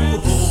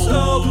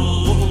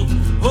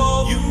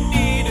hold. You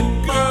need a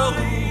girl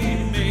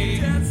who'll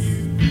make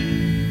you.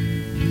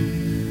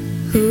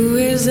 Who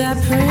is that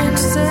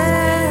princess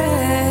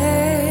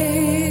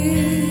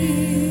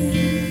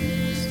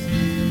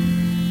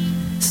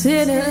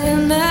sitting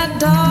in that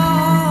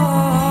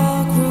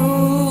dark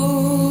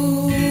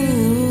room?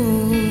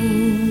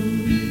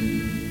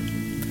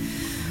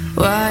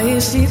 Why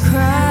is she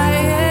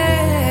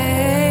crying,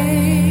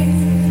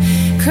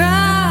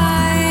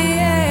 crying?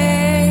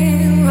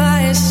 Why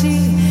is she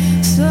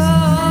so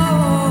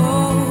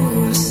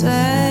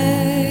sad?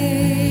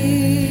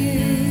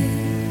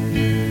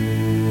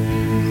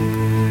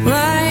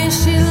 Why is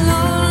she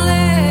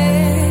lonely?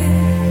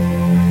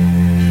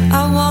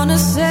 I wanna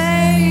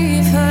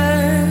save her.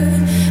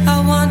 I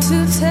want to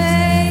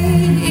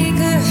take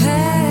her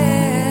hand.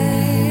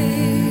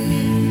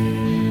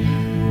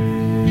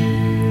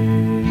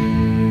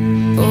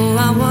 Oh,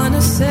 I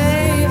wanna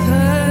save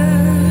her.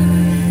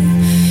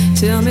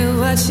 Tell me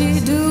what she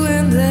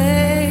doing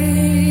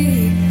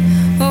there.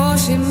 Oh,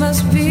 she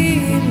must be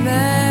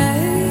mad.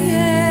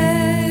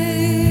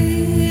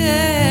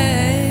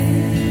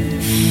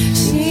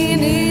 She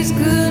needs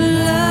good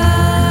love.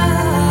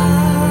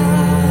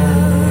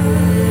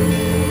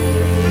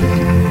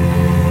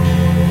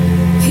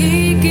 He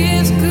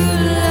gives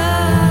good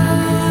love.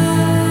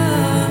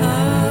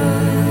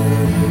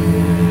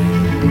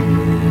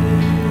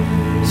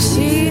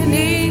 She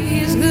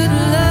needs good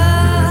love.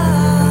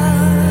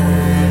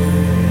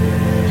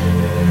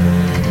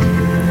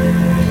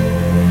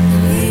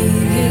 He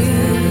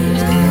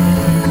gives good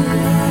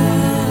love.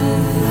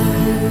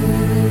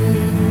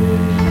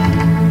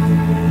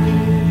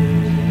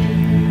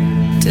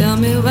 Tell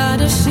me, why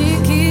does she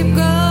keep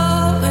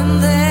going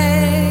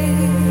there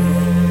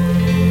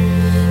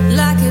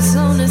like it's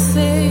only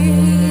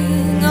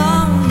thing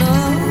on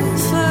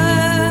over?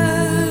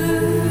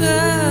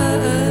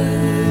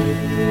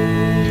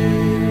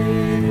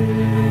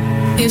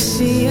 Is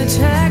she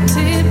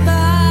attracted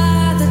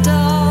by the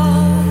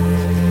dark,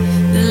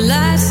 the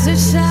lights that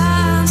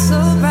shine so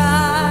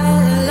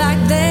bright,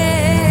 like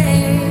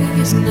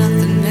there's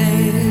nothing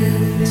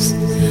else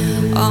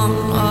on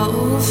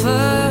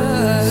over?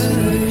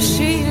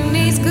 She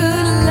needs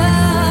good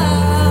love,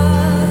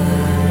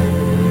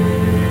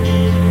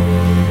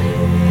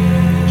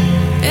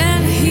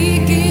 and he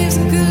gives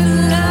good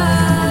love.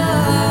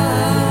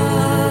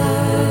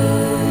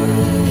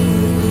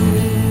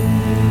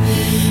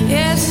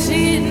 Yes,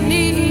 she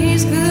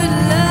needs good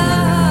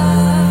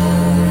love.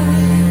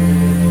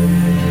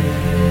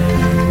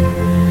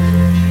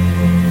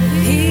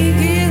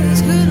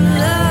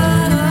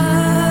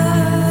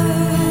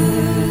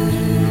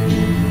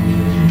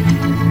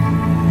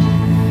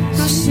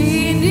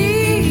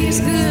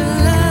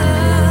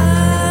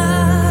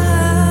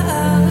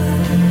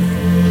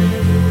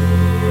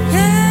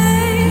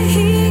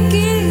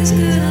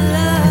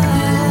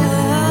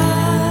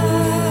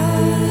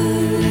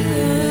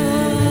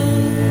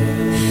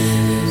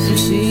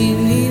 She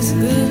needs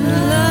good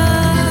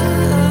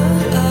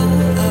love,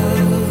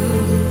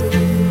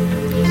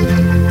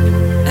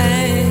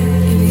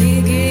 and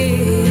he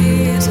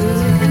gives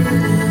good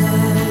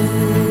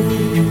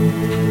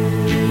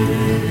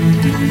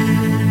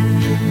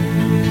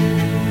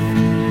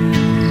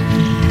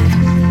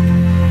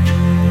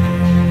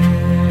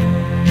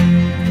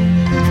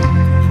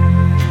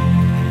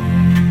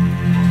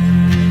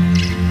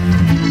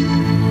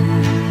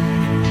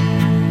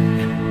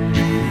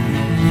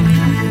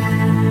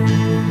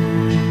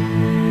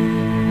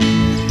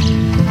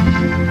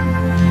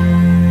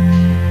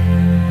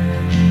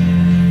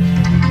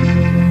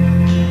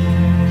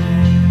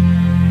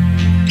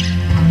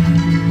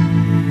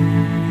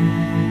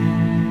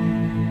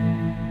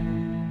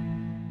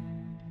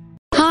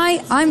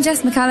Hi, I'm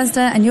Jess McAllister,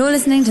 and you're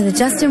listening to The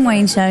Justin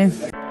Wayne Show.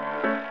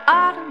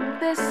 Autumn of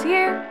this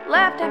year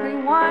left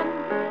everyone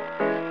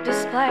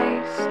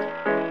displaced.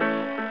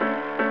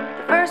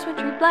 The first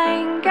wintry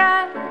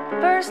blanket, the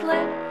first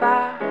lit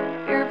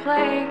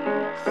fireplace.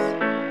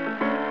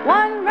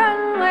 One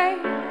runway,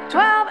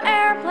 12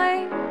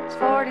 airplanes,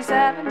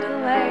 47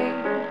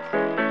 delays.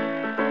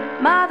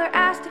 Mother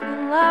asked if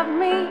you loved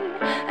me,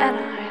 and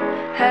I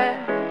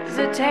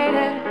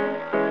hesitated.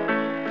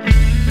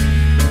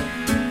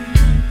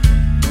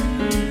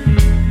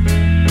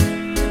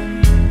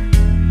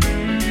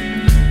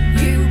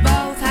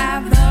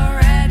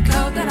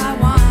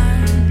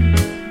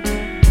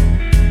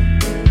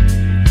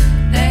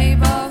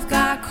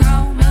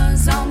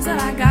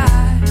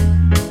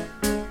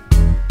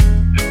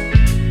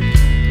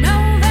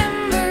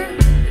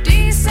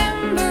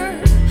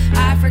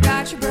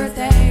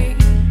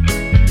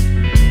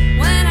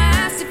 When I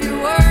asked if you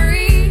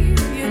worry,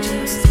 you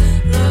just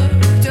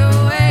looked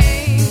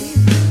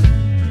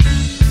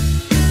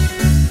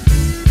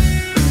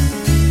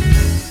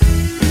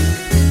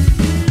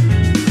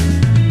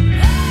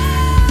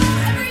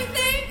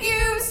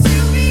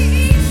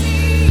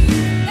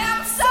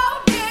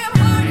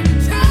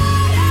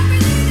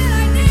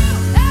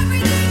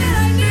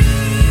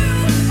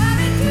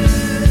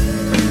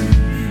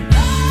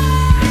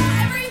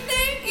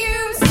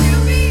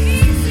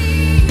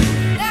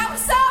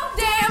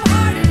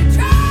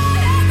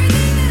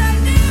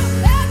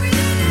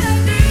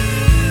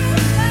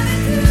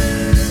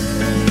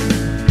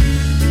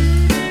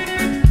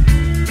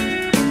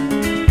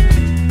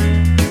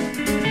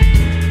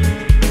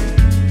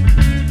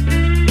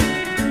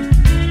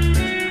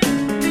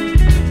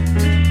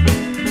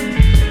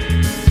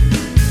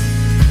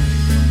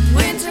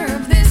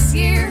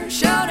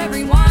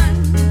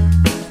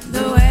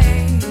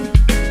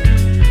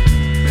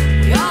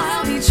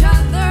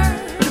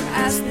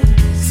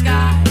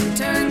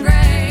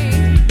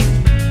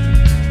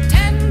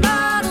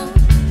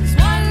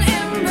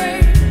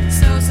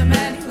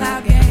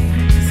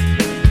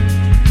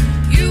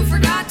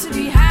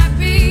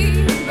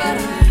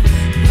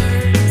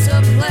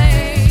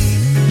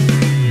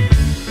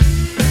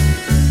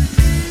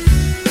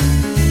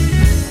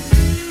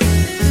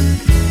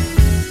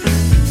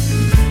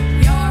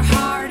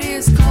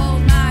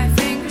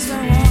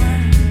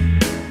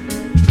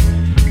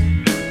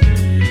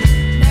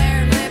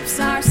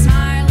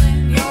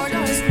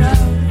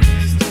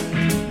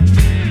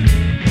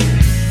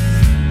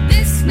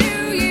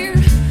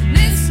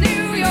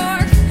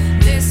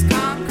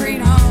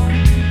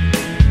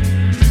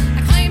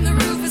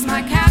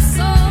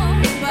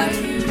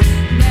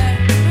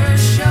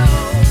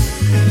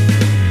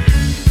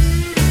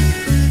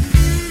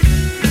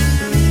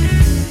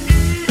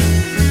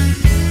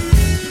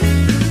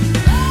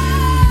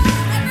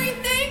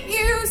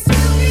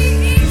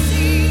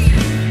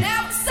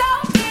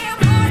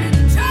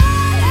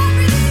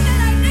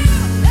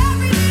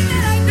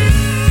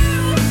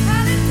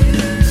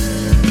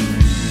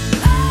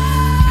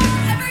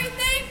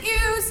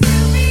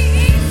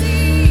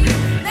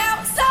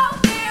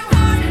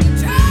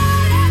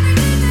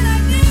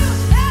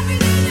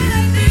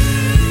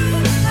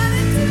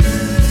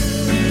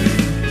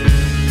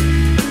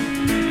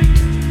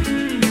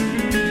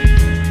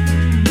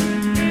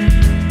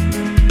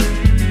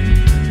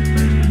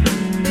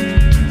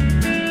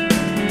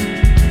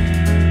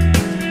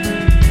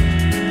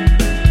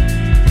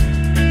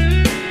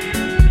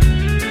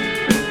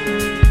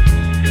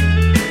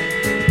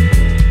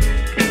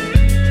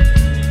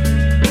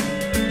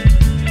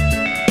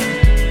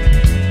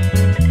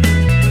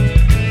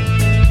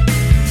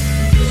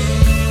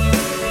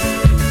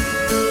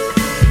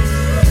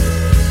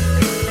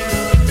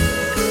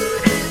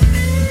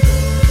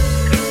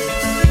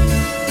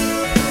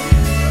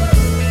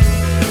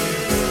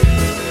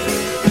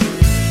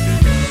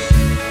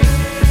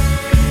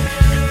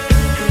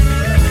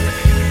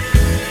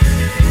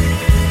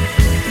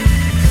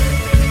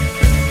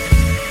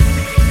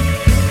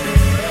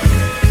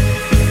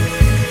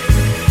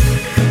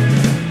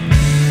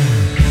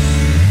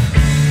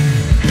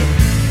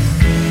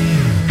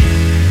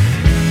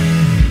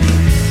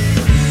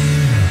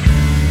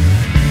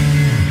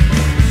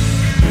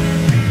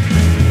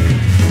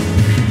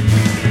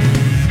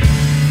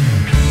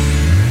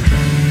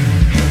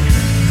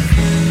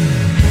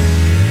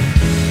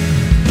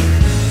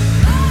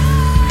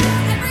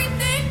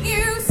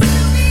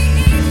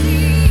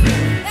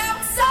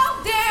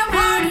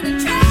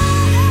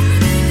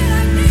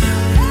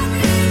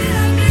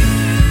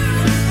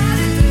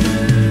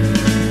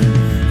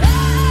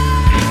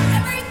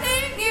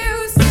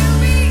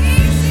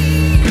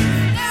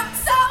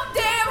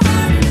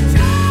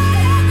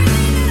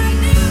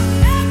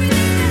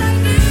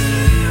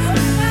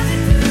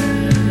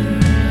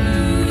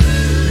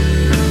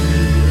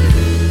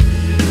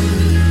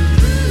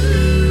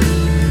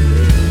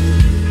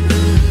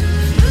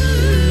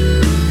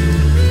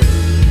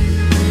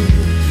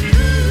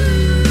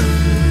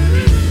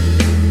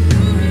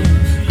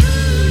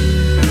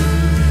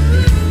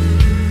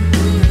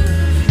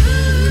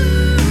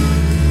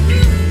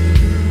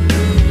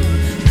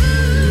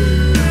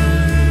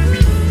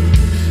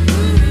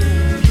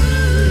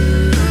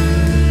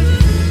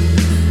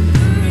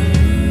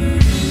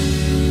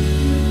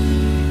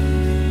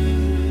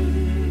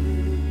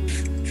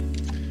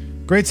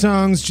Great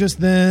songs just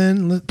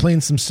then.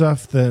 Playing some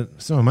stuff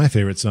some of my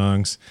favorite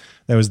songs.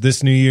 That was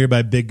This New Year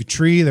by Big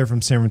Tree. They're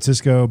from San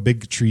Francisco.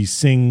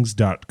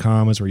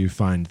 BigTreeSings.com is where you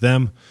find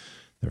them.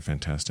 They're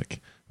fantastic.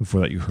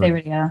 Before that, you heard. They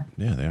really are.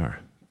 Yeah, they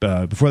are.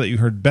 Before that, you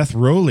heard Beth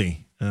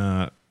Rowley.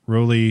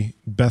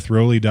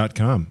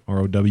 BethRowley.com,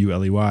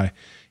 ROWLEY.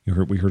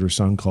 We heard her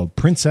song called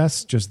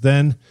Princess just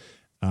then.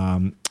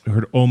 We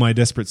heard Oh My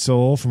Desperate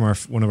Soul from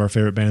one of our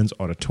favorite bands,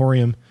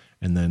 Auditorium,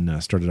 and then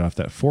started off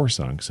that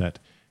 4-song set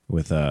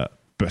with a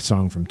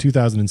song from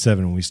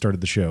 2007 when we started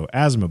the show,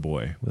 Asthma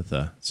Boy, with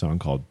a song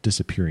called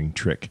Disappearing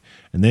Trick.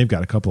 And they've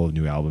got a couple of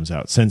new albums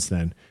out since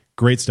then.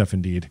 Great stuff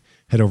indeed.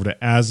 Head over to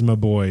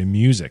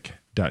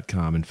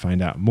asthmaboymusic.com and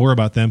find out more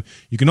about them.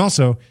 You can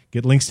also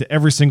get links to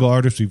every single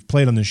artist we've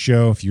played on this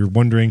show if you're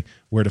wondering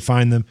where to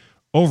find them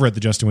over at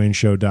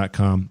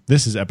thejustinwayneshow.com.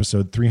 This is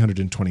episode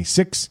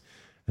 326,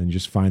 and you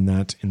just find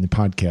that in the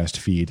podcast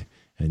feed,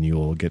 and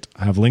you'll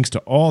have links to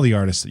all the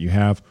artists that you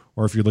have,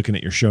 or if you're looking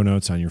at your show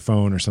notes on your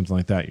phone or something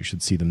like that, you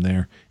should see them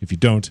there. If you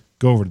don't,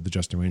 go over to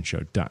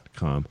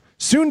thejustinwayneshow.com.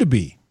 Soon to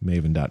be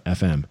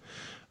Maven.fm.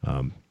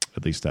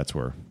 At least that's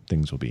where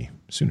things will be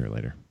sooner or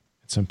later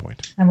at some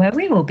point. And where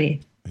we will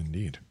be.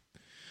 Indeed.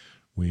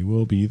 We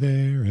will be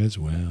there as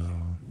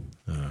well.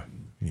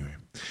 Anyway.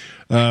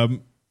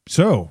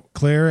 So,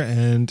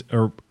 Claire,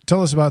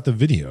 tell us about the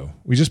video.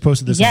 We just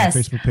posted this on the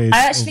Facebook page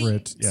over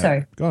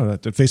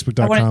at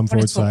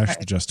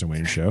facebook.com/The Justin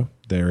Wayne Show.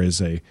 There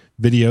is a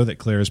video that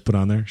Claire has put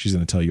on there. She's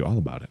going to tell you all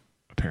about it,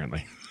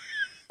 apparently.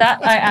 That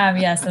I am,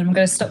 yes. And I'm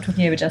going to stop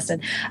talking over Justin.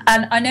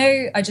 And I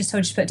know I just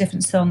told you to put a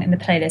different song in the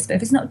playlist, but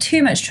if it's not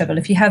too much trouble,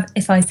 if you have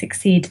If I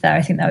Succeed there,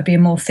 I think that would be a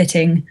more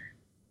fitting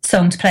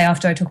song to play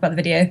after I talk about the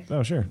video.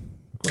 Oh, sure.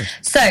 Of course.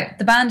 So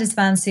the band is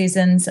Van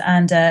Susans,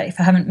 and if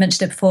I haven't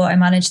mentioned it before, I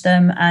manage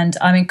them, and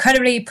I'm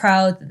incredibly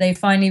proud that they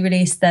finally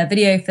released their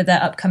video for their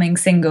upcoming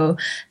single.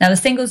 Now, the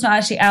single's not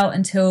actually out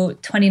until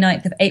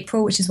 29th of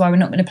April, which is why we're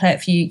not going to play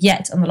it for you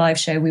yet on the live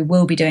show. We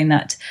will be doing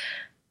that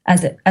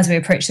as we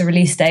approach the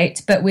release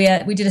date. But we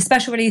did a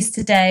special release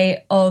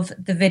today of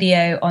the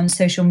video on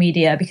social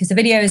media, because the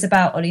video is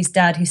about Ollie's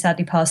dad, who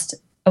sadly passed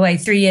away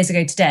 3 years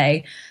ago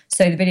today.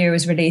 So the video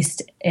was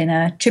released in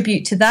a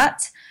tribute to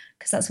that,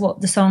 because that's what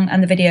the song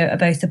and the video are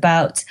both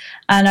about.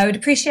 And I would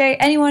appreciate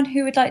anyone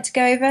who would like to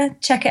go over,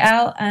 check it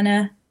out,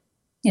 and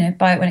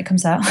buy it when it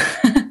comes out.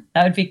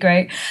 That would be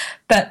great.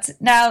 But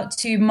now,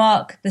 to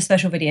mark the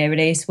special video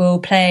release, we'll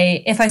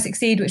play If I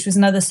Succeed, which was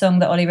another song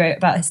that Ollie wrote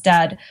about his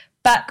dad,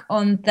 back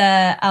on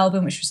their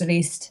album, which was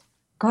released,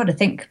 I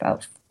think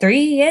about 3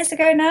 years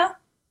ago now.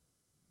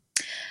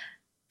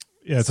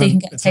 Yeah, so you can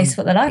get a taste of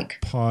what they're like.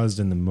 Paused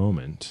in the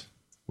Moment,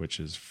 which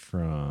is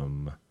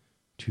from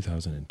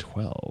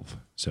 2012,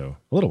 so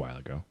a little while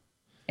ago.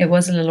 It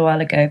was a little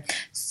while ago.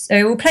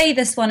 So we'll play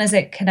this one as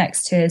it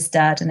connects to his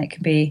dad, and it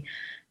can be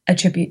a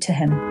tribute to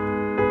him.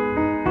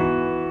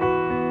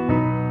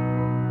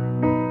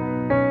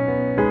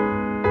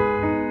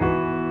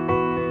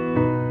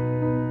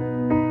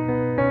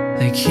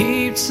 They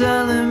keep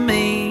telling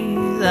me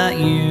that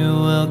you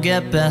will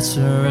get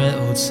better, it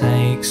will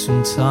take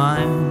some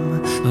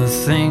time, but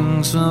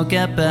things will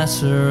get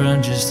better,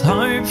 and just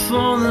hope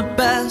for the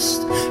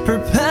best,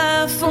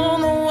 prepare for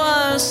the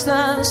worst.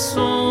 That's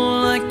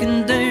all I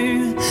can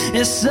do.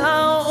 It's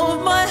out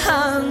of my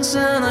hands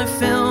and I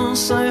feel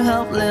so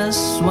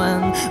helpless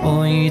when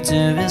all you do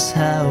is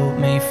help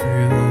me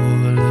through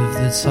all of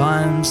the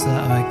times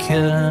that I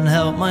couldn't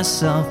help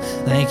myself.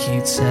 They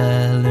keep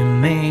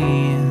telling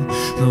me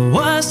the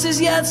worst is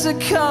yet to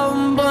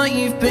come, but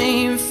you've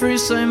been through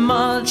so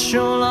much,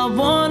 all I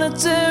wanna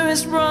do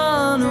is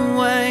run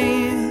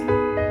away.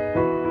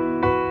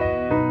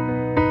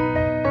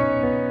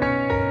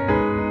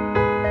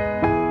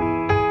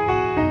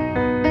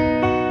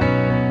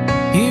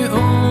 You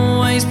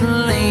always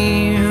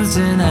believed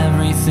in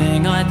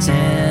everything I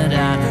did, and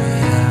I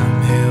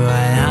am who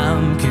I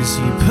am, 'cause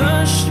you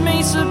pushed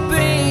me to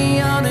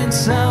be. I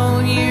didn't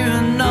tell you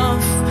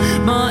enough,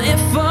 but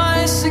if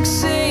I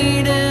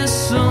succeed,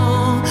 it's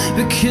all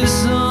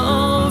because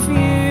of you.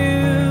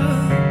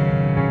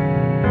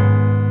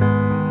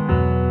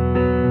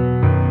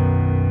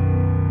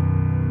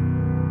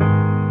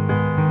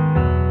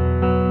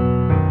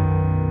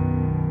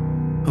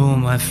 All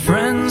my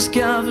friends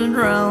gathered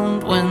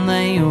round when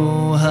they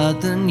all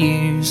heard the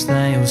news.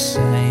 They all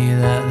say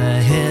that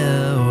they're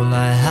here, all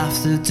I have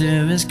to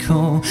do is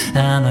call,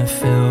 and I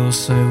feel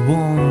so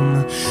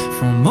warm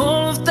from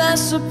all of their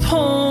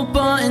support.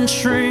 But in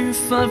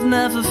truth, I've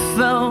never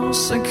felt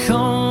so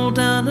cold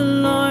and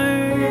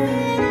alone.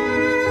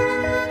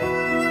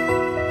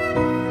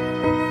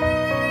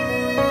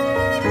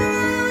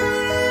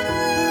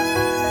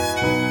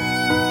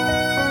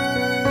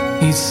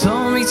 You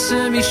told me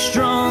to be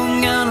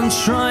strong, and I'm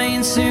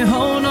trying to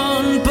hold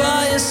on,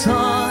 but it's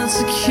hard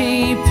to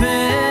keep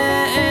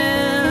it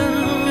in.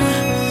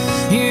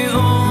 You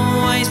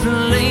always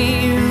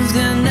believed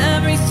in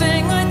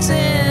everything I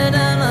did,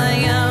 and I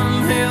am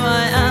who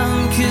I am,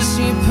 'cause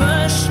you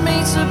pushed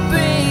me to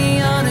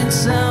be. I didn't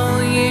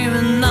tell you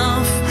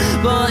enough,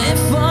 but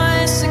if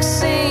I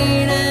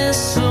succeed,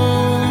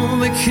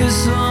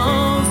 because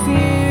of you.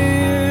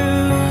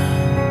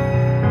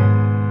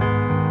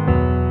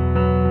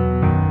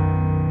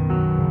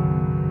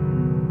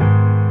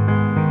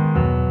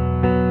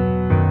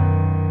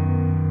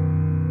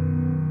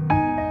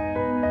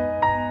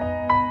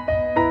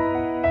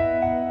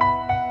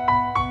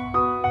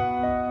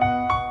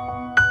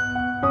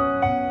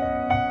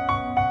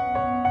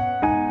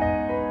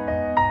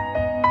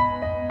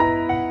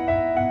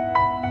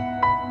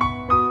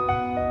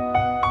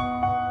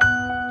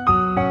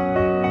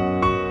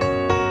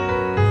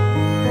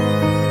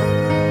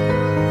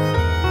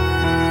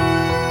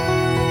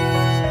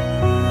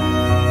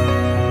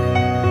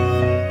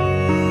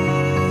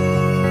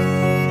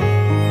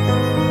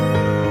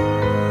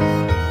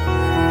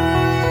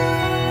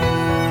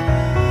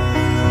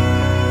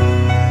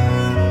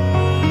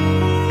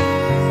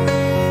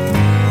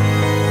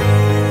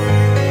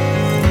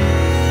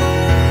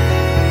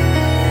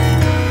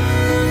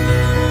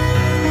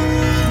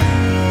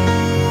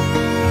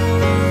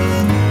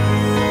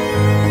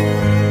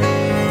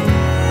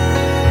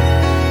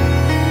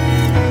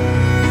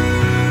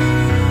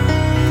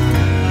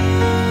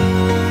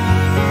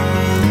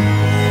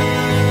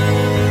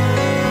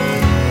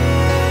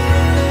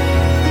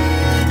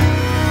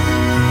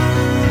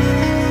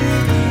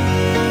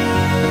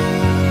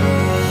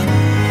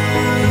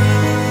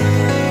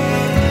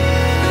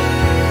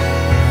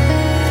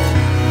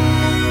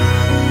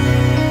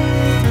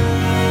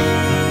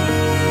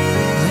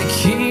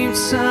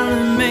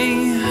 Telling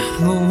me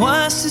the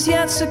worst is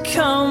yet to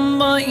come,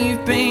 but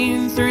you've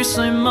been through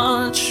so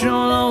much.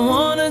 All I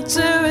wanna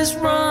do is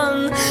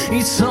run.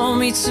 You told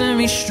me to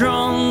be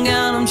strong,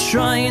 and I'm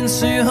trying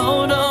to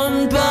hold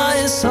on, but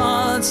it's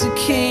hard to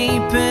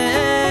keep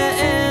it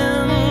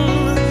in.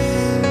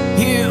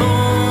 You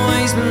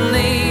always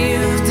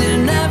believed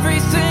in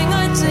everything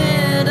I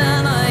did,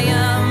 and I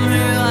am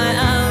who I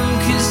am,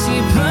 'cause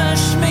you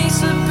pushed me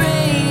to be.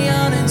 I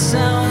didn't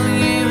tell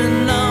you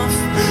enough,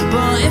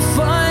 but if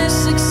I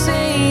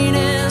succeed,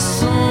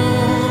 it's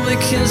all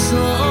because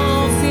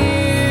of you.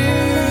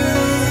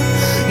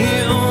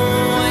 You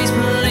always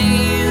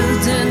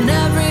believed in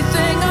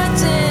everything I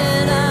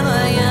did, and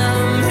I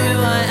am who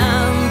I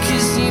am,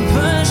 'cause you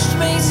pushed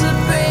me to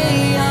be.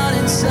 I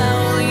didn't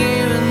tell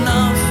you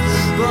enough,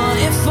 but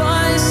if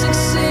I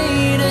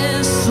succeed,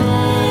 it's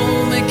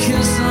all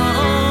because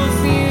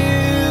of you.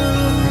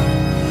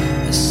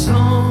 It's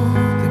all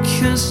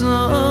because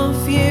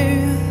of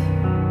you.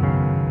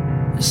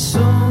 It's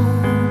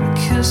all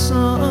because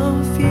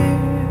of you.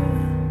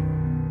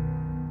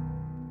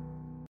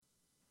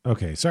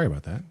 Okay, sorry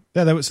about that.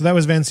 Yeah, that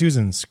was Van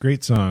Susan's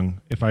great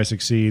song, "If I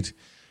Succeed."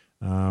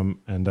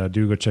 And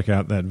do go check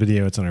out that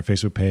video. It's on our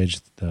Facebook page,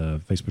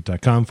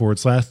 facebook.com//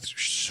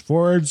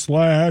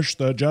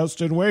 The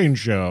Justin Wayne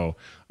Show.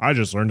 I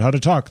just learned how to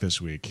talk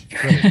this week.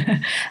 Great.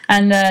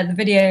 And the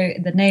video,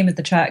 the name of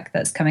the track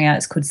that's coming out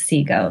is called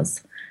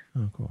Seagulls.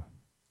 Oh, cool.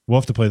 We'll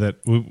have to play that.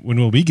 When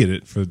will we get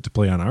it to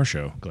play on our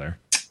show, Claire?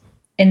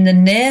 In the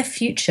near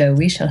future,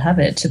 we shall have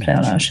it to play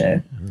on our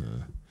show.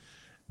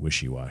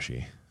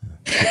 Wishy-washy.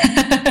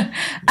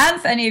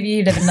 And for any of you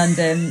who live in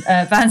London,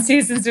 Van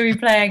Susan's will be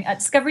playing at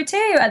Discovery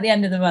 2 at the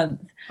end of the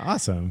month.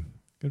 Awesome.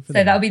 Good for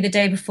So that'll be the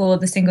day before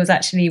the single's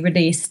actually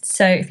released.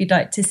 So if you'd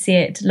like to see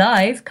it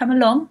live, come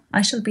along.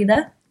 I shall be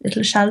there.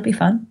 It shall be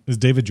fun. Is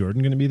David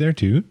Jordan going to be there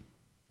too?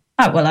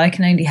 Oh, well, I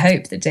can only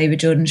hope that David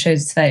Jordan shows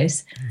his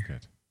face. Okay.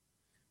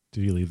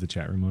 Did he leave the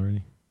chat room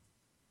already?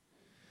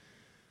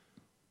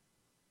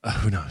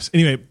 Who knows?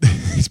 Anyway,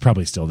 he's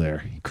probably still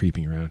there,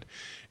 creeping around.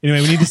 Anyway,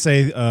 we need to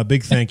say a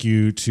big thank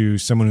you to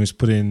someone who's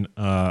put in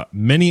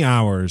many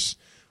hours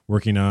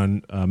working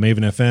on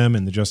Maven FM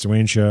and the Justin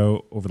Wayne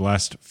Show over the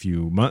last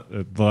few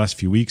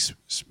weeks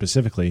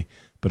specifically,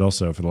 but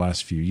also for the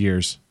last few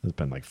years. It's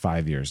been like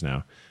 5 years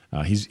now.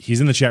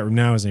 He's in the chat room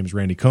now. His name is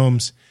Randy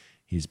Combs.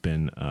 He's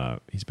been a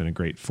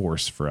great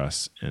force for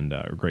us and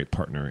a great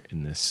partner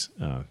in this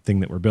thing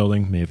that we're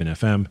building, Maven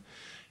FM.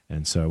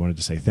 And so I wanted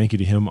to say thank you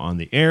to him on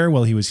the air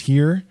while he was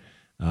here.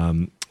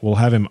 We'll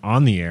have him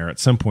on the air at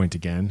some point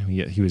again.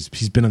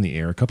 He's been on the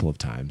air a couple of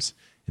times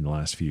in the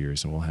last few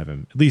years, and we'll have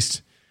him at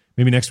least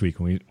maybe next week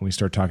when we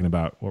start talking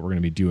about what we're going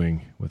to be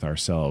doing with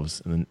ourselves,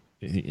 and then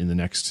in the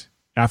next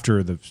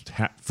after the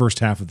first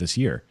half of this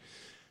year,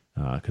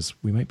 because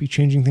we might be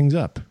changing things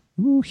up.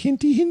 Ooh,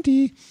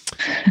 hinty.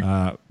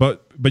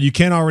 But you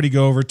can already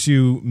go over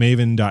to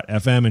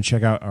maven.fm and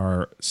check out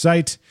our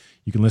site.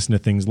 You can listen to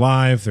things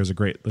live. There's a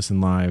great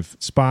listen live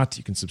spot.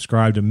 You can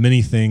subscribe to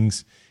many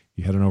things.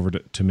 You head on over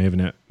to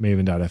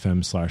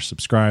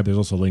maven.fm/subscribe. There's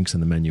also links in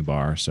the menu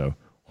bar. So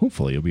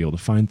hopefully you'll be able to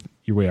find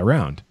your way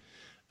around.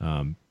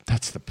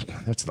 That's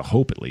the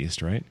hope, at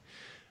least, right?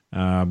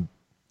 You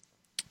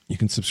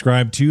can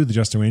subscribe to the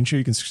Justin Wayne Show.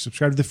 You can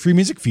subscribe to the free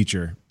music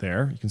feature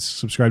there. You can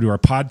subscribe to our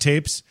pod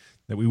tapes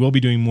that we will be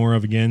doing more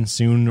of again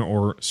sooner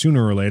or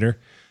later.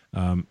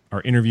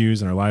 Our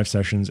interviews and our live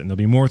sessions, and there'll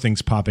be more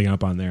things popping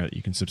up on there that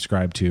you can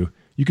subscribe to.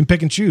 You can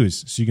pick and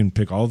choose. So you can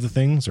pick all of the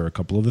things or a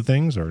couple of the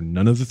things or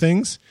none of the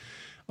things.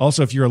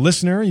 Also, if you're a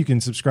listener, you can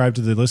subscribe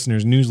to the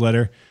listener's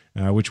newsletter.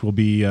 which will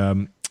be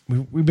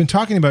we've been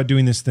talking about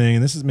doing this thing,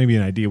 and this is maybe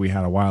an idea we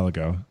had a while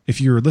ago.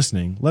 If you're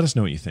listening, let us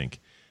know what you think,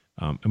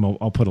 and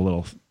I'll put a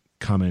little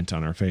comment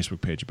on our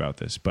Facebook page about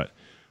this. But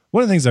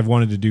one of the things I've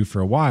wanted to do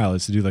for a while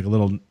is to do like a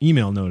little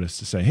email notice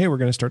to say, hey, we're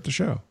going to start the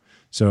show.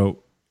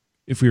 So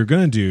if we were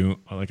going to do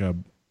like a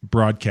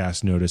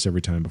broadcast notice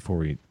every time before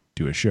we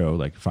do a show,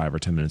 like 5 or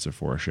 10 minutes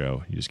before a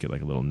show, you just get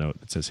like a little note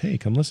that says, hey,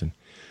 come listen.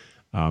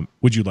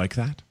 Would you like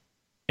that?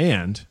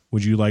 And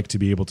would you like to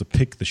be able to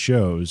pick the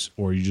shows,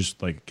 or you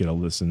just like get a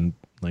listen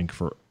link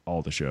for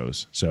all the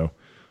shows? So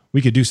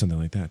we could do something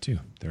like that too.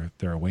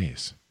 There are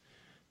ways.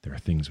 There are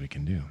things we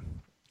can do.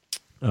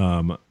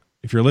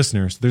 If you're a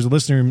listener, so there's a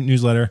listener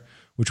newsletter,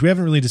 which we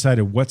haven't really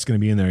decided what's going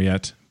to be in there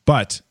yet,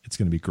 but it's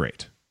going to be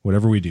great.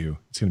 Whatever we do,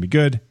 it's going to be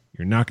good.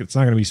 It's not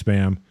going to be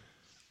spam,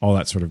 all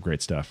that sort of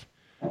great stuff.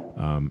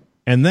 And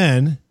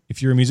then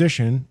if you're a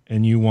musician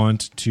and you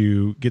want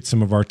to get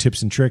some of our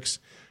tips and tricks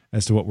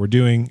as to what we're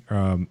doing,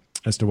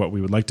 as to what we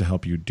would like to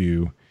help you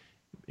do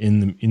in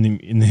the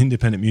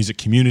independent music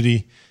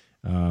community,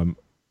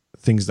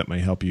 things that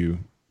might help you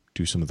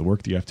do some of the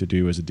work that you have to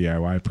do as a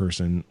DIY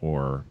person,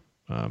 or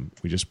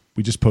we just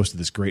posted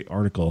this great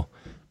article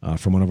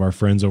from one of our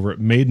friends over at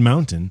Made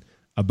Mountain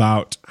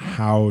about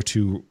how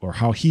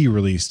he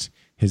released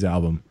his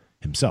album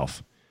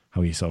himself,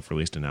 how he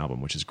self-released an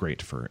album, which is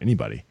great for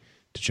anybody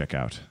to check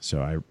out.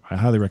 So I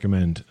highly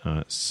recommend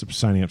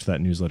signing up to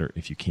that newsletter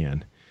if you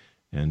can.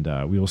 And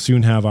we will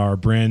soon have our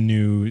brand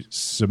new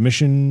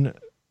submission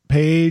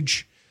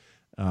page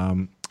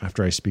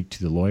after I speak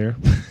to the lawyer.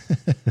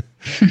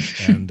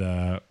 And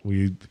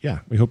we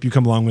hope you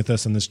come along with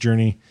us on this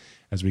journey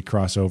as we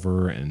cross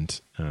over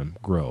and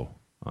grow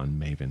on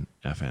Maven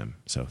FM.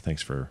 So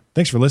thanks for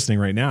listening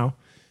right now,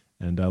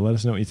 and let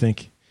us know what you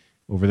think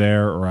over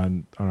there or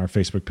on our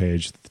Facebook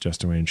page, The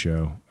Justin Wayne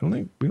Show.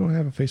 We don't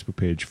have a Facebook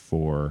page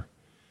for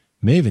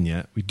Maven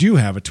yet. We do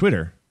have a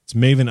Twitter. It's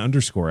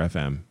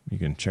Maven_FM. You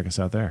can check us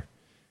out there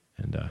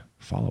and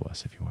follow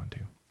us if you want to.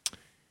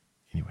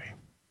 Anyway, I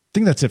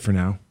think that's it for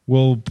now.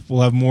 We'll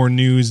have more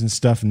news and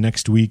stuff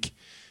next week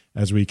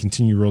as we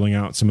continue rolling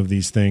out some of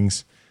these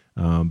things.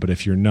 But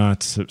if you're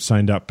not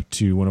signed up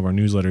to one of our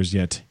newsletters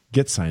yet,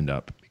 get signed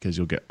up, because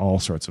you'll get all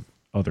sorts of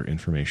other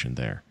information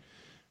there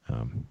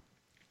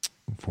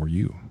for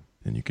you.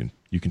 And you can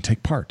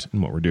take part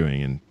in what we're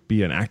doing and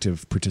be an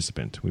active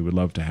participant. We would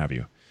love to have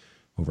you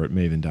over at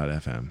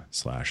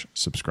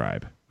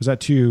maven.fm/subscribe. Was that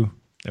too?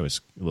 That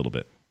was a little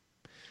bit.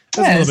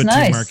 That was a little bit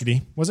nice. too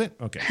markety. Was it?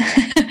 Okay.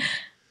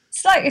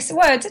 It's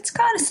words. It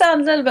kind of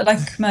sounds a little bit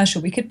like a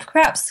commercial. We could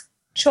perhaps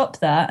chop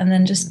that and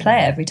then just play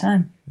it every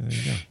time. There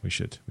you go. We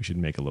should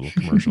make a little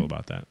commercial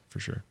about that for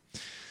sure.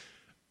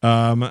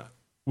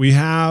 We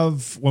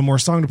have one more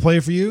song to play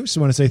for you, so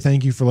I want to say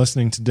thank you for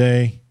listening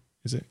today.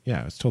 Is it?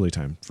 Yeah, it's totally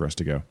time for us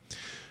to go.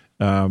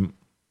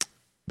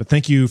 But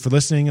thank you for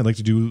listening. I'd like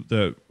to do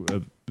the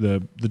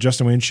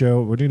Justin Wayne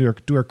Show. We're going to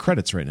do our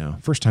credits right now.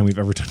 First time we've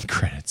ever done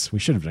credits. We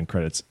should have done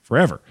credits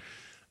forever.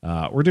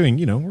 We're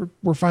doing,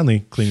 we're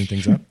finally cleaning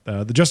things up.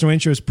 The Justin Wayne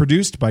Show is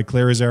produced by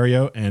Claire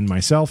Rosario and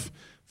myself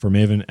for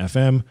Maven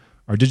FM.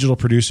 Our digital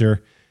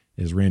producer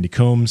is Randy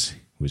Combs,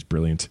 who is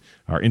brilliant.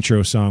 Our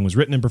intro song was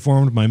written and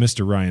performed by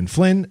Mr. Ryan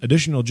Flynn.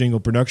 Additional jingle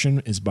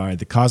production is by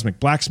The Cosmic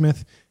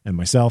Blacksmith and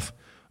myself.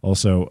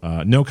 Also,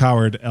 No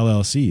Coward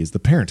LLC is the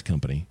parent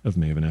company of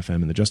Maven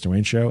FM and The Justin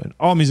Wayne Show, and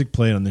all music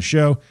played on the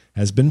show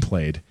has been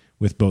played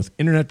with both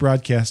internet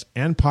broadcast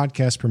and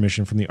podcast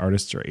permission from the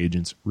artists or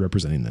agents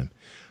representing them.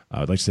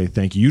 I'd like to say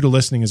thank you to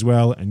listening as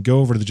well, and go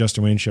over to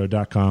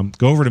thejustinwayneshow.com.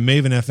 Go over to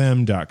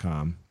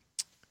mavenfm.com.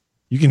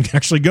 You can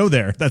actually go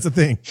there. That's a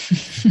thing.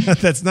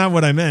 That's not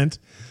what I meant.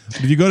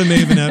 But if you go to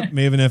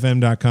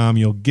mavenfm.com,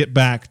 you'll get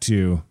back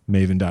to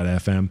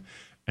maven.fm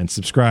and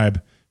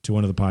subscribe to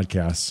one of the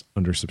podcasts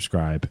under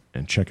subscribe,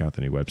 and check out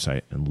the new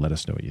website and let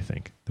us know what you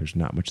think. There's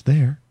not much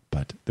there,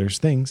 but there's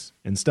things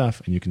and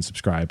stuff, and you can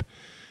subscribe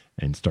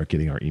and start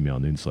getting our email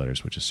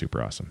newsletters, which is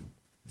super awesome.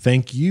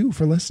 Thank you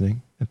for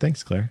listening, and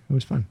thanks, Claire. It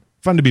was fun.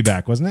 Fun to be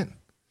back, wasn't it?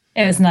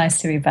 It was nice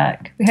to be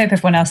back. We hope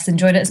everyone else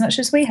enjoyed it as much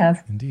as we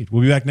have. Indeed.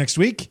 We'll be back next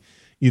week,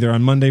 either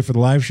on Monday for the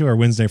live show or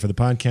Wednesday for the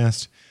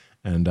podcast,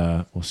 and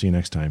we'll see you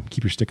next time.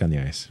 Keep your stick on the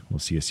ice. We'll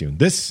see you soon.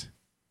 This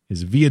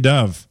is Via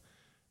Dove.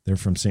 They're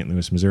from St.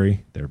 Louis,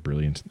 Missouri. They're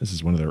brilliant. This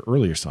is one of their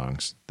earlier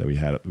songs that we've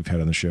had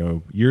on the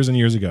show years and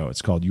years ago.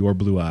 It's called Your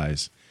Blue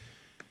Eyes,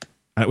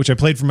 which I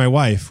played for my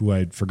wife, who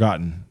I'd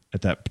forgotten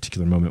at that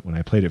particular moment when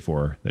I played it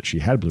for her that she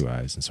had blue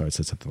eyes. And so I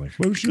said something like,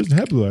 well, she doesn't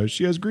have blue eyes.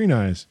 She has green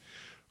eyes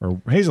or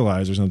hazel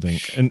eyes or something.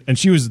 And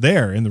she was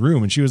there in the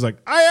room, and she was like,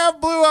 I have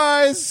blue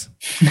eyes.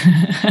 So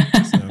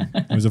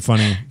it was a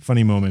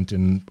funny moment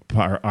in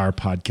our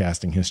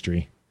podcasting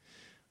history,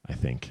 I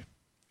think.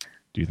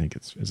 Do you think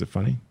is it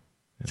funny?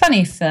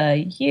 Funny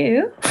for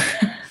you.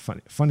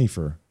 Funny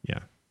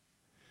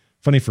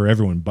for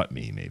everyone but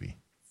me, maybe,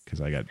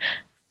 because I got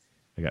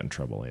in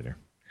trouble later.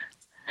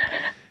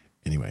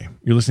 Anyway,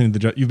 you've been listening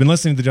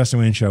to the Justin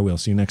Wayne Show. We'll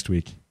see you next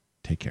week.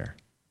 Take care.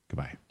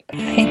 Goodbye.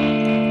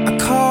 I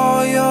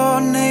call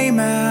your name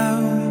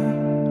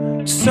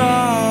out, so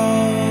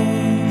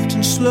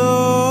and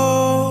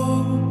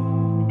slow.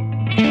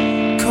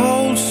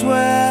 Cold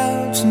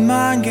sweats and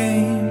mind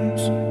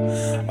games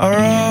are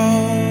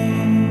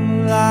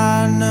all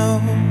I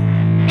know.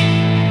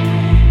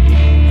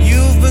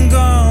 You've been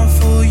gone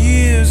for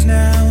years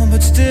now,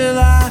 but still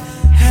I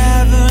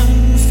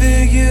haven't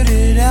figured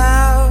it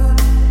out.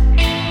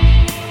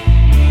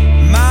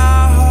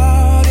 My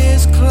heart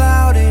is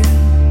clouded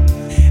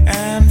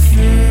and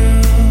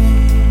filled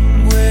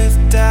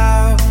with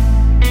doubt.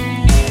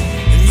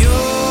 And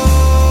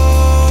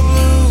your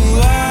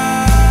blue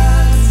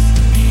eyes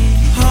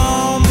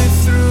haunt me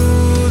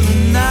through the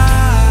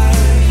night.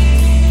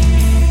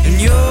 And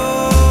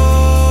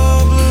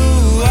your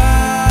blue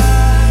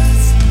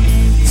eyes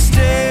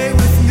stay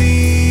with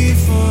me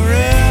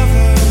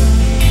forever.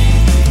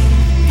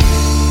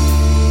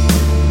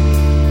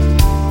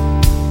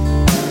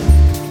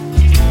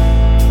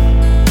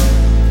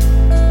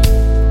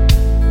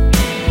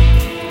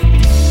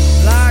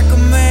 Like a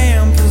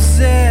man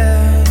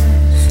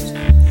possessed,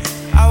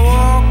 I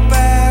walk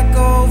back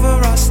over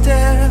our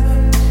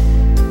steps,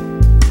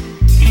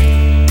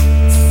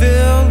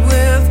 filled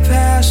with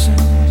passion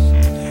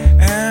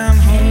and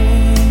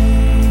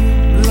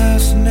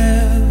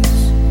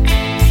hopelessness.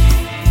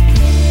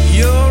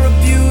 You're a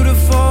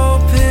beautiful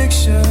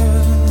picture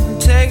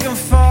taken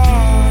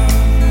far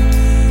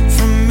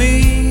from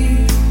me,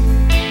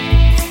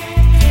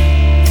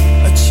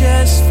 a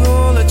chest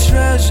full of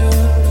treasure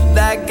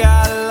that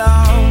got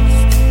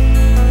lost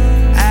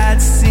at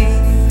sea.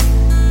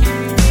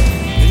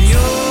 And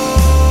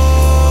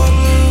your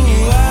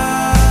blue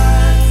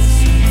eyes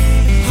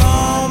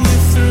haunt me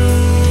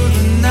through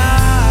the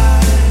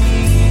night.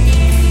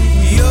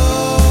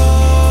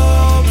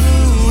 Your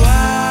blue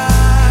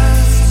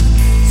eyes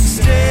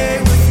stay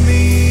with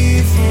me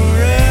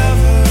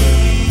forever.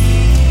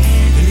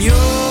 And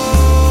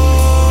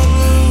your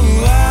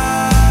blue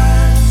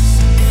eyes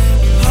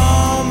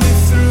haunt me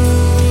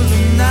through the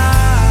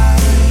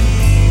night.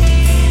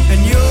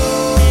 And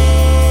your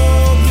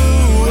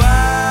blue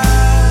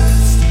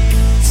eyes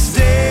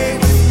stay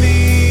with me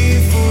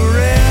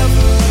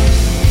forever.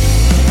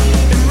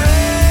 And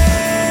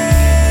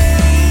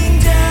rain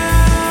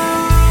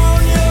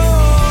down your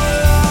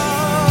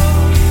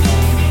love.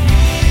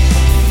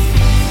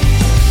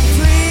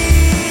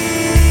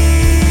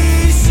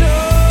 Please show your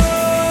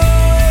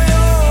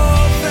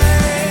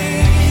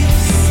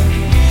face.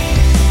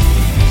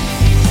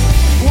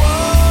 One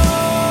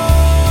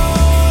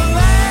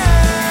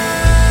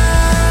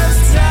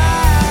last time,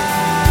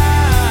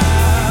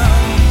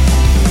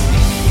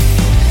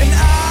 and I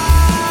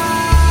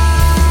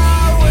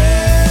will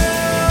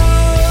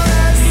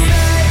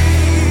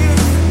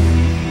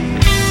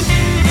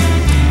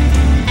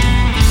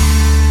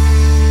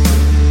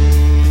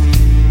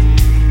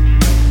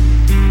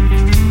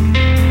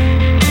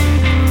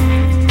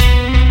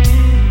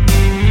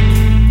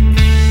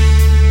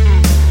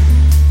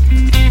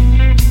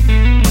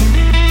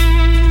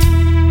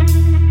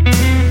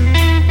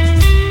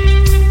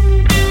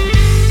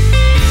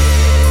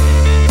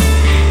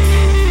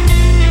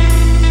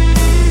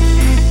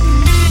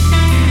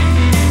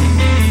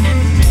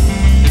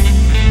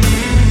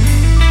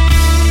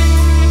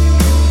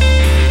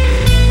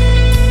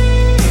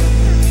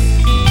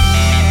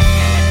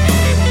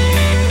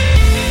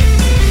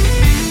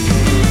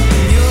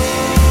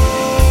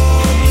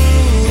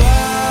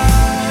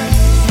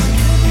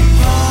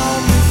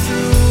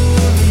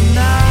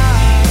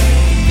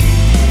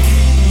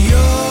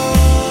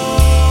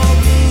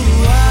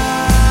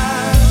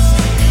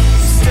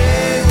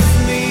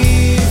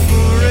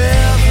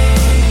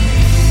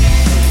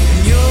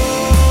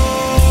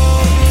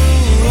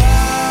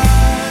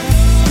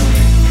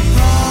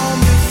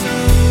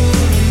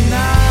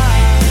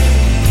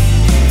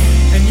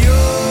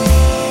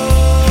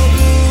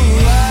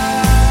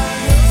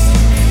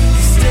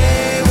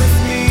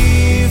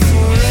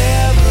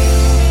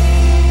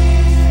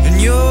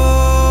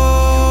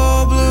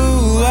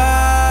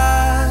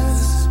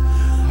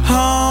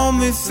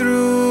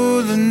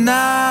through the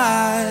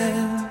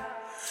night.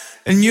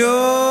 And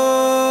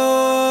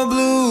your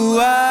blue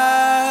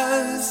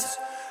eyes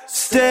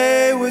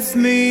stay with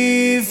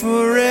me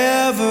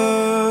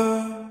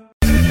forever.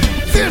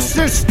 This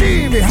is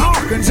Stevie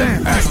Hawkins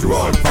and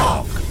Asteroid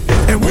Funk,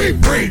 and we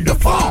bring the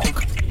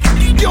funk.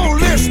 You're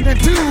listening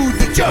to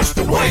the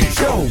Justin Wayne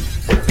Show.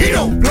 He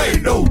don't play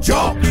no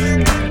junk.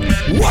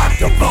 What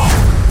the fuck?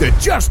 The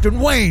Justin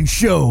Wayne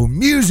Show,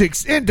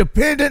 music's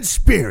independent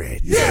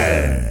spirit.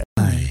 Yeah.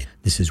 Hi,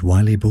 this is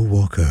Wiley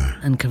Bullwalker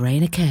and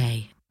Karina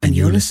Kay, and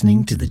you're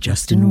listening to the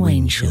Justin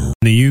Wayne Show.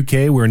 In the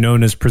UK, we're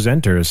known as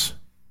presenters.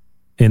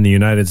 In the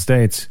United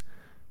States,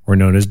 we're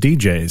known as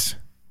DJs.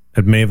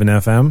 At Maven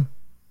FM,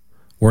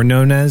 we're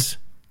known as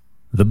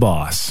The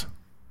Boss.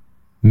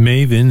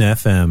 Maven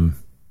FM.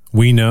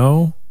 We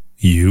know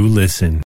you listen.